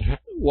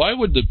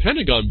the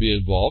Pentagon be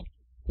involved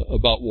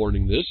about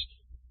warning this?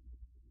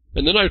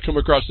 And then I come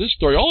across this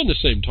story all in the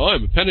same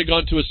time. A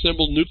Pentagon to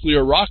assemble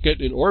nuclear rocket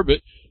in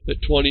orbit by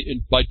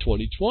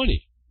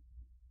 2020.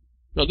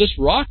 Now this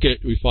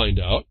rocket, we find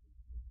out,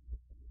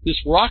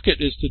 this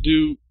rocket is to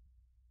do,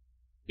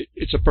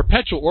 it's a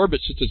perpetual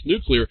orbit since it's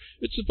nuclear.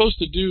 It's supposed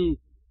to do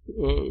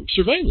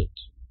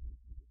surveillance.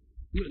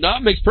 Now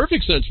it makes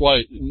perfect sense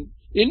why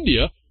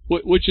India,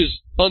 which is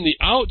on the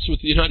outs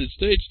with the United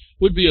States,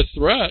 would be a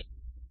threat,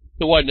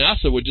 and why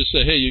NASA would just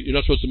say, hey, you're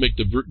not supposed to make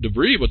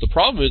debris. But the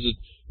problem is that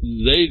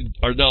they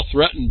are now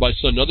threatened by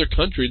some other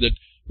country that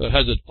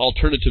has an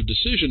alternative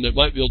decision that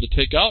might be able to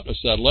take out a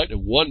satellite,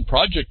 and one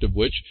project of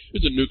which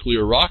is a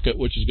nuclear rocket,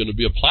 which is going to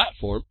be a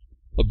platform,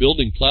 a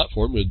building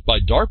platform by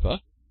DARPA,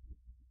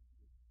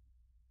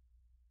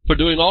 for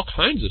doing all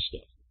kinds of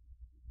stuff.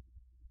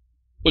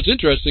 What's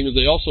interesting is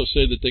they also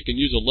say that they can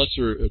use a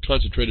lesser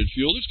concentrated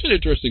fuel. There's kind of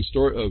interesting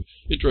story of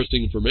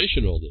interesting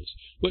information, all this.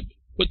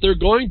 But they're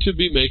going to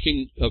be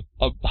making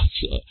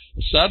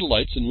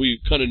satellites, and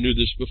we kind of knew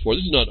this before.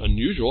 This is not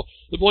unusual.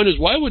 The point is,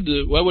 why would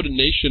a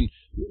nation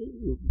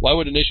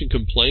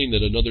complain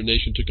that another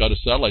nation took out a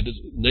satellite?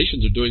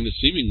 Nations are doing this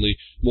seemingly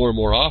more and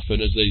more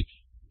often as they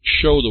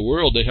show the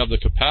world they have the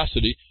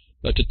capacity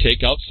to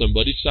take out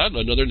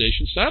another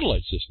nation's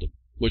satellite system,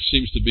 which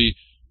seems to be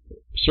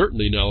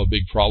certainly now a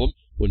big problem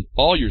when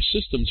all your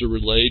systems are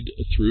relayed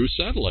through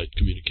satellite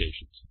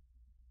communications.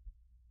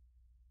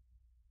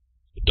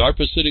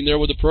 DARPA's sitting there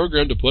with a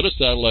program to put a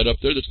satellite up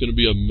there that's going to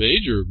be a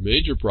major,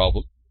 major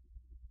problem.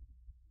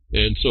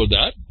 And so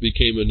that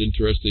became an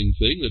interesting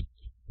thing that,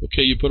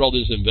 okay, you put all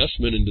this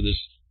investment into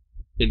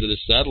this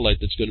satellite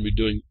that's going to be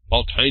doing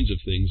all kinds of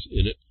things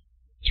in it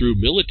through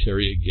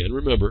military again.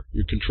 Remember,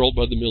 you're controlled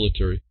by the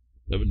military.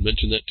 I haven't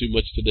mentioned that too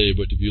much today,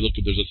 but if you look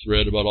at, there's a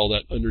thread about all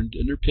that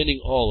underpinning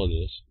all of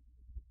this.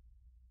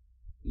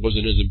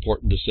 wasn't as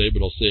important to say,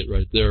 but I'll say it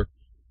right there,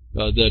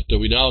 that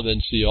we now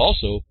then see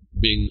also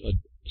being a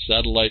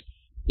satellite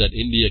that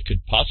India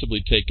could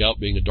possibly take out,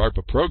 being a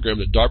DARPA program,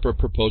 that DARPA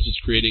proposes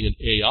creating an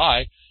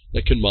AI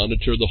that can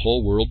monitor the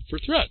whole world for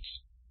threats.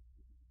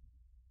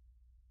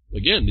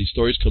 Again, these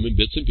stories come in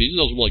bits and pieces.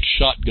 Those are like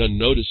shotgun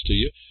notice to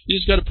you. You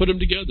just got to put them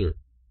together.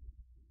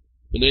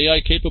 An AI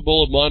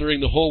capable of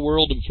monitoring the whole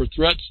world for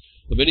threats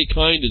of any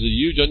kind is a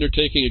huge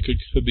undertaking. It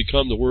could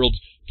become the world's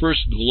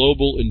first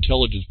global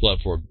intelligence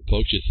platform,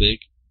 folks, you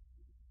think?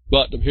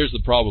 But here's the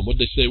problem. What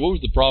did they say? What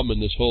was the problem in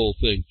this whole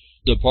thing?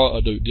 The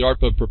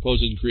DARPA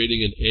proposing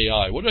creating an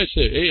AI. What did I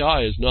say?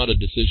 AI is not a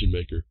decision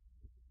maker.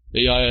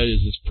 AI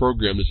is this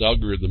program, this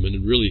algorithm,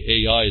 and really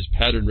AI is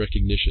pattern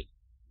recognition.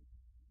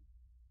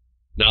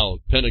 Now,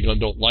 Pentagon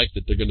don't like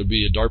that they're going to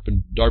be a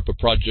DARPA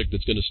project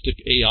that's going to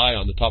stick AI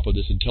on the top of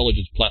this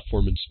intelligence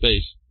platform in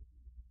space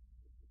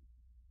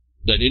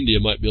that India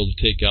might be able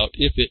to take out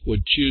if it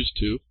would choose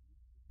to,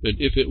 and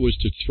if it was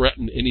to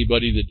threaten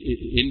anybody that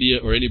India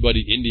or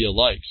anybody India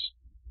likes.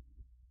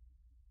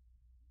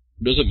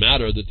 It doesn't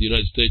matter that the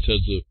United States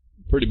has a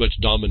pretty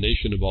much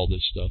domination of all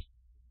this stuff.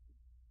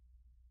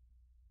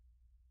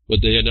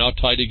 But they now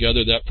tie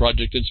together that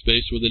project in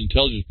space with an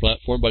intelligence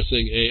platform by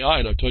saying AI,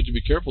 and I've told you to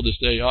be careful, this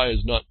AI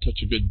is not such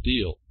a good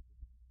deal.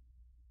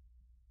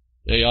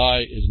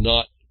 AI is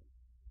not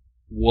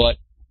what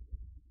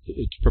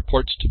it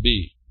purports to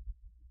be.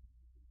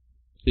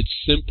 It's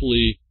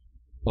simply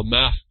a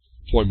math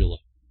formula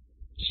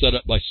set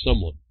up by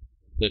someone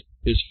that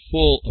is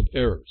full of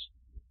errors.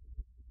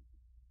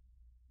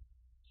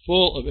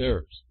 Full of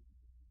errors.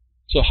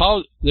 So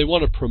how they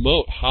want to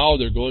promote how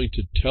they're going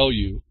to tell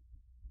you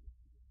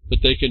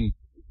that they can,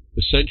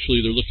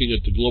 essentially they're looking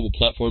at the global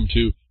platform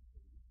to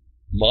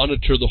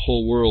monitor the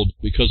whole world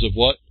because of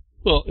what?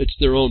 Well, it's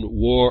their own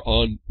war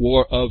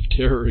of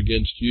terror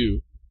against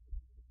you.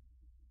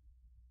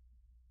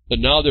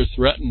 And now they're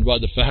threatened by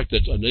the fact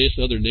that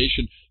another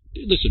nation,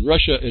 listen,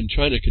 Russia and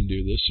China can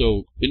do this,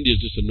 so India is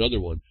just another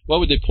one. Why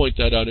would they point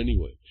that out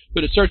anyway?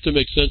 But it starts to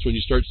make sense when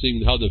you start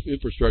seeing how the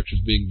infrastructure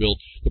is being built.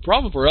 The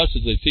problem for us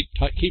is they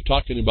keep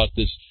talking about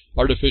this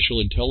artificial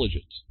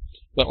intelligence.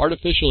 But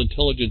artificial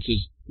intelligence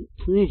is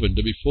proven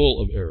to be full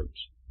of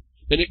errors.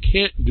 And it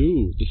can't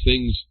do the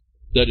things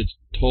that it's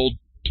told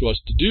to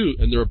us to do,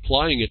 and they're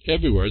applying it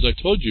everywhere. As I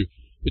told you,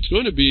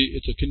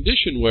 it's a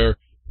condition where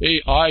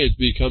AI is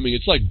becoming,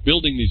 it's like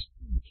building these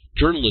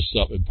journalists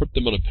up and put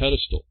them on a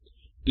pedestal.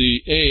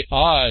 The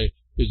AI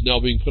is now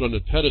being put on a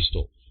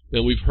pedestal.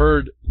 And we've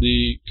heard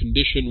the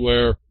condition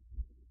where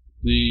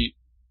the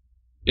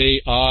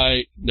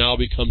AI now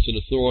becomes an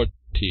authorita.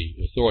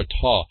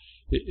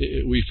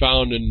 We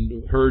found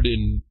and heard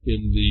in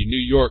the New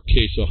York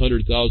case,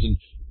 100,000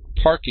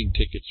 parking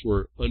tickets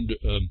were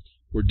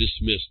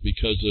dismissed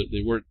because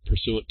they weren't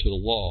pursuant to the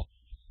law.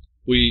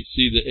 We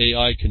see the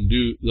AI can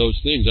do those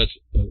things. That's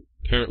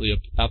apparently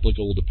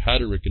applicable to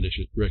pattern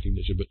recognition,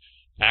 but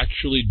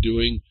actually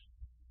doing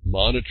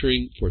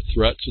monitoring for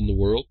threats in the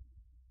world,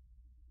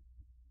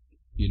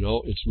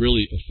 it's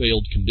really a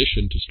failed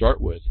condition to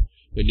start with,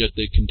 and yet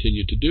they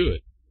continue to do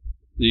it.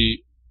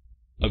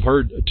 I've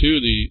heard too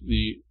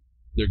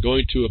they're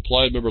going to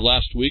apply. Remember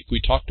last week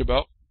we talked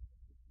about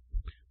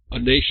a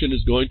nation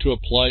is going to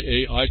apply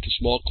AI to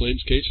small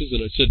claims cases,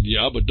 and I said,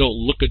 yeah, but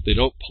don't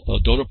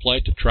apply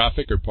it to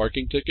traffic or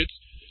parking tickets.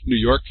 New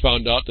York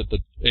found out that the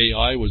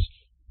AI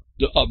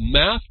a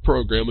math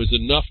program is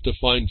enough to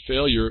find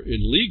failure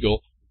in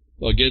legal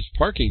against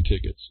parking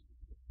tickets.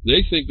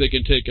 They think they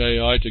can take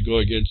AI to go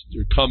against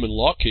their common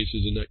law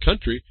cases in that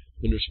country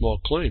and their small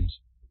claims.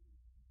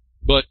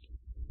 But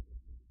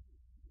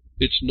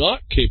it's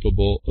not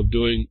capable of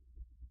doing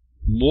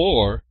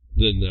more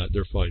than that,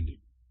 they're finding.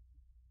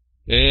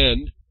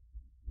 And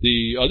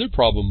the other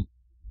problem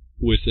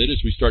with it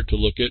is we start to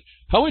look at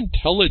how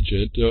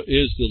intelligent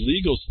is the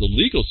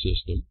legal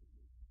system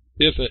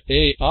if an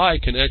AI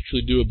can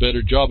actually do a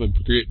better job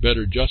and create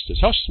better justice.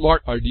 How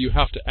smart do you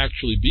have to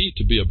actually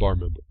be a bar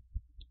member?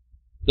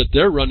 That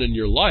they're running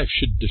your life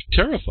should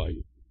terrify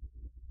you.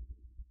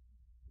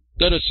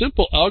 That a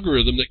simple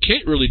algorithm that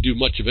can't really do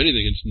much of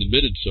anything, it's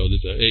admitted so,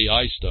 this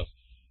AI stuff,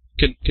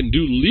 can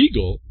do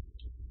legal.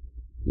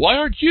 Why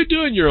aren't you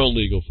doing your own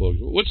legal, folks?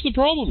 What's the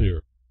problem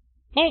here?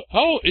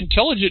 How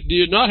intelligent do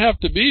you not have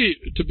to be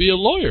a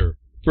lawyer,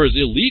 for as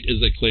elite as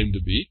they claim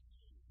to be?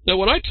 Now,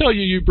 when I tell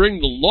you bring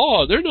the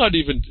law,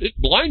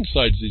 it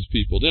blindsides these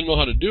people. They don't know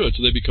how to do it,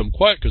 so they become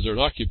quiet because they're an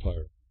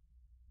occupier.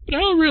 But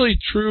how really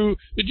true,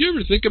 did you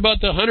ever think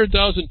about the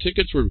 100,000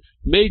 tickets were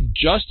made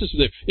justice?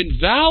 They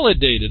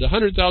invalidated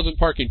 100,000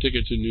 parking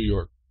tickets in New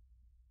York.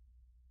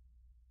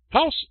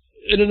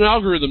 In an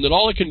algorithm that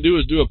all it can do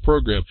is do a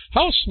program,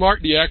 how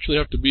smart do you actually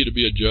have to be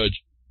a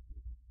judge?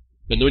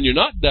 And when you're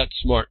not that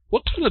smart,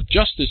 what kind of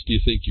justice do you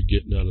think you're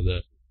getting out of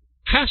that?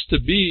 Has to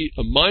be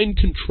a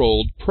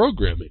mind-controlled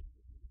programming.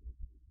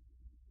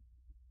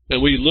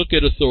 And we look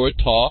at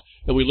authorita,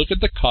 and we look at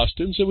the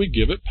customs, and we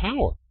give it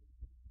power.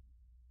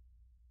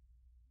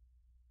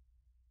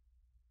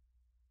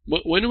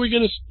 When are we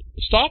going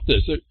to stop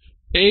this?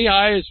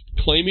 AI is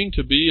claiming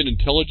to be an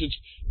intelligence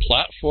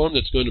platform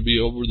that's going to be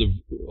over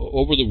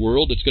the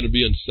world, that's going to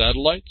be on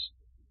satellites.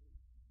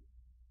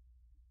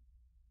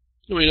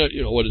 I mean,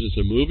 you know, what is this,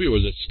 a movie, or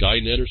is it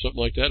Skynet or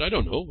something like that? I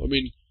don't know. I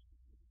mean,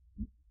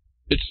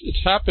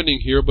 it's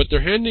happening here, but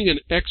they're handing an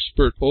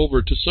expert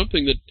over to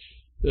something that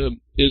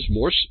is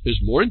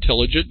more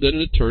intelligent than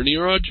an attorney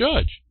or a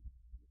judge.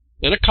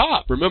 And a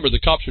cop. Remember, the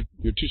cops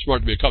you're too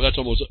smart to be a cop. That's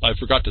almost, I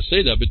forgot to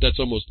say that, but that's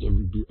almost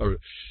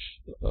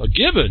a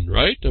given,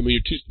 right? I mean,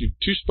 you're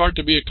too smart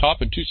to be a cop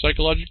and too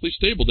psychologically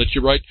stable that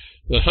you write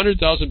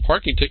 100,000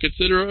 parking tickets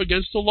that are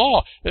against the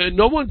law. And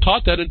no one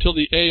caught that until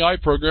the AI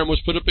program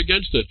was put up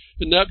against it.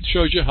 And that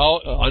shows you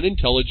how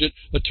unintelligent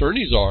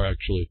attorneys are,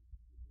 actually.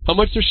 How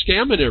much they're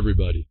scamming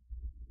everybody.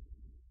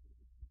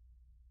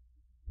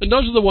 And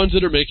those are the ones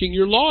that are making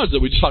your laws that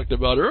we talked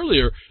about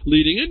earlier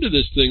leading into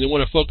this thing. They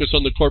want to focus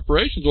on the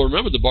corporations. Well,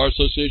 remember, the bar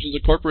associations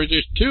are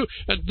corporations too,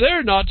 and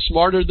they're not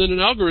smarter than an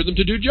algorithm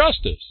to do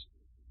justice.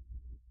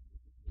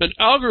 And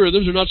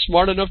algorithms are not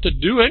smart enough to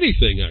do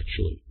anything,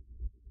 actually.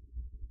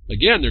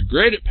 Again, they're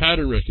great at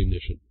pattern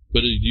recognition.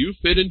 But do you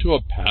fit into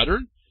a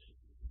pattern?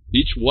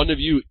 Each one of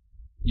you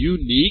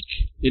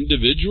unique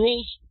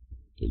individuals?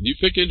 Do you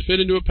fit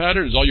into a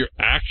pattern? Does all your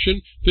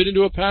action fit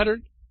into a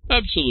pattern?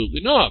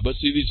 Absolutely not. But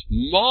see, these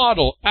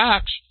model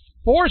acts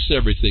force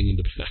everything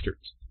into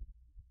patterns.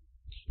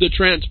 The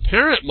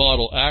transparent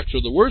model acts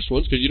are the worst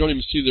ones because you don't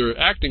even see they're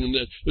acting. And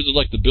this is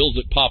like the bills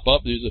that pop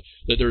up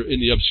that are in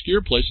the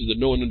obscure places that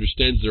no one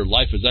understands their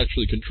life is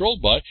actually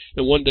controlled by.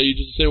 And one day you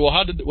just say,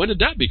 well, when did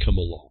that become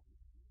a law?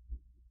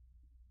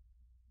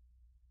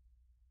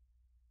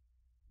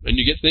 And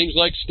you get things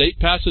like state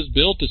passes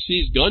bill to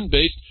seize gun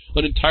based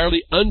on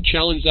entirely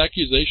unchallenged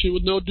accusation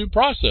with no due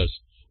process.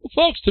 Well,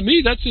 folks, to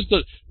me, that's just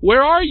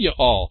where are you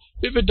all?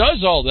 If it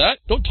does all that,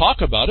 don't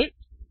talk about it.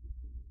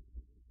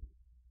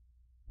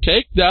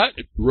 Take that,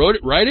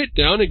 write it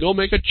down, and go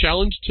make a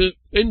challenge to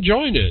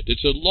enjoin it.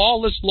 It's a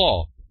lawless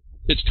law.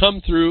 It's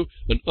come through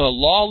a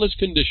lawless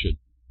condition.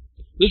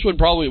 This one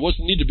probably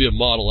wasn't need to be a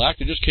model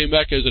act. It just came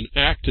back as an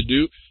act to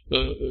do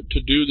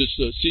this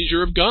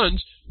seizure of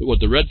guns. What,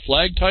 the red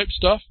flag type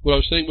stuff? What I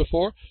was saying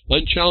before?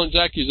 Unchallenged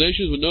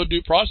accusations with no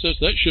due process.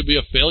 That should be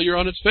a failure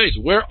on its face.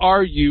 Where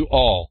are you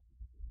all?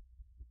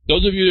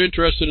 Those of you who are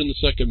interested in the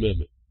Second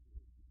Amendment.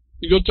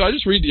 I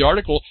just read the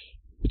article.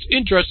 It's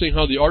interesting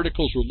how the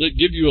articles will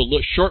give you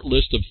a short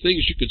list of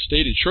things you could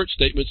state in short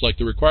statements, like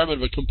the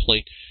requirement of a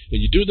complaint,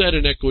 and you do that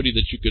in equity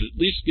that you could at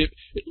least get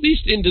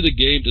into the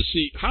game to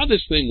see how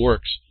this thing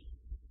works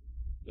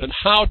and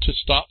how to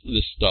stop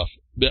this stuff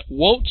that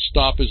won't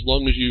stop as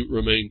long as you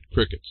remain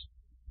crickets.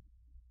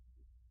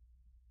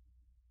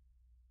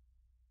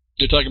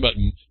 They're talking about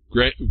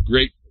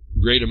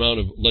great amount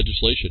of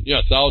legislation.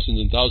 Yeah, thousands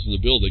and thousands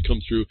of bills. They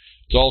come through.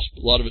 It's all, a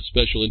lot of it's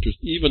special interest.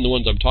 Even the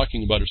ones I'm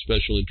talking about are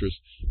special interest,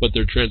 but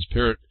they're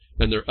transparent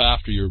and they're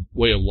after your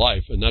way of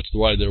life, and that's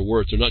why they're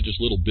worth. They're not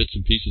just little bits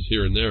and pieces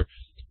here and there.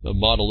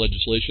 Model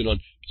legislation on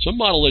some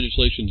model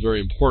legislation is very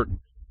important.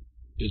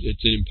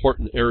 It's in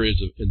important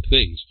areas and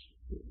things,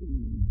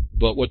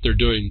 but what they're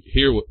doing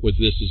here with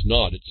this is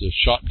not. It's a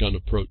shotgun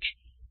approach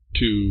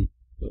to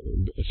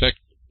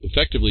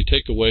effectively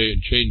take away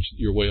and change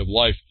your way of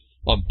life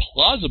on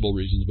plausible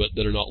reasons, but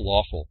that are not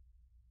lawful.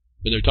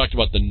 And they talked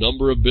about the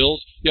number of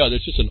bills. Yeah,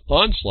 there's just an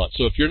onslaught.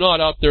 So if you're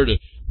not out there to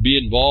be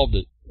involved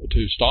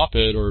to stop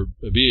it or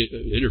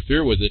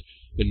interfere with it,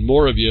 and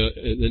more of you,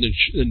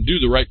 and do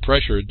the right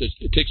pressure,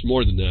 it takes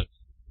more than that.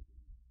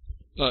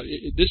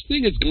 This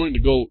thing is going to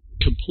go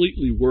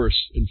completely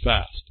worse and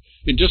fast.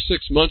 In just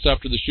 6 months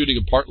after the shooting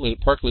of Parkland,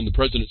 the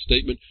president's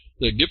statement,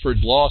 the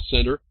Giffords Law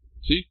Center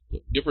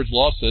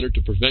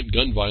to Prevent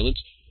Gun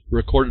Violence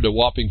recorded a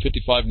whopping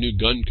 55 new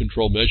gun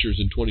control measures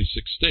in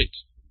 26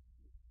 states.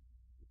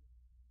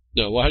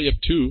 Now, why do you have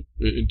two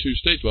in 2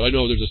 states? Well, I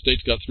know there's a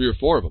state's got 3 or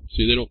 4 of them.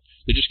 See,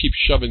 they just keep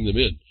shoving them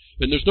in.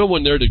 And there's no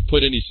one there to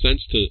put any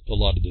sense to a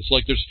lot of this.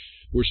 Like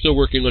we're still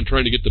working on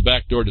trying to get the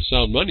back door to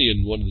sound money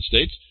in one of the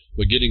states,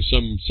 but getting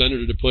some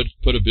senator to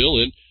put a bill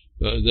in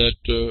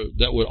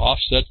that would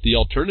offset the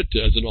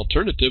alternative, as an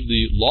alternative,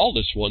 the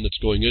lawless one that's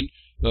going in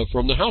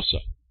from the House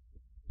side.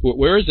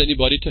 Where is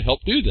anybody to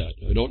help do that?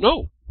 I don't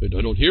know. I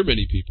don't hear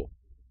many people.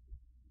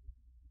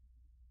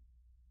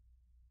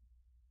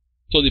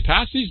 So they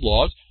pass these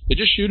laws, they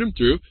just shoot them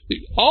through,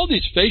 all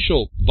these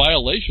facial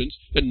violations,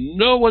 and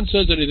no one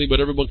says anything,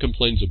 but everyone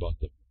complains about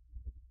them.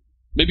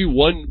 Maybe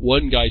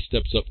one guy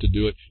steps up to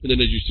do it, and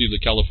then as you see the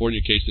California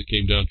case that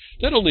came down,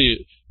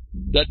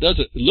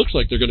 it looks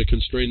like they're going to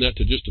constrain that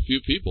to just a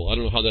few people. I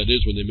don't know how that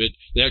is when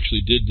they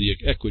actually did the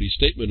equity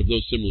statement of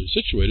those similarly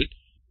situated.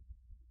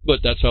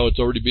 But that's how it's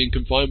already being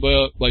confined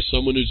by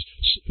someone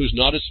who's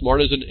not as smart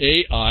as an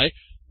AI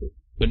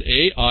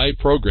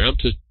program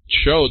to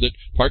show that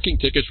parking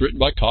tickets written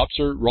by cops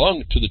are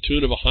wrong to the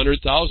tune of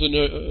 100,000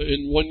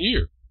 in 1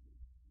 year.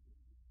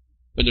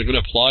 And they're going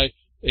to apply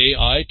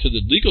AI to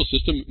the legal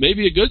system.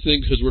 Maybe a good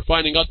thing, because we're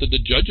finding out that the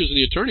judges and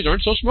the attorneys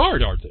aren't so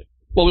smart, are they?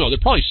 Well, no, they're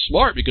probably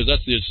smart because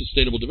that's the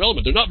sustainable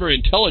development. They're not very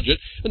intelligent,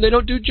 and they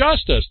don't do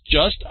justice.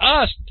 Just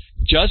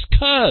Just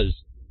 'cause.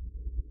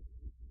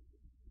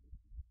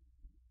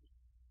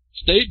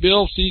 State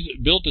bill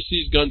to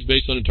seize guns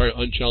based on entire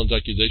unchallenged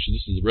accusations.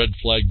 This is a red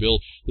flag bill.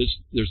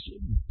 There's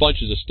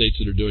bunches of states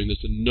that are doing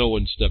this, and no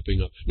one's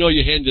stepping up. No,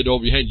 you hand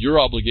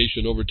your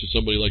obligation over to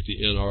somebody like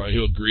the N.O.I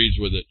who agrees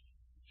with it,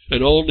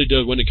 and only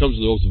when it comes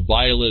to those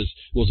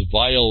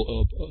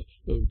vile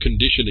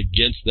condition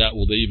against that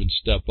will they even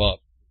step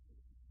up.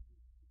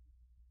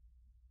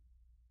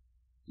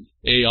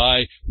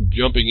 AI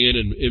jumping in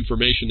and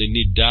information, they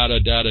need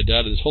data.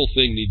 This whole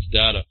thing needs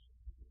data.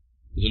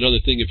 There's another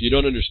thing, if you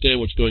don't understand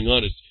what's going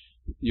on,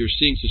 you're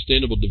seeing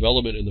sustainable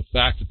development in the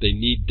fact that they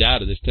need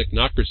data. This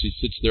technocracy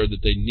sits there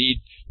that they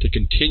need to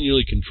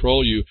continually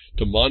control you,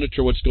 to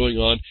monitor what's going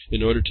on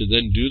in order to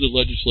then do the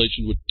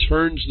legislation which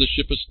turns the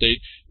ship of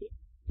state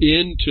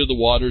into the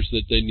waters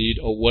that they need,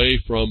 away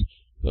from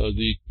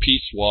the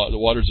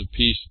waters of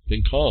peace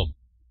and calm.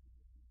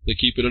 They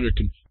keep it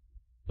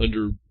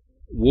under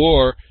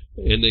war,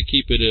 and they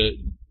keep it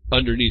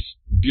underneath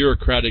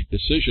bureaucratic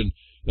decision.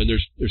 And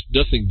there's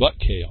nothing but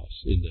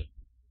chaos in that.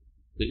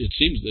 It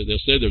seems that they'll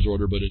say there's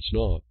order, but it's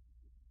not.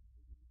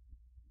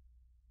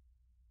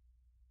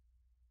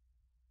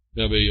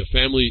 We have a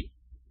family,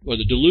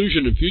 the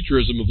delusion and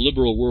futurism of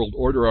liberal world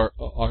order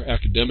are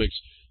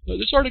academics.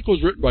 This article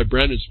was written by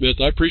Brandon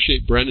Smith. I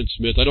appreciate Brandon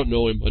Smith. I don't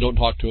know him. I don't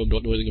talk to him.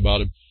 Don't know anything about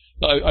him.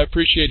 I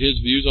appreciate his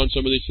views on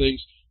some of these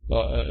things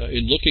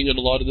in looking at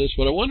a lot of this.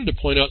 But I wanted to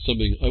point out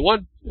something. I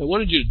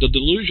wanted you to, the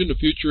delusion of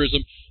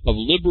futurism of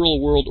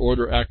liberal world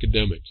order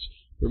academics.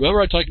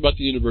 Remember I talked about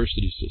the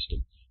university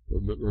system.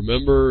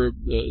 Remember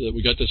that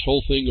we got this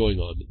whole thing going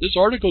on. This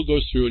article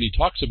goes through and he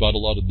talks about a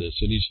lot of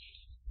this, and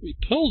he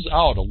pulls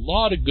out a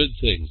lot of good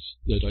things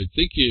that I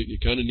think you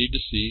kind of need to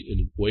see,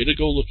 and a way to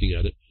go looking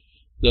at it.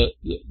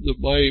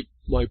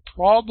 My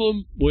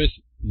problem with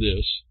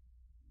this,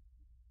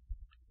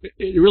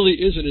 it really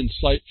is an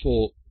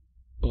insightful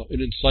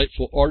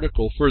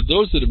article for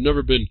those that have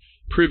never been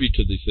privy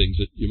to the things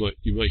that you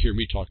might hear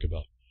me talk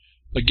about.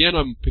 Again,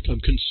 I'm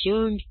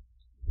concerned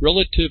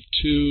relative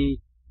to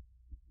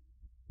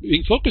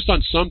being focused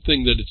on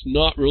something that it's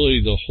not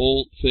really the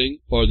whole thing,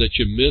 or that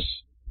you miss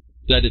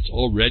that it's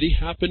already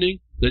happening,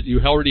 that you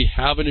already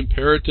have an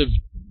imperative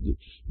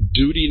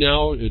duty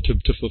now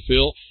to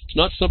fulfill. It's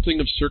not something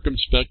of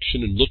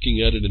circumspection and looking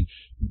at it and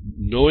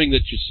knowing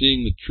that you're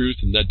seeing the truth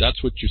and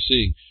that's what you're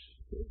seeing.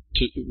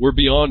 We're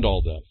beyond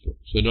all that,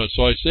 folks.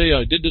 So I say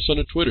I did this on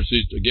a Twitter.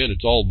 See, again,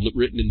 it's all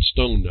written in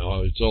stone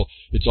now. It's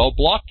all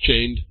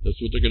blockchained.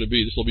 That's what they're going to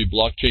be. This will be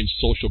blockchain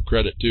social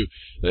credit too.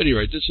 At any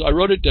rate, I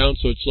wrote it down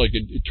so it's like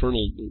an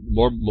eternal,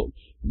 more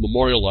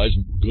memorialized,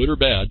 good or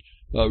bad.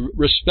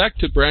 Respect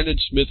to Brandon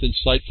Smith,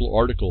 insightful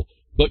article.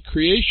 But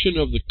creation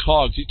of the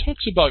cogs. He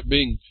talks about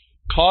being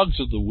cogs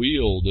of the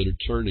wheel that are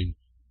turning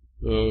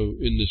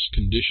in this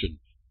condition.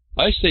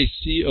 I say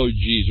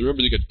COGs.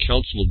 Remember, they got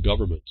Council of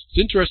Governments. It's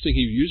interesting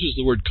he uses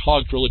the word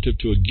cogs relative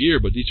to a gear,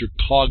 but these are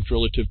cogs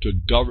relative to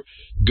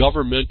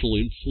governmental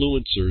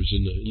influencers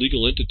and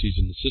legal entities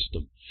in the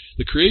system.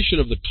 The creation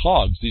of the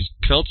cogs, these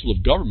Council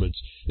of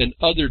Governments, and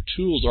other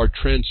tools are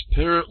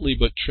transparently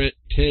but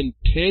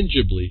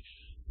tangibly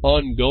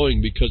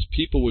ongoing, because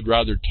people would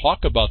rather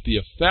talk about the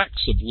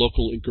effects of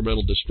local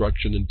incremental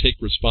destruction and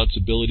take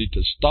responsibility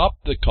to stop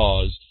the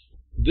cause,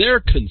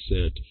 their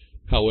consent,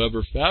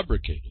 however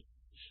fabricated.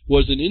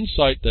 Was an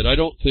insight that I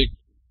don't think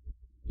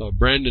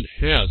Brandon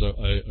has.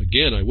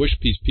 I wish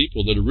these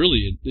people that are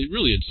really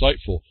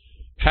insightful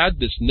had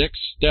this next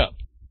step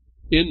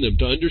in them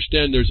to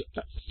understand there's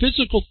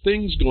physical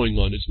things going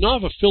on. It's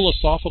not a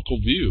philosophical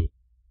view.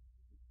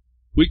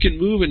 We can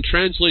move and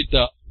translate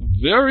the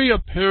very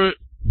apparent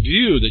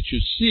view that you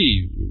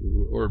see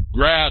or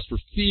grasp or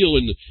feel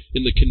in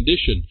the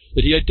condition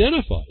that he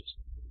identifies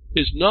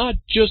is not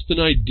just an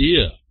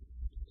idea.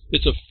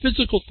 It's a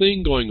physical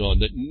thing going on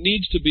that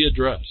needs to be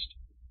addressed.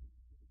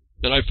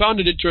 And I found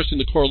it interesting,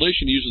 the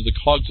correlation. He uses the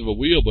cogs of a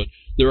wheel, but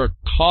there are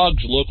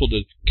cogs local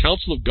to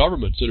Council of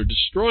Governments that are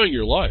destroying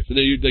your life. And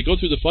they go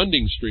through the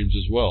funding streams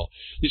as well.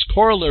 These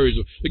corollaries,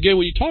 again,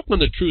 when you talk on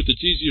the truth,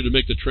 it's easier to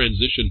make the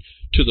transition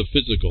to the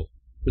physical.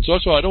 And so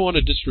that's why I don't want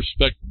to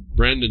disrespect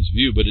Brandon's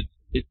view, but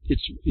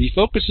he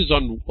focuses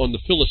on the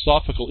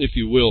philosophical, if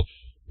you will,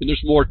 and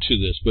there's more to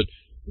this, but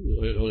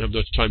I don't have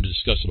much time to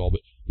discuss it all, but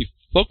he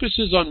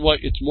focuses on what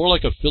it's more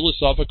like a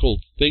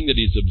philosophical thing that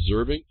he's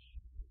observing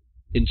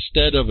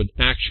instead of an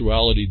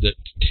actuality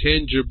that's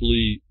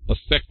tangibly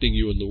affecting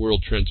you in the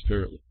world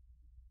transparently.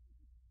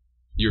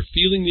 You're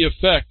feeling the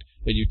effect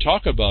and you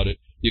talk about it,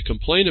 you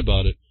complain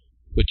about it,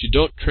 but you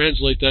don't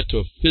translate that to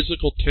a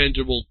physical,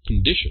 tangible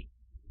condition.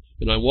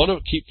 And I want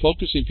to keep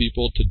focusing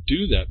people to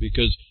do that,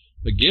 because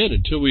again,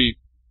 until we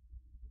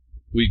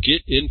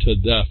get into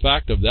the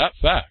fact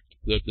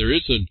that there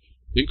is an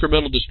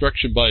incremental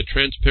destruction by a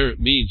transparent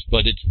means,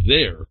 but it's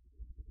there,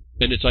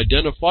 and it's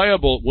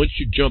identifiable once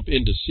you jump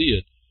in to see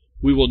it,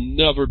 we will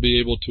never be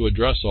able to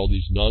address all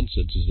these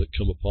nonsenses that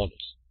come upon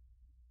us.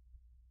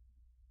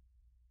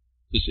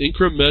 This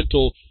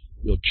incremental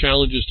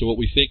challenges to what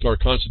we think are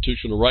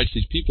constitutional rights,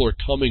 these people are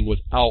coming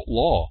without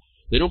law.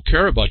 They don't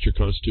care about your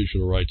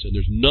constitutional rights, and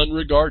there's none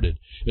regarded.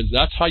 And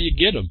that's how you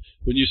get them.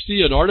 When you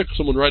see an article,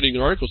 someone writing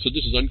an article said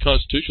this is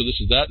unconstitutional, this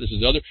is that, this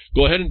is the other,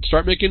 go ahead and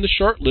start making the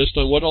short list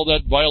on what all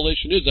that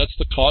violation is. That's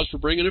the cause for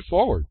bringing it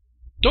forward.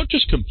 Don't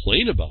just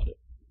complain about it.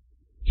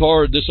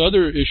 For this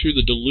other issue,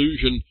 the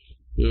delusion,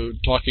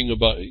 talking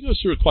about,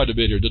 sort of quite a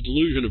bit here, the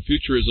delusion of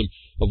futurism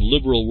of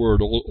liberal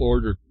world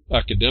order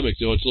academics.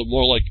 It's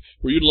more like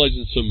we're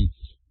utilizing some,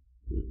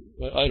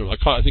 I don't know,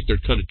 I think they're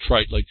kind of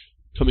trite, like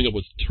coming up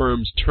with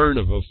terms, turn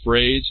of a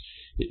phrase.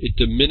 It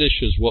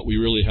diminishes what we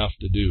really have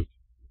to do.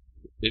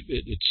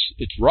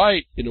 It's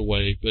right in a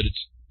way, but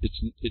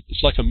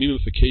it's like a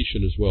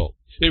memification as well.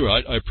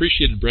 Anyway, I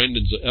appreciated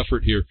Brandon's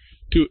effort here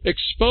to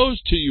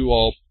expose to you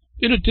all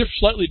in a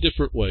slightly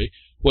different way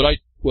what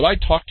I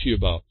talk to you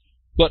about.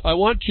 But I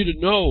want you to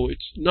know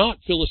it's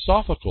not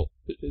philosophical.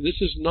 This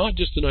is not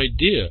just an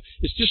idea.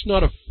 It's just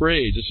not a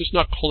phrase. It's just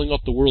not calling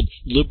out the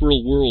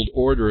liberal world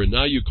order, and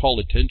now you call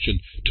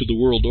attention to the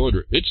world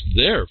order. It's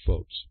there,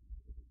 folks.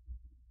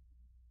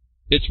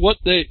 It's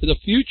the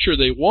future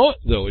they want,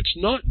 though. It's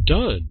not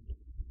done.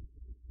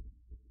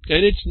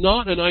 And it's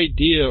not an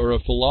idea or a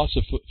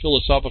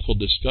philosophical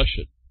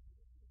discussion.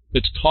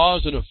 It's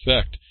cause and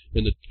effect,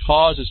 and the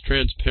cause is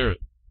transparent.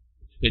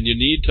 And you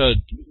need to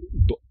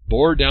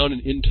bore down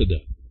and into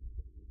that.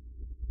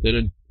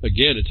 Then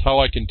again, it's how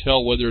I can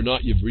tell whether or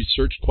not you've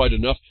researched quite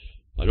enough.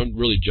 I don't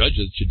really judge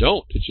it. You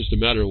don't. It's just a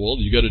matter of, well,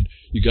 you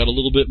got a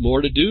little bit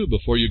more to do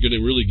before you're going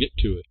to really get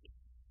to it.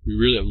 We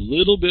really have a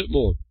little bit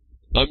more.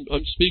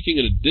 I'm speaking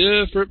in a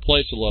different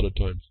place a lot of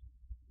times.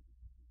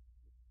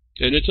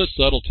 And it's a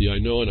subtlety, I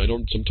know, and I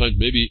don't sometimes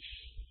maybe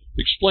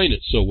explain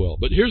it so well.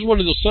 But here's one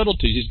of those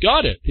subtleties. He's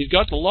got it. He's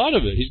got a lot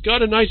of it. He's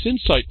got a nice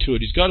insight to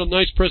it. He's got a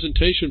nice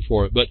presentation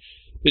for it. But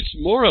it's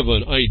more of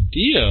an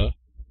idea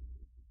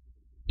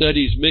that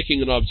he's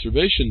making an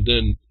observation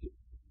than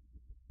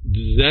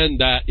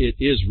that it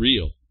is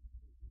real.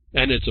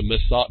 And it's a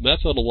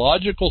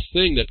methodological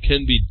thing that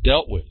can be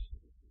dealt with,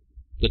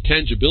 the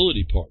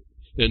tangibility part.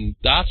 And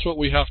that's what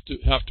we have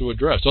to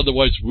address.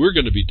 Otherwise, we're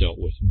going to be dealt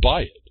with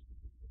by it.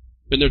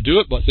 And they'll do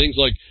it by things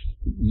like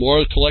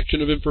more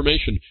collection of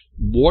information,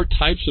 more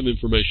types of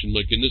information,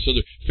 like in this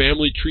other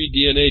family tree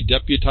DNA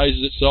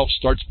deputizes itself,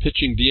 starts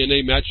pitching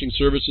DNA matching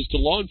services to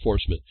law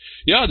enforcement.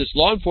 Yeah, this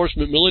law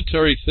enforcement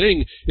military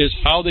thing is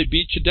how they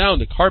beat you down.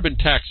 The carbon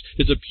tax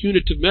is a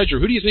punitive measure.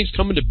 Who do you think's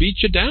coming to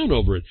beat you down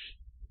over it?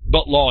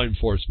 But law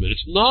enforcement.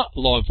 It's not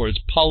law enforcement.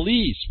 It's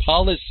police,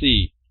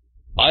 policy.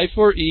 I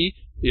for E,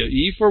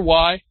 E for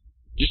Y.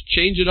 Just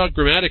change it out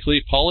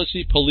grammatically.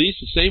 Policy, police,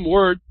 the same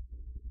word.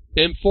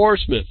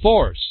 Enforcement,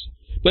 force.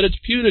 But it's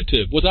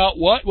punitive. Without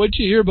what? What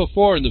did you hear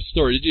before in the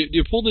story? Did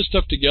you pull this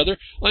stuff together?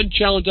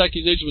 Unchallenged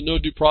accusations with no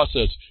due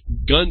process.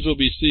 Guns will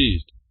be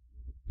seized.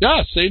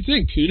 Yeah, same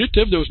thing.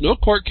 Punitive. There was no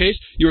court case.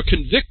 You were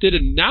convicted,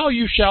 and now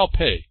you shall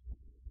pay.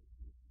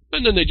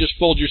 And then they just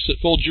fold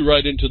you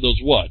right into those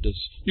what?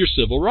 It's your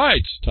civil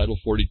rights, Title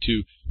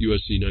 42,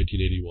 U.S.C.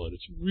 1981.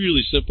 It's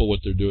really simple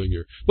what they're doing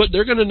here. But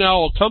they're going to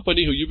now, a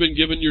company who you've been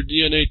giving your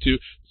DNA to,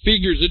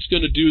 figures it's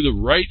going to do the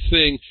right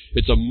thing.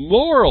 It's a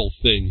moral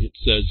thing, it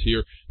says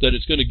here, that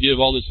it's going to give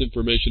all this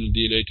information and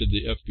DNA to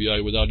the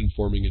FBI without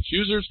informing its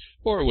users,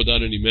 or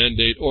without any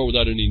mandate, or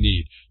without any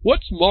need.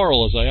 What's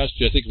moral, as I asked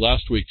you, I think,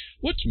 last week,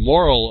 what's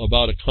moral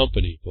about a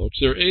company, folks?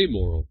 They're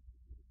amoral.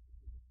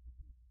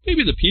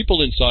 Maybe the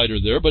people inside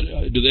are there, but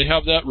do they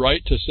have that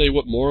right to say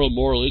what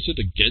moral is it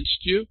against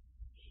you?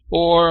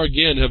 Or,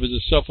 again, have it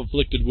a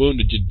self-inflicted wound?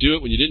 Did you do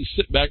it when you didn't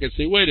sit back and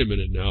say, wait a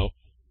minute now,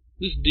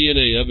 this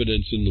DNA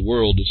evidence in the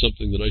world is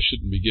something that I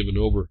shouldn't be given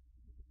over,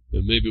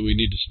 and maybe we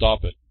need to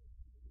stop it.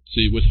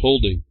 See,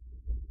 withholding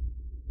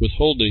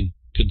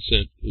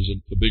consent is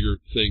a bigger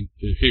thing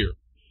here.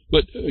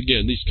 But,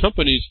 again, these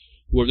companies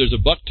where there's a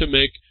buck to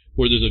make,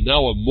 where there's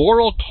now a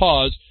moral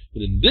cause,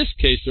 and in this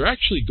case, they're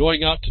actually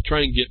going out to try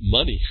and get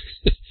money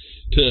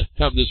to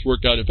have this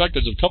work out. In fact,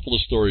 there's a couple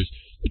of stories.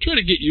 They're trying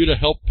to get you to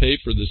help pay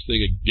for this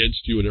thing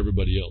against you and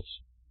everybody else.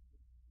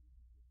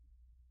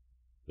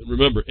 And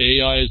remember,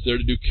 AI is there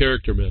to do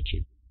character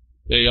matching.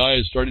 AI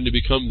is starting to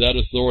become that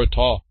authority.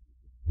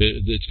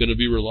 It's going to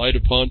be relied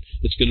upon.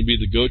 It's going to be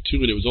the go-to,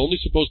 and it was only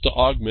supposed to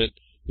augment,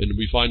 and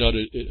we find out,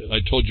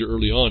 I told you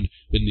early on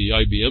in the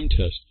IBM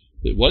test,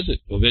 it wasn't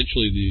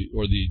eventually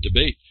the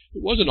debate.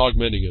 It wasn't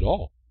augmenting at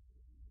all.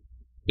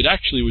 It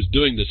actually was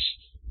doing this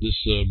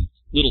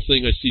little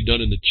thing I see done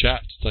in the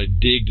chats. I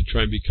dig to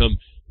try and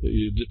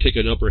take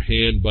an upper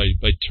hand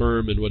by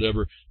term and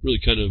whatever.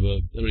 Really kind of, I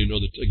don't even know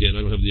that, again,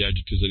 I don't have the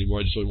adjectives anymore.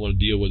 I just don't want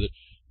to deal with it.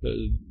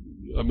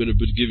 I'm going to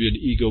give you an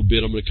ego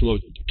bit. I'm going to come up,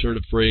 turn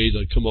a phrase.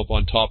 I come up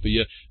on top of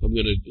you. I'm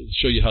going to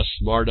show you how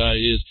smart I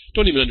is.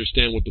 Don't even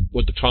understand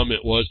what the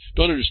comment was.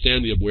 Don't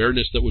understand the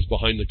awareness that was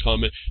behind the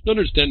comment. Don't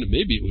understand that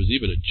maybe it was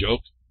even a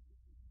joke.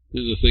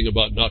 This is the thing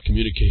about not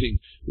communicating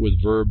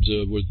with verbs,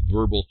 with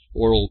verbal,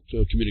 oral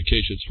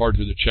communication. It's hard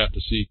through the chat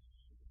to see.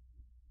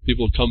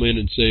 People come in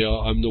and say,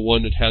 I'm the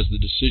one that has the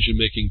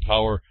decision-making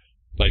power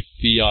by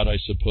fiat, I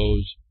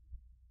suppose.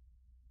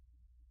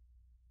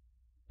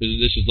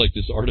 This is like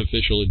this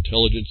artificial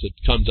intelligence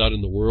that comes out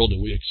in the world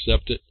and we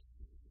accept it.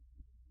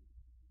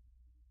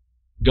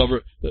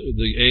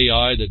 The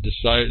AI that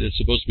decided it's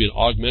supposed to be an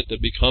augment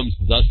that becomes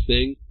the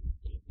thing.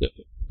 The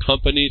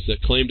companies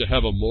that claim to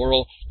have a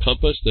moral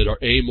compass that are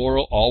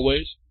amoral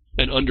always,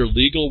 and under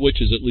legal,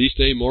 which is at least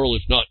amoral,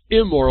 if not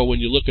immoral, when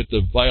you look at the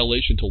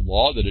violation to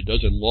law that it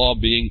does, and law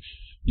being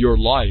your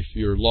life,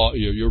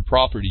 your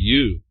property,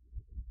 you.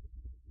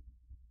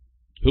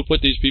 Who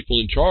put these people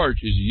in charge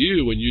is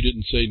you, and you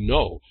didn't say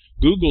no.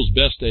 Google's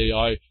best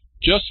AI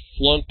just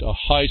flunked a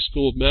high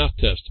school math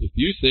test. If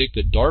you think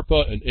that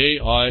DARPA and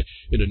AI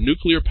in a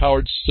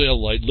nuclear-powered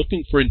satellite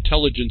looking for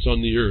intelligence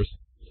on the Earth,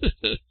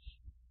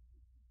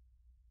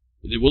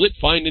 will it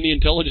find any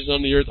intelligence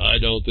on the Earth? I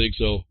don't think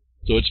so.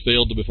 So it's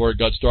failed before it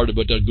got started.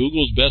 But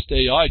Google's best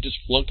AI just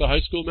flunked a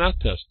high school math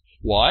test.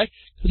 Why?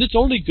 Because it's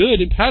only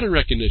good in pattern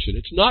recognition.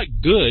 It's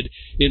not good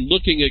in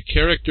looking at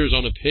characters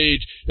on a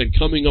page and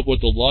coming up with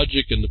the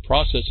logic and the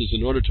processes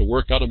in order to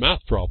work out a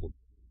math problem.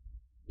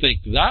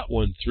 Think that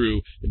one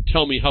through and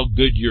tell me how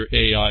good your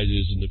AI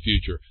is in the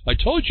future. I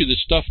told you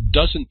this stuff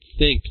doesn't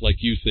think like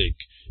you think.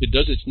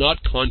 It's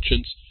not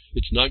conscious.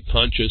 It's not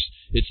conscious.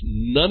 It's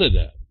none of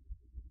that.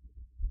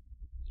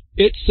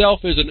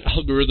 Itself is an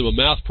algorithm, a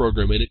math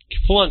program, and it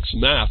flunks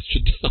math.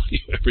 Should tell you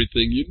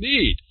everything you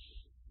need.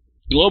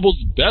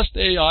 Global's best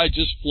AI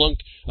just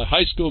flunked a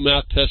high school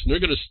math test, and they're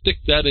going to stick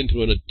that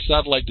into a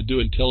satellite to do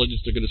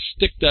intelligence. They're going to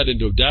stick that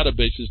into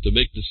databases to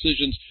make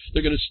decisions.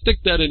 They're going to stick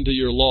that into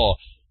your law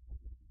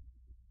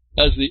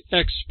as the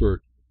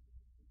expert.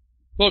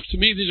 Folks, to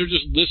me, these are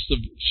just lists of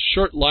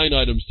short line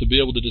items to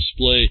be able to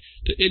display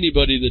to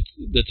anybody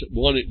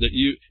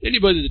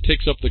anybody that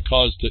takes up the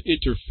cause to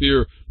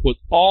interfere with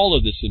all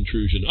of this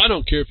intrusion. I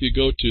don't care if you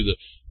go to the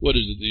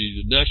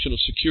national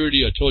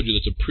security. I told you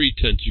that's a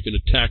pretense. You can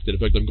attack that. In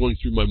fact, I'm going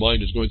through my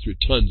mind is going through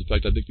tons. In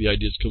fact, I think the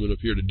idea is coming up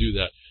here to do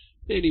that.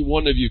 Any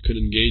one of you can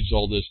engage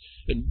all this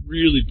and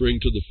really bring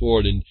to the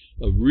fore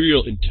a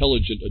real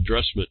intelligent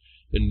addressment,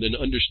 and then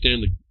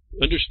understand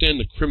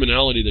the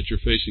criminality that you're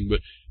facing, but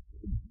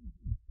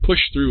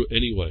push through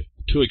anyway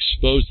to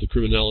expose the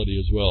criminality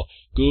as well.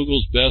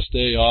 Google's best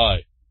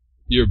AI.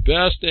 Your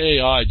best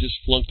AI just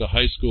flunked a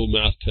high school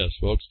math test,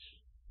 folks.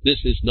 This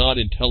is not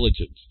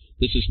intelligence.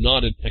 This is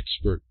not an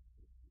expert.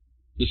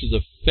 This is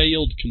a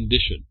failed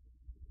condition.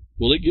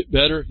 Will it get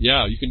better?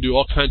 Yeah, you can do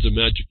all kinds of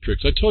magic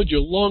tricks. I told you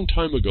a long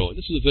time ago, and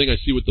this is the thing I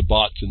see with the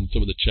bots in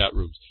some of the chat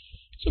rooms.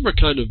 Some are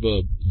kind of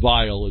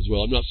vile as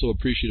well. I'm not so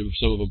appreciative of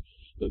some of them.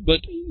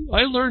 But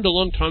I learned a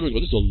long time ago,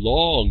 this is a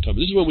long time,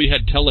 this is when we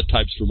had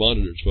teletypes for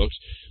monitors, folks,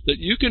 that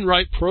you can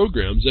write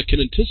programs that can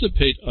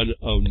anticipate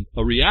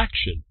a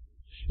reaction.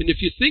 And if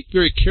you think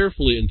very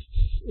carefully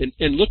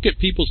and look at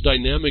people's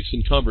dynamics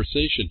in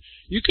conversation,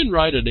 you can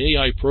write an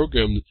AI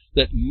program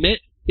that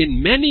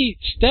in many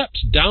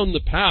steps down the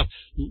path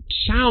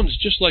sounds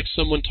just like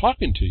someone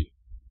talking to you.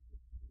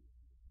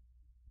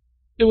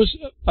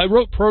 I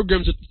wrote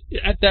programs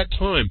at that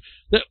time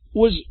that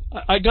was,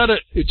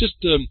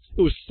 it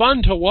was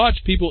fun to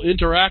watch people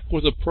interact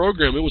with a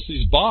program. It was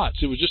these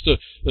bots. It was just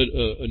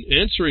an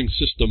answering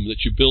system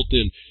that you built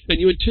in. And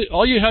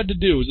all you had to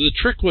do was, the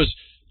trick was,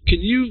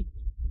 can you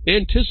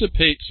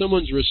anticipate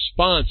someone's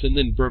response and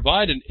then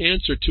provide an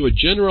answer to a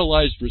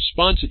generalized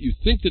response that you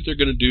think that they're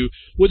going to do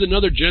with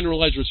another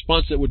generalized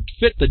response that would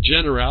fit the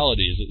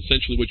generality, is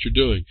essentially what you're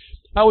doing.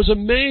 I was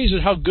amazed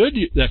at how good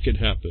that could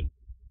happen.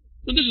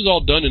 And this is all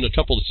done in a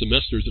couple of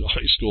semesters at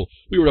high school.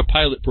 We were in a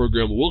pilot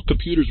program. Will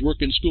computers work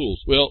in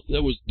schools? Well,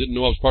 didn't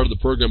know I was part of the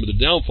program of the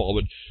downfall,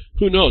 but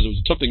who knows? It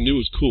was something new. It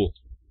was cool.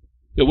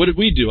 Yeah, what did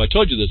we do? I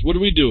told you this. What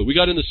did we do? We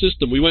got in the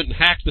system. We went and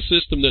hacked the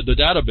system, the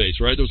database,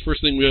 right? That was the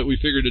first thing we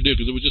figured to do,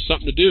 because it was just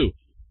something to do.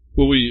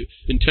 Were we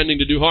intending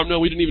to do harm? No,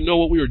 we didn't even know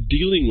what we were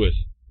dealing with.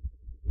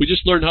 We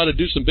just learned how to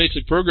do some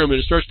basic programming,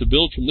 and it starts to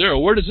build from there. Oh,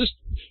 where does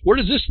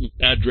this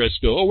address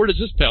go? Oh, where does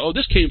this path? Oh,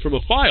 this came from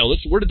a file.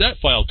 Where did that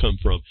file come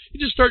from? You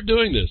just start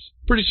doing this.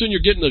 Pretty soon you're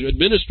getting the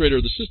administrator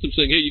of the system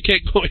saying, hey, you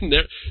can't go in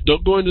there.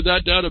 Don't go into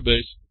that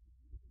database.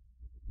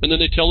 And then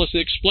they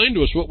explain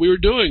to us what we were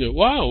doing. And,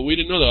 wow, we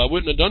didn't know that. I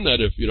wouldn't have done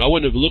that if, I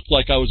wouldn't have looked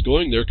like I was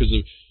going there, because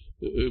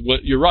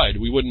you're right.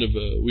 We wouldn't have,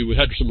 we would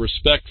have had some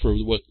respect for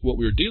what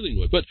we were dealing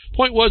with. But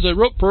point was, I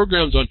wrote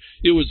programs on,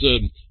 it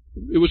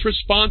was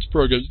response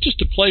programs just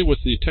to play with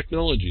the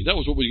technology. That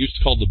was what we used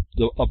to call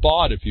a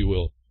bot, if you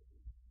will.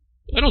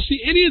 I don't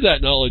see any of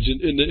that knowledge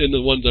in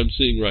the ones I'm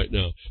seeing right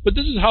now. But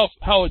this is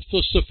how it's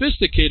so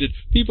sophisticated.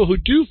 People who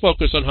do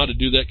focus on how to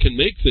do that can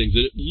make things,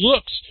 and it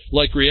looks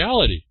like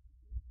reality.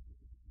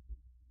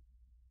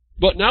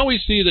 But now we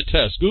see the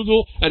test.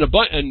 Google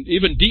and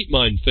even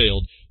DeepMind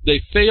failed.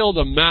 They failed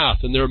a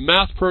math, and their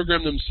math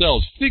program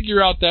themselves.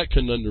 Figure out that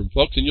conundrum,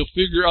 folks, and you'll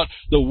figure out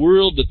the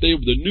world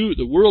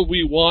the world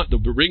we want,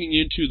 that we're bringing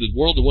into, the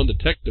world the one the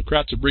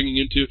technocrats are bringing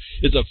into,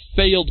 is a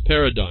failed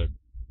paradigm.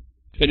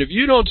 And if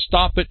you don't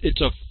stop it,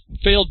 it's a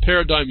failed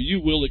paradigm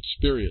you will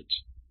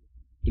experience.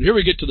 And here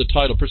we get to the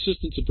title,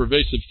 Persistence and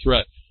Pervasive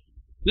Threat.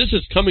 This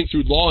is coming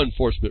through law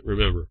enforcement,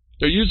 remember.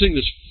 They're using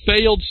this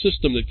failed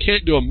system that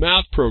can't do a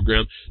math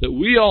program that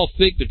we all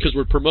think that because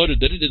we're promoted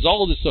that it is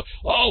all of this stuff.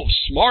 Oh,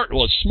 smart.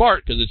 Well, it's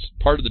smart because it's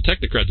part of the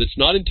technocrats. It's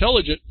not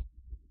intelligent.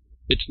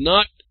 It's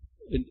not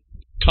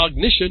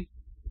cognition.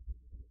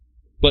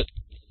 But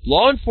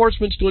law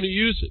enforcement's going to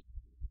use it.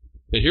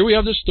 And here we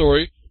have this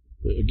story.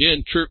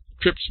 Again,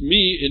 trips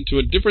me into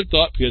a different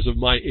thought because of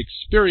my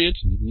experience,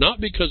 not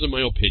because of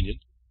my opinion.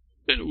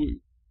 And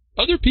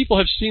other people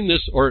have seen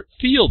this or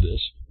feel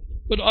this.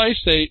 But I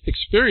say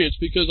experience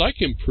because I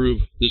can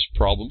prove this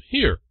problem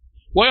here.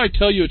 Why I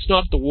tell you it's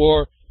not the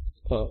war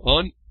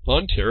on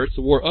terror, it's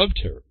the war of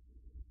terror.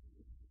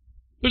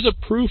 There's a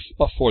proof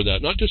for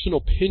that, not just an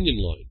opinion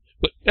line.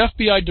 But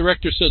FBI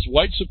director says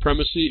white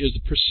supremacy is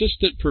a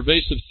persistent,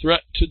 pervasive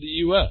threat to the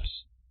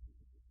U.S.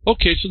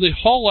 Okay, so they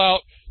haul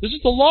out, this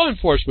is the law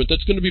enforcement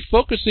that's going to be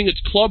focusing its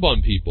club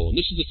on people. And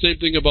this is the same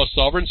thing about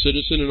sovereign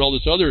citizen and all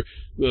this other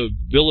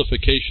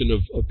vilification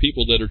of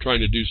people that are trying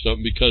to do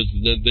something because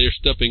they're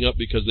stepping up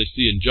because they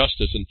see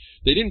injustice. And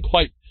they didn't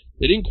quite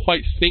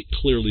think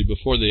clearly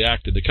before they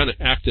acted. They kind of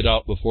acted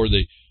out before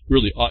they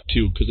really ought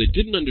to because they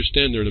didn't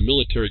understand they're in a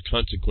military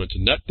consequence.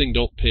 And that thing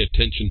don't pay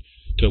attention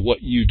to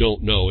what you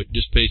don't know. It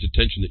just pays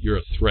attention that you're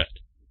a threat.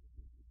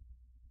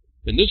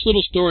 In this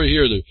little story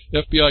here, the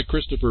FBI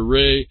Christopher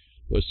Wray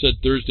said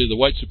Thursday the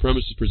white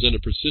supremacists present a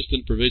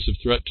persistent, pervasive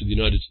threat to the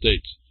United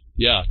States.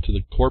 Yeah, to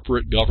the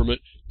corporate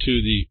government,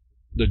 to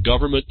the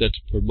government that's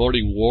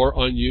promoting war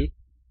on you.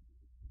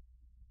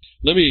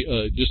 Let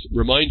me just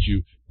remind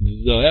you,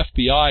 the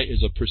FBI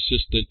is a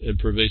persistent and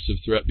pervasive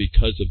threat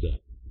because of that.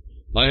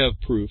 I have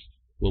proof.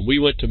 When we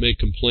went to make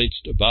complaints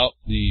about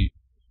the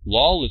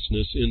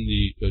lawlessness in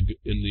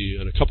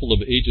a couple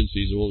of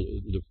agencies,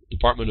 the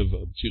Department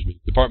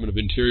of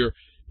Interior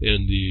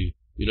and the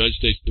United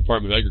States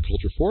Department of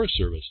Agriculture Forest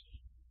Service,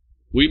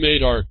 we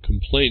made our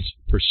complaints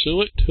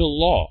pursuant to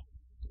law,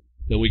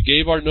 and we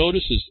gave our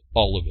notices,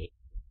 all of it.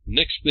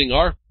 Next thing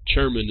our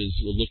chairman is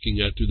looking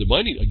at through the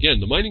mining, again,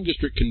 the mining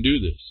district can do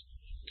this.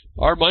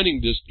 Our mining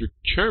district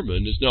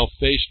chairman is now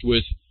faced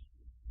with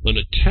an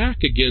attack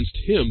against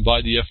him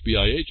by the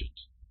FBI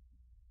agents.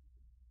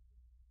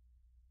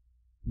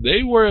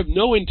 They were of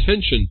no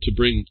intention to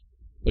bring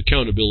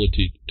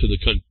accountability to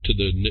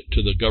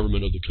the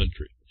government of the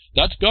country.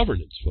 That's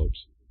governance,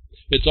 folks.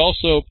 It's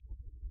also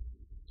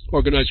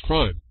organized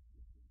crime.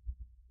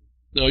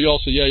 Now, you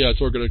all say, yeah,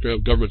 it's organized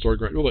crime, government's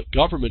organized crime. No, but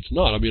government's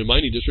not. I mean, a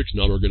mining district's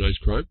not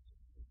organized crime.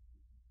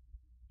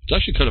 It's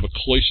actually kind of a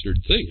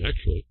cloistered thing,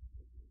 actually.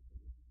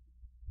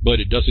 But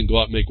it doesn't go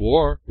out and make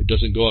war. It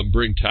doesn't go out and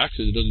bring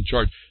taxes. It doesn't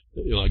charge,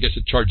 I guess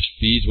it charged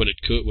fees when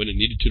it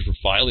needed to for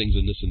filings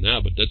and this and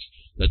that, but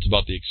that's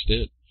about the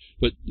extent.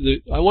 But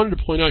I wanted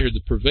to point out here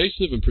the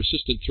pervasive and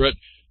persistent threat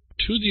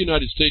to the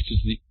United States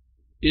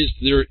is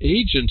their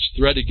agent's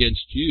threat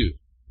against you.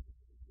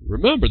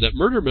 Remember, that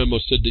murder memo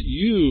said that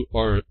you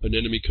are an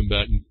enemy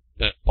combatant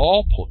at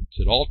all points,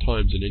 at all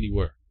times, and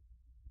anywhere,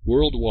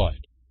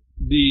 worldwide.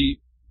 The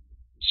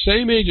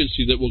same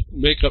agency that will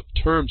make up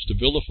terms to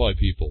vilify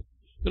people,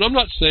 and I'm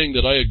not saying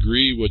that I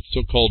agree with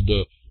so-called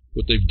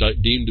what they've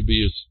deemed to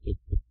be as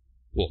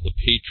the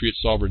patriot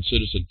sovereign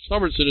citizen.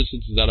 Sovereign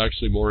citizens is that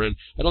actually more in.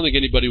 I don't think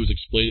anybody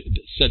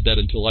said that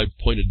until I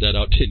pointed that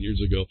out 10 years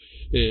ago.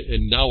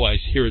 And now I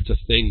hear it's a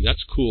thing.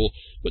 That's cool.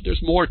 But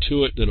there's more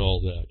to it than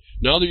all that.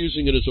 Now they're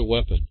using it as a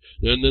weapon.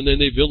 And then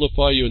they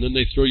vilify you and then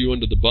they throw you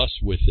under the bus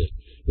with it.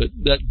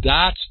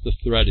 That's the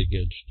threat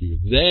against you.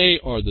 They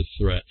are the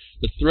threat.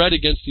 The threat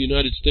against the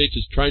United States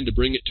is trying to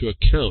bring it to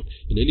account.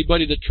 And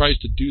anybody that tries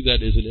to do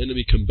that is an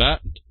enemy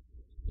combatant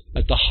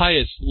at the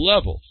highest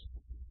levels.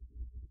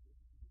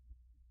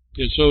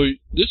 And so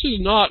this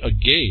is not a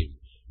game.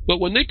 But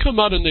when they come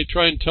out and they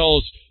try and tell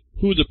us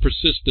who the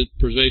persistent,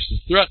 pervasive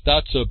threat,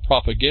 that's a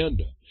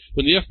propaganda.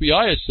 When the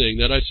FBI is saying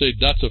that, I say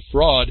that's a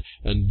fraud,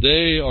 and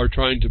they are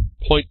trying to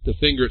point the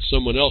finger at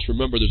someone else.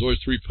 Remember, there's always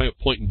three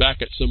pointing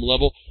back at some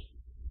level,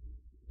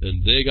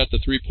 and they got the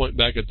 3 point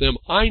back at them.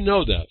 I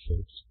know that,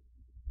 folks.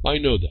 I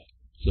know that.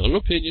 It's not an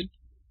opinion.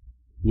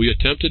 We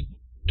attempted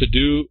to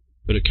do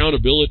an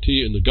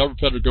accountability in the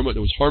federal government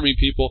that was harming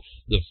people.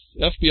 The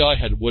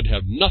FBI would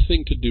have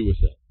nothing to do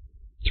with that.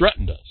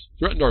 Threatened us.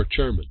 Threatened our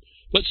chairman.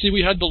 But see,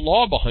 we had the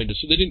law behind us,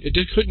 so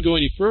it couldn't go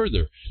any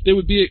further.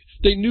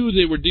 They knew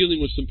they were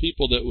dealing with some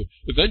people that would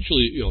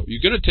eventually,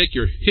 you're going to take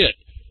your hit,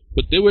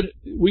 but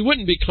we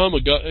wouldn't become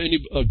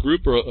a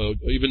group or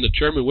even the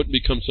chairman wouldn't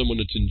become someone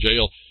that's in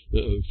jail,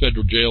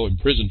 federal jail, in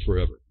prison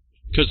forever,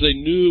 because they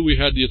knew we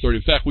had the authority.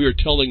 In fact, we were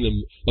telling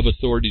them of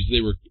authorities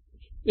they were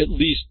at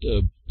least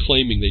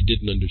claiming they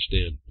didn't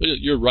understand.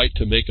 You're right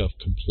to make a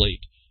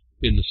complaint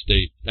in the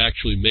state,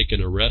 actually make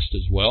an arrest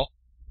as well.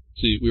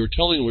 See, we were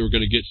telling them we were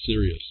going to get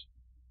serious.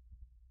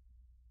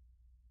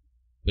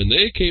 And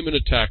they came and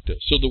attacked us.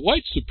 So the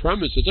white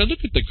supremacists, I look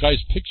at the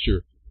guy's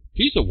picture,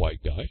 he's a white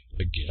guy,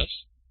 I guess.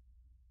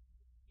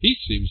 He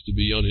seems to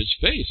be on his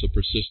face a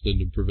persistent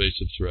and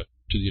pervasive threat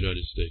to the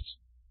United States.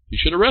 He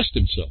should arrest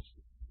himself.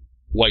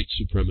 White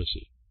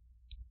supremacy.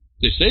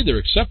 They say they're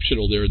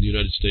exceptional there in the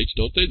United States,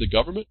 don't they, the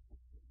government?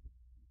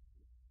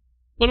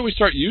 Why don't we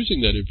start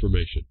using that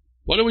information?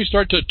 Why don't we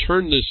start to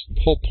turn this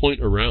whole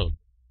point around?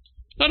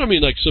 I don't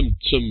mean like some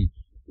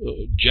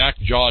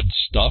jack-jawed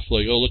stuff,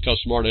 like, oh, look how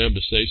smart I am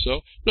to say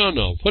so.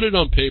 No. Put it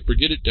on paper,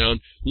 get it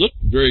down, look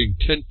very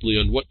intently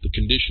on what the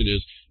condition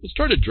is, and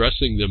start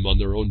addressing them on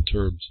their own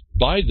terms,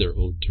 by their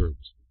own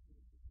terms.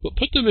 But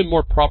put them in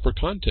more proper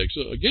context.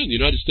 So again, the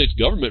United States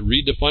government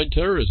redefined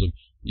terrorism.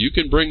 You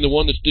can bring the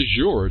one that's de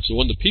jure. It's the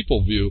one the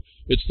people view.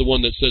 It's the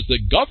one that says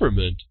that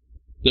government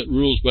that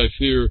rules by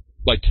fear,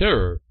 by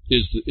terror,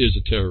 is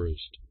a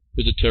terrorist,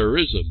 is a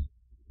terrorism.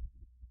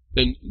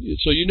 And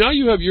so now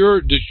you have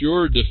your de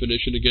jure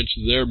definition against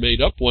their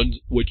made-up ones,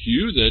 which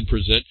you then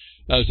present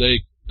as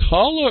a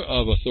color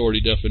of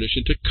authority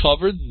definition to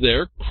cover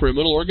their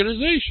criminal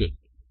organization.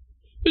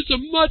 It's a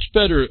much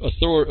better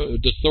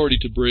authority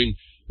to bring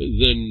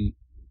than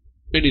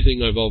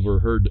anything I've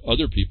ever heard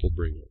other people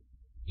bring up,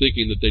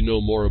 thinking that they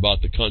know more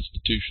about the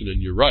Constitution and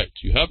your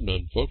rights. You have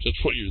none, folks.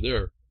 That's why you're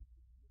there.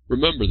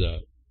 Remember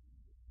that.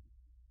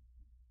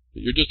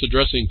 You're just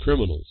addressing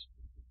criminals.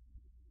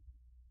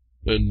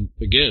 And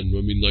again, I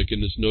mean, like in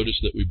this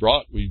notice that we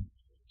brought, we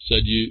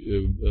said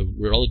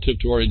relative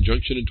to our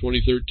injunction in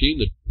 2013,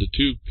 that the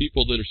two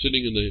people that are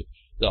sitting in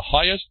the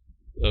highest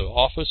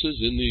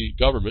offices in the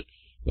government,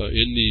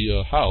 in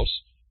the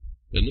House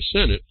and the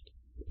Senate,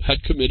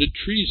 had committed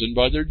treason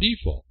by their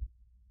default.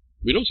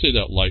 We don't say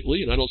that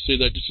lightly, and I don't say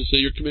that just to say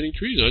you're committing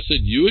treason. I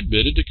said you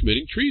admitted to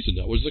committing treason.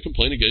 That was the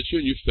complaint against you,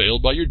 and you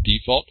failed by your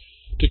default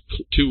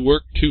to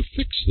work to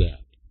fix that.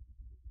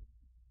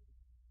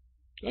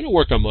 I don't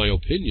work on my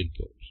opinion,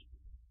 folks.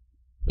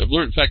 I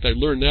learned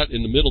that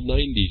in the middle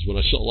 90s when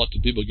I saw lots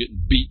of people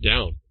getting beat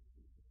down.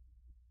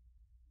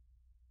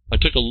 I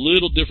took a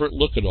little different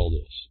look at all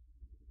this.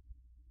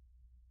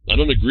 I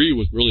don't agree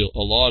with really a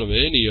lot of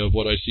any of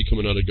what I see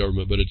coming out of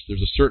government, but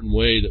there's a certain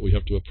way that we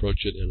have to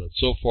approach it, and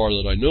so far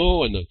that I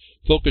know, and the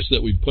focus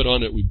that we've put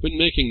on it, we've been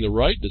making the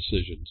right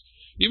decisions.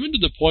 Even to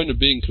the point of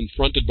being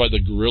confronted by the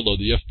guerrilla,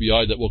 the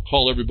FBI, that will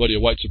call everybody a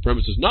white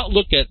supremacist, not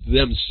look at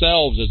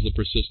themselves as the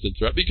persistent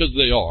threat, because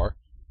they are,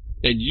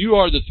 and you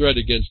are the threat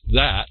against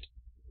that,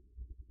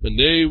 and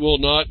they will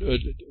not,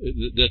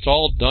 that's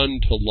all done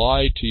to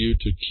lie to you,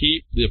 to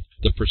keep the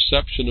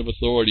perception of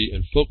authority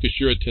and focus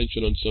your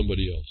attention on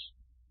somebody else.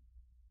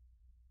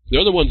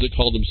 They're the ones that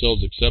call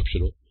themselves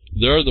exceptional.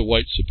 They're the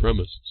white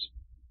supremacists.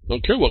 I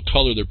don't care what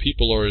color their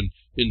people are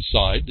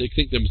inside. They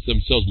think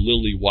themselves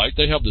lily white.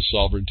 They have the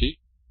sovereignty.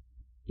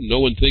 No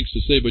one thinks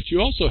to say, but you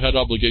also had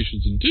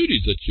obligations and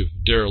duties that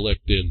you've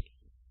derelict in.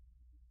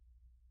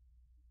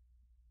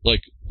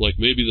 Like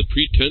maybe the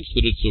pretense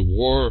that it's a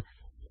war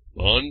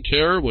on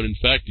terror, when in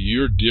fact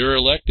you're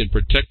derelict in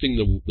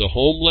protecting the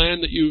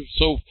homeland that you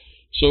so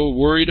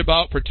worried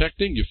about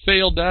protecting. You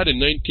failed that in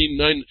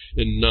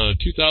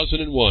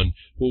 2001.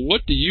 Well,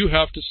 what do you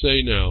have to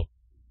say now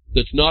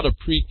that's not a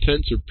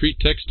pretense or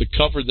pretext to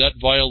cover that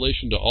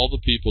violation to all the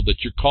people,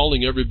 that you're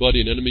calling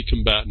everybody an enemy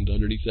combatant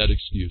underneath that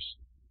excuse?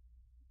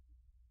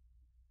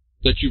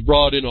 That you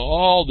brought in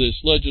all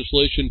this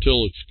legislation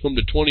till it's come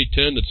to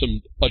 2010 that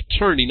some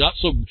attorney,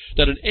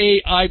 that an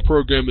AI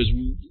program is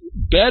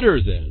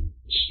better than,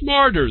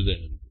 smarter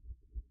than,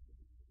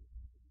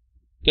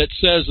 that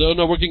says, oh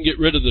no, we can get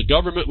rid of the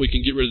government, we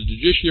can get rid of the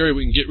judiciary,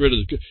 we can get rid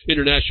of the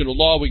international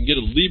law, we can get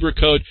a Libra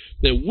code,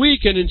 then we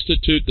can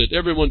institute that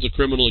everyone's a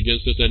criminal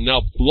against us and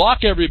now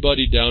block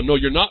everybody down. No,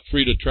 you're not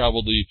free to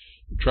travel the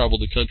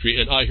country.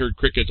 And I heard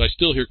crickets, I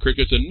still hear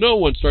crickets, and no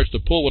one starts to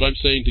pull what I'm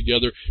saying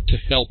together to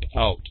help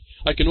out.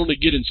 I can only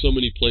get to so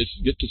many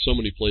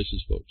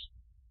places, folks.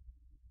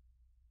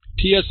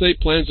 TSA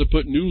plans to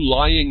put new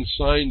lying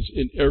signs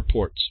in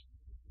airports.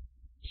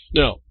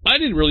 Now, I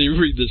didn't really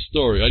read this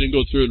story. I didn't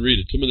go through and read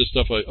it. Some of this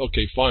stuff,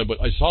 okay, fine, but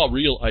I saw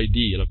Real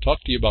ID, and I've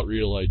talked to you about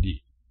Real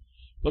ID.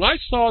 When I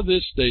saw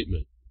this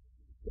statement,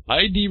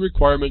 ID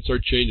requirements are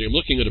changing. I'm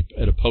looking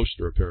at a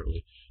poster,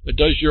 apparently.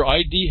 Does your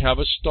ID have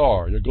a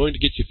star? And they're going to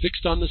get you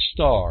fixed on the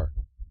star.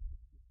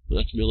 Well,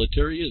 that's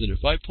military, isn't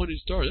it? 5-pointed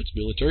star, that's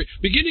military.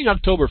 Beginning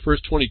October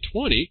 1st,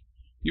 2020,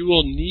 you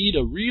will need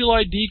a Real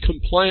ID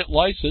compliant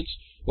license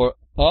or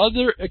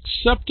other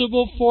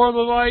acceptable form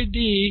of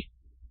ID.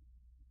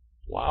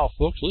 Wow,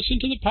 folks, listen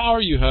to the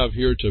power you have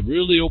here to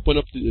really open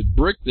up the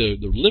brick,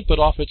 limp it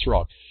off its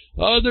rock.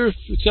 Other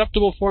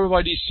acceptable form of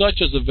ID,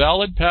 such as a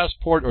valid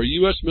passport or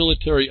U.S.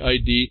 military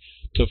ID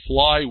to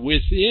fly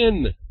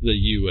within the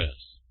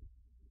U.S.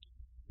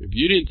 If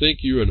you didn't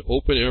think you were an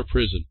open-air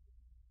prison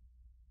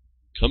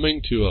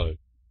coming to a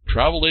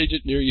travel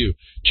agent near you,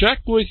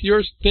 check with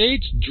your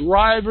state's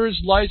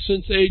driver's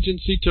license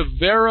agency to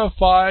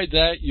verify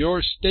that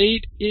your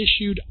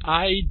state-issued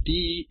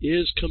ID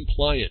is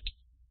compliant.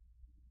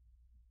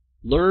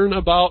 Learn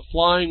about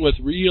flying with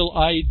Real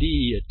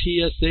ID at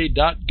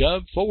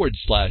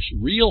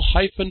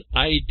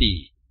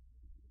tsa.gov/real-ID.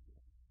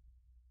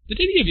 Did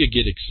any of you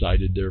get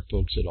excited there,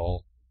 folks, at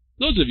all?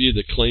 Those of you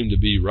that claim to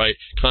be right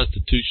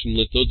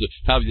constitutionalists, those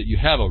that you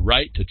have a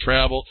right to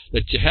travel,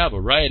 that you have a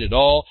right at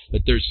all,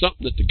 that there's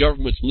something that the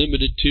government's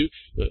limited to,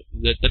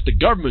 that the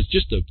government's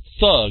just a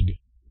thug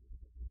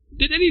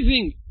Did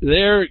anything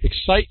there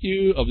excite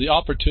you of the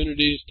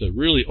opportunities to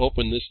really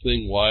open this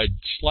thing wide,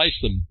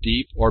 slice them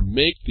deep, or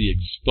make the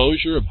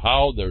exposure of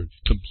how they're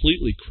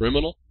completely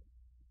criminal?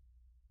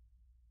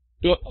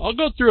 I'll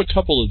go through a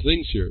couple of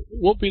things here. It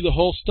won't be the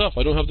whole stuff.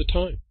 I don't have the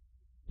time.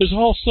 There's a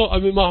whole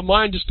my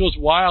mind just goes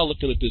wild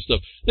looking at this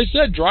stuff. They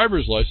said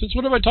driver's license.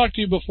 What have I talked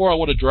to you before on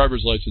what a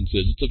driver's license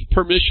is? It's a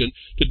permission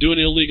to do an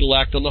illegal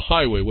act on the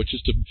highway, which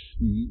is to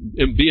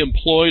be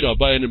employed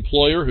by an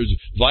employer who's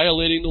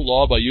violating the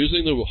law by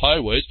using the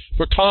highways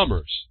for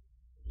commerce.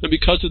 And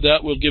because of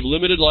that, we'll give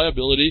limited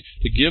liability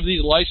to give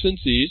these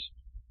licensees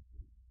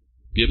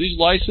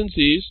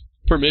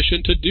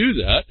permission to do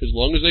that, as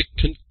long as they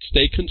can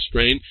stay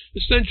constrained,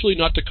 essentially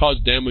not to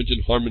cause damage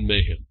and harm and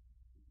mayhem.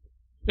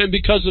 And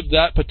because of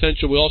that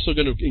potential, we're also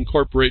going to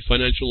incorporate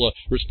financial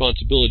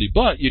responsibility.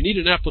 But you need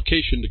an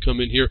application to come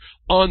in here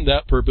on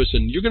that purpose,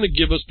 and you're going to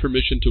give us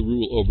permission to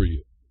rule over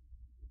you.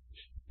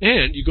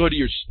 And you go to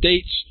your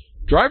state's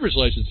driver's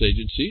license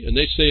agency, and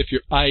they say if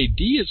your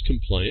ID is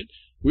compliant,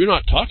 we're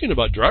not talking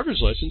about driver's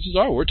licenses,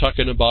 we're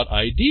talking about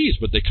IDs,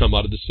 but they come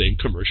out of the same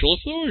commercial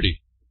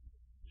authority.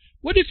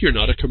 What if you're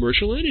not a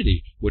commercial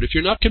entity? What if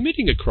you're not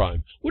committing a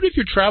crime? What if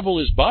your travel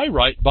is by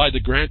right by the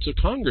grants of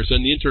Congress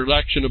and the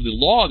interaction of the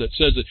law that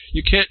says that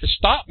you can't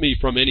stop me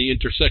from any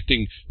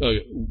intersecting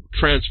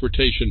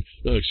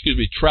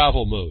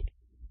travel mode?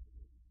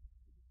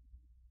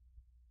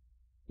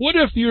 What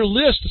if your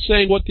list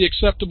saying what the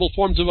acceptable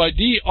forms of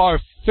ID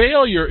are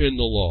failure in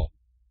the law?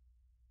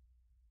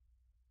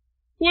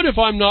 What if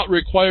I'm not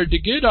required to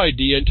get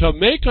ID, and to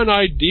make an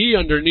ID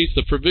underneath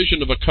the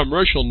provision of a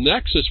commercial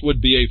nexus would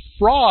be a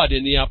fraud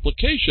in the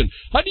application?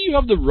 How do you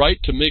have the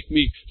right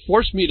to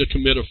force me to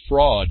commit a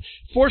fraud,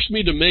 force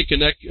me to make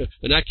an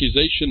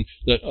accusation,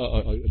 that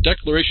a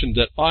declaration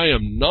that I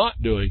am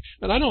not doing,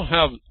 and I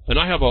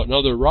have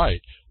another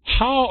right?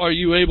 How are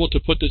you able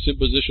to put this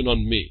imposition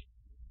on me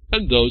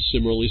and those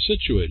similarly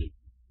situated?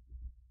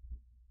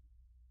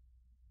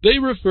 They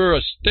refer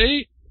a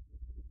state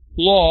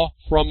law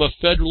from a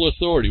federal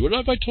authority. What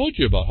have I told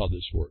you about how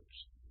this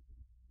works?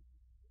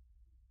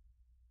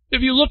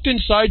 If you looked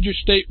inside your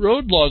state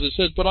road laws, it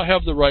says, but I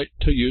have the right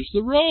to use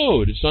the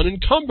road. It's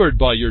unencumbered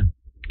by your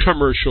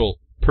commercial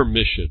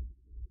permission.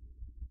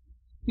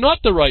 Not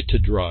the right to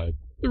drive,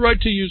 the right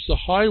to use the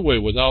highway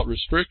without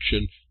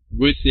restriction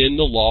within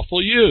the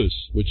lawful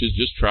use, which is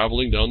just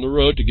traveling down the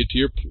road to get to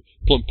your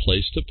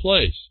place to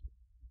place.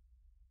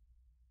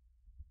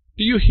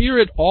 Do you hear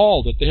at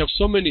all that they have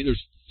so many,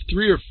 there's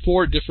 3 or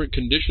 4 different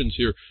conditions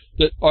here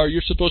that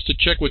you're supposed to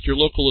check with your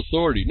local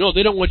authority? No,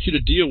 they don't want you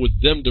to deal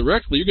with them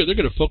directly. They're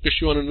going to focus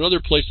you on another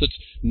place that's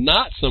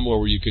not somewhere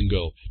where you can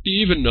go. Do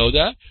you even know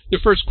that? The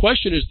first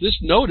question is, this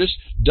notice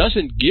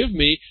doesn't give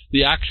me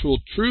the actual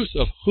truth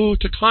of who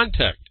to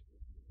contact.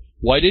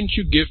 Why didn't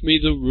you give me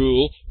the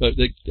rule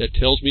that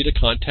tells me to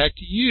contact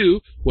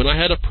you when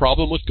I had a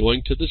problem with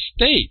going to the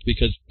state?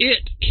 Because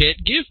it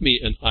can't give me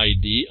an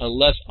ID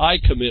unless I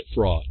commit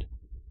fraud.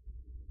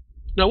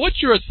 Now,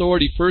 what's your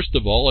authority, first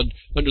of all, and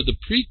under the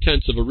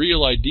pretense of a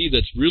real ID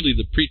that's really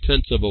the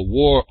pretense of a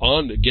war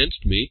on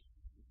against me?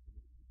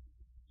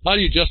 How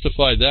do you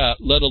justify that,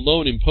 let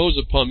alone impose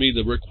upon me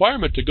the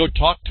requirement to go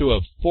talk to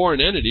a foreign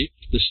entity,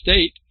 the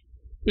state,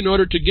 in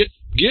order to get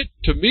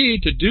to me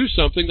to do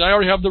something that I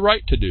already have the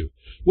right to do?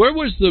 Where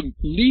was the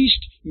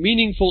least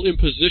meaningful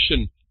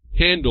imposition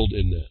handled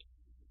in that?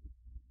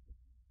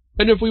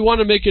 And if we want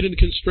to make it in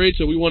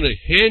constraints and we want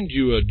to hand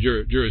you a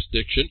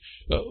jurisdiction,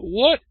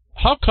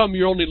 how come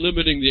you're only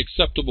limiting the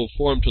acceptable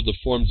form to the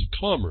forms of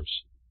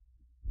commerce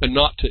and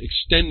not to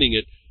extending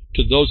it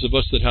to those of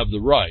us that have the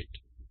right?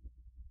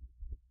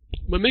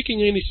 Am I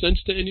making any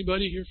sense to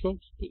anybody here,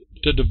 folks?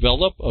 To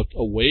develop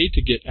a way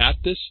to get at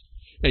this?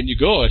 And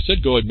I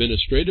said go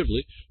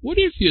administratively. What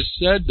if you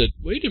said that,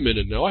 wait a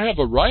minute now, I have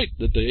a right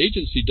that the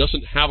agency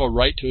doesn't have a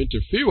right to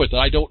interfere with.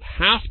 I don't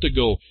have to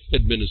go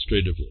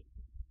administratively.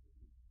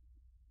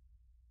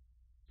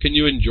 Can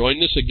you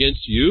enjoin this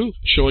against you,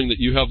 showing that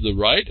you have the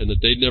right and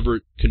that they never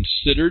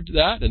considered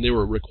that and they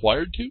were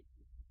required to?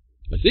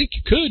 I think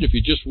you could if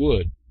you just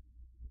would.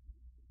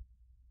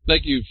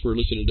 Thank you for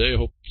listening today. I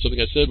hope something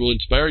I said will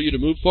inspire you to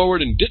move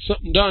forward and get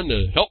something done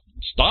to help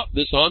stop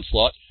this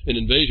onslaught and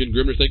invasion.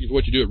 Grimner, thank you for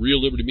what you do at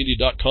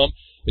reallibertymedia.com.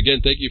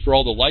 Again, thank you for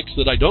all the likes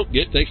that I don't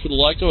get. Thanks for the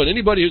likes. Oh, and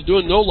anybody who's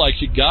doing no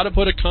likes, you got to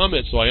put a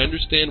comment so I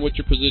understand what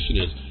your position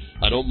is.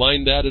 I don't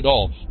mind that at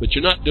all, but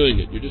you're not doing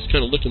it. You're just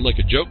kind of looking like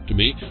a joke to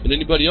me and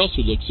anybody else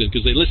who looks in,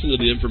 because they listen to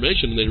the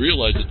information and they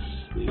realize that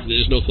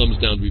there's no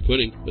thumbs down to be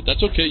putting. But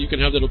that's okay. You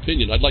can have that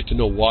opinion. I'd like to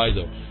know why,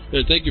 though.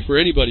 And thank you for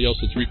anybody else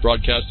that's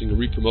rebroadcasting or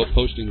repromote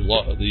posting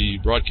the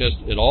broadcast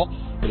at all.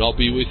 And I'll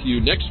be with you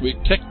next week,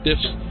 tech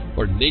diffs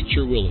or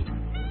nature willing.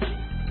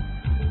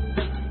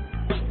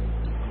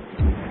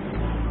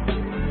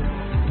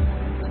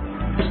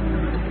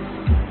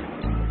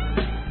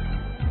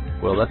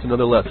 Well, that's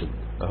another lesson.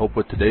 I hope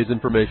with today's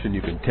information you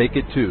can take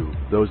it to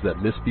those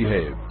that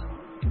misbehave.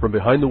 From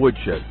behind the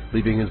woodshed,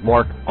 leaving his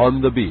mark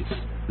on the beast,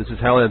 this is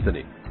Hal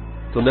Anthony.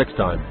 Till next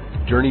time,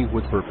 journey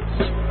with purpose.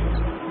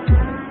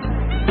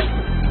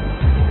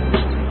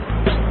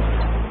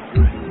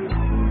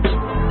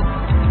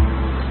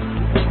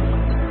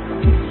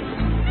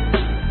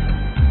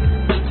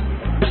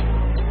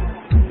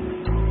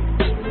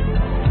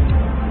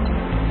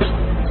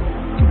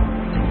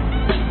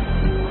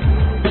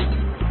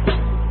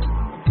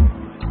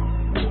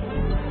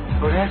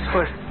 Well, that's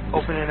what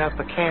opening up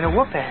a can of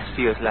whoop-ass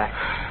feels like.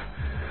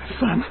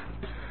 Son,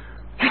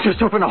 you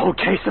just opened a whole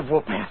case of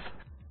whoop-ass.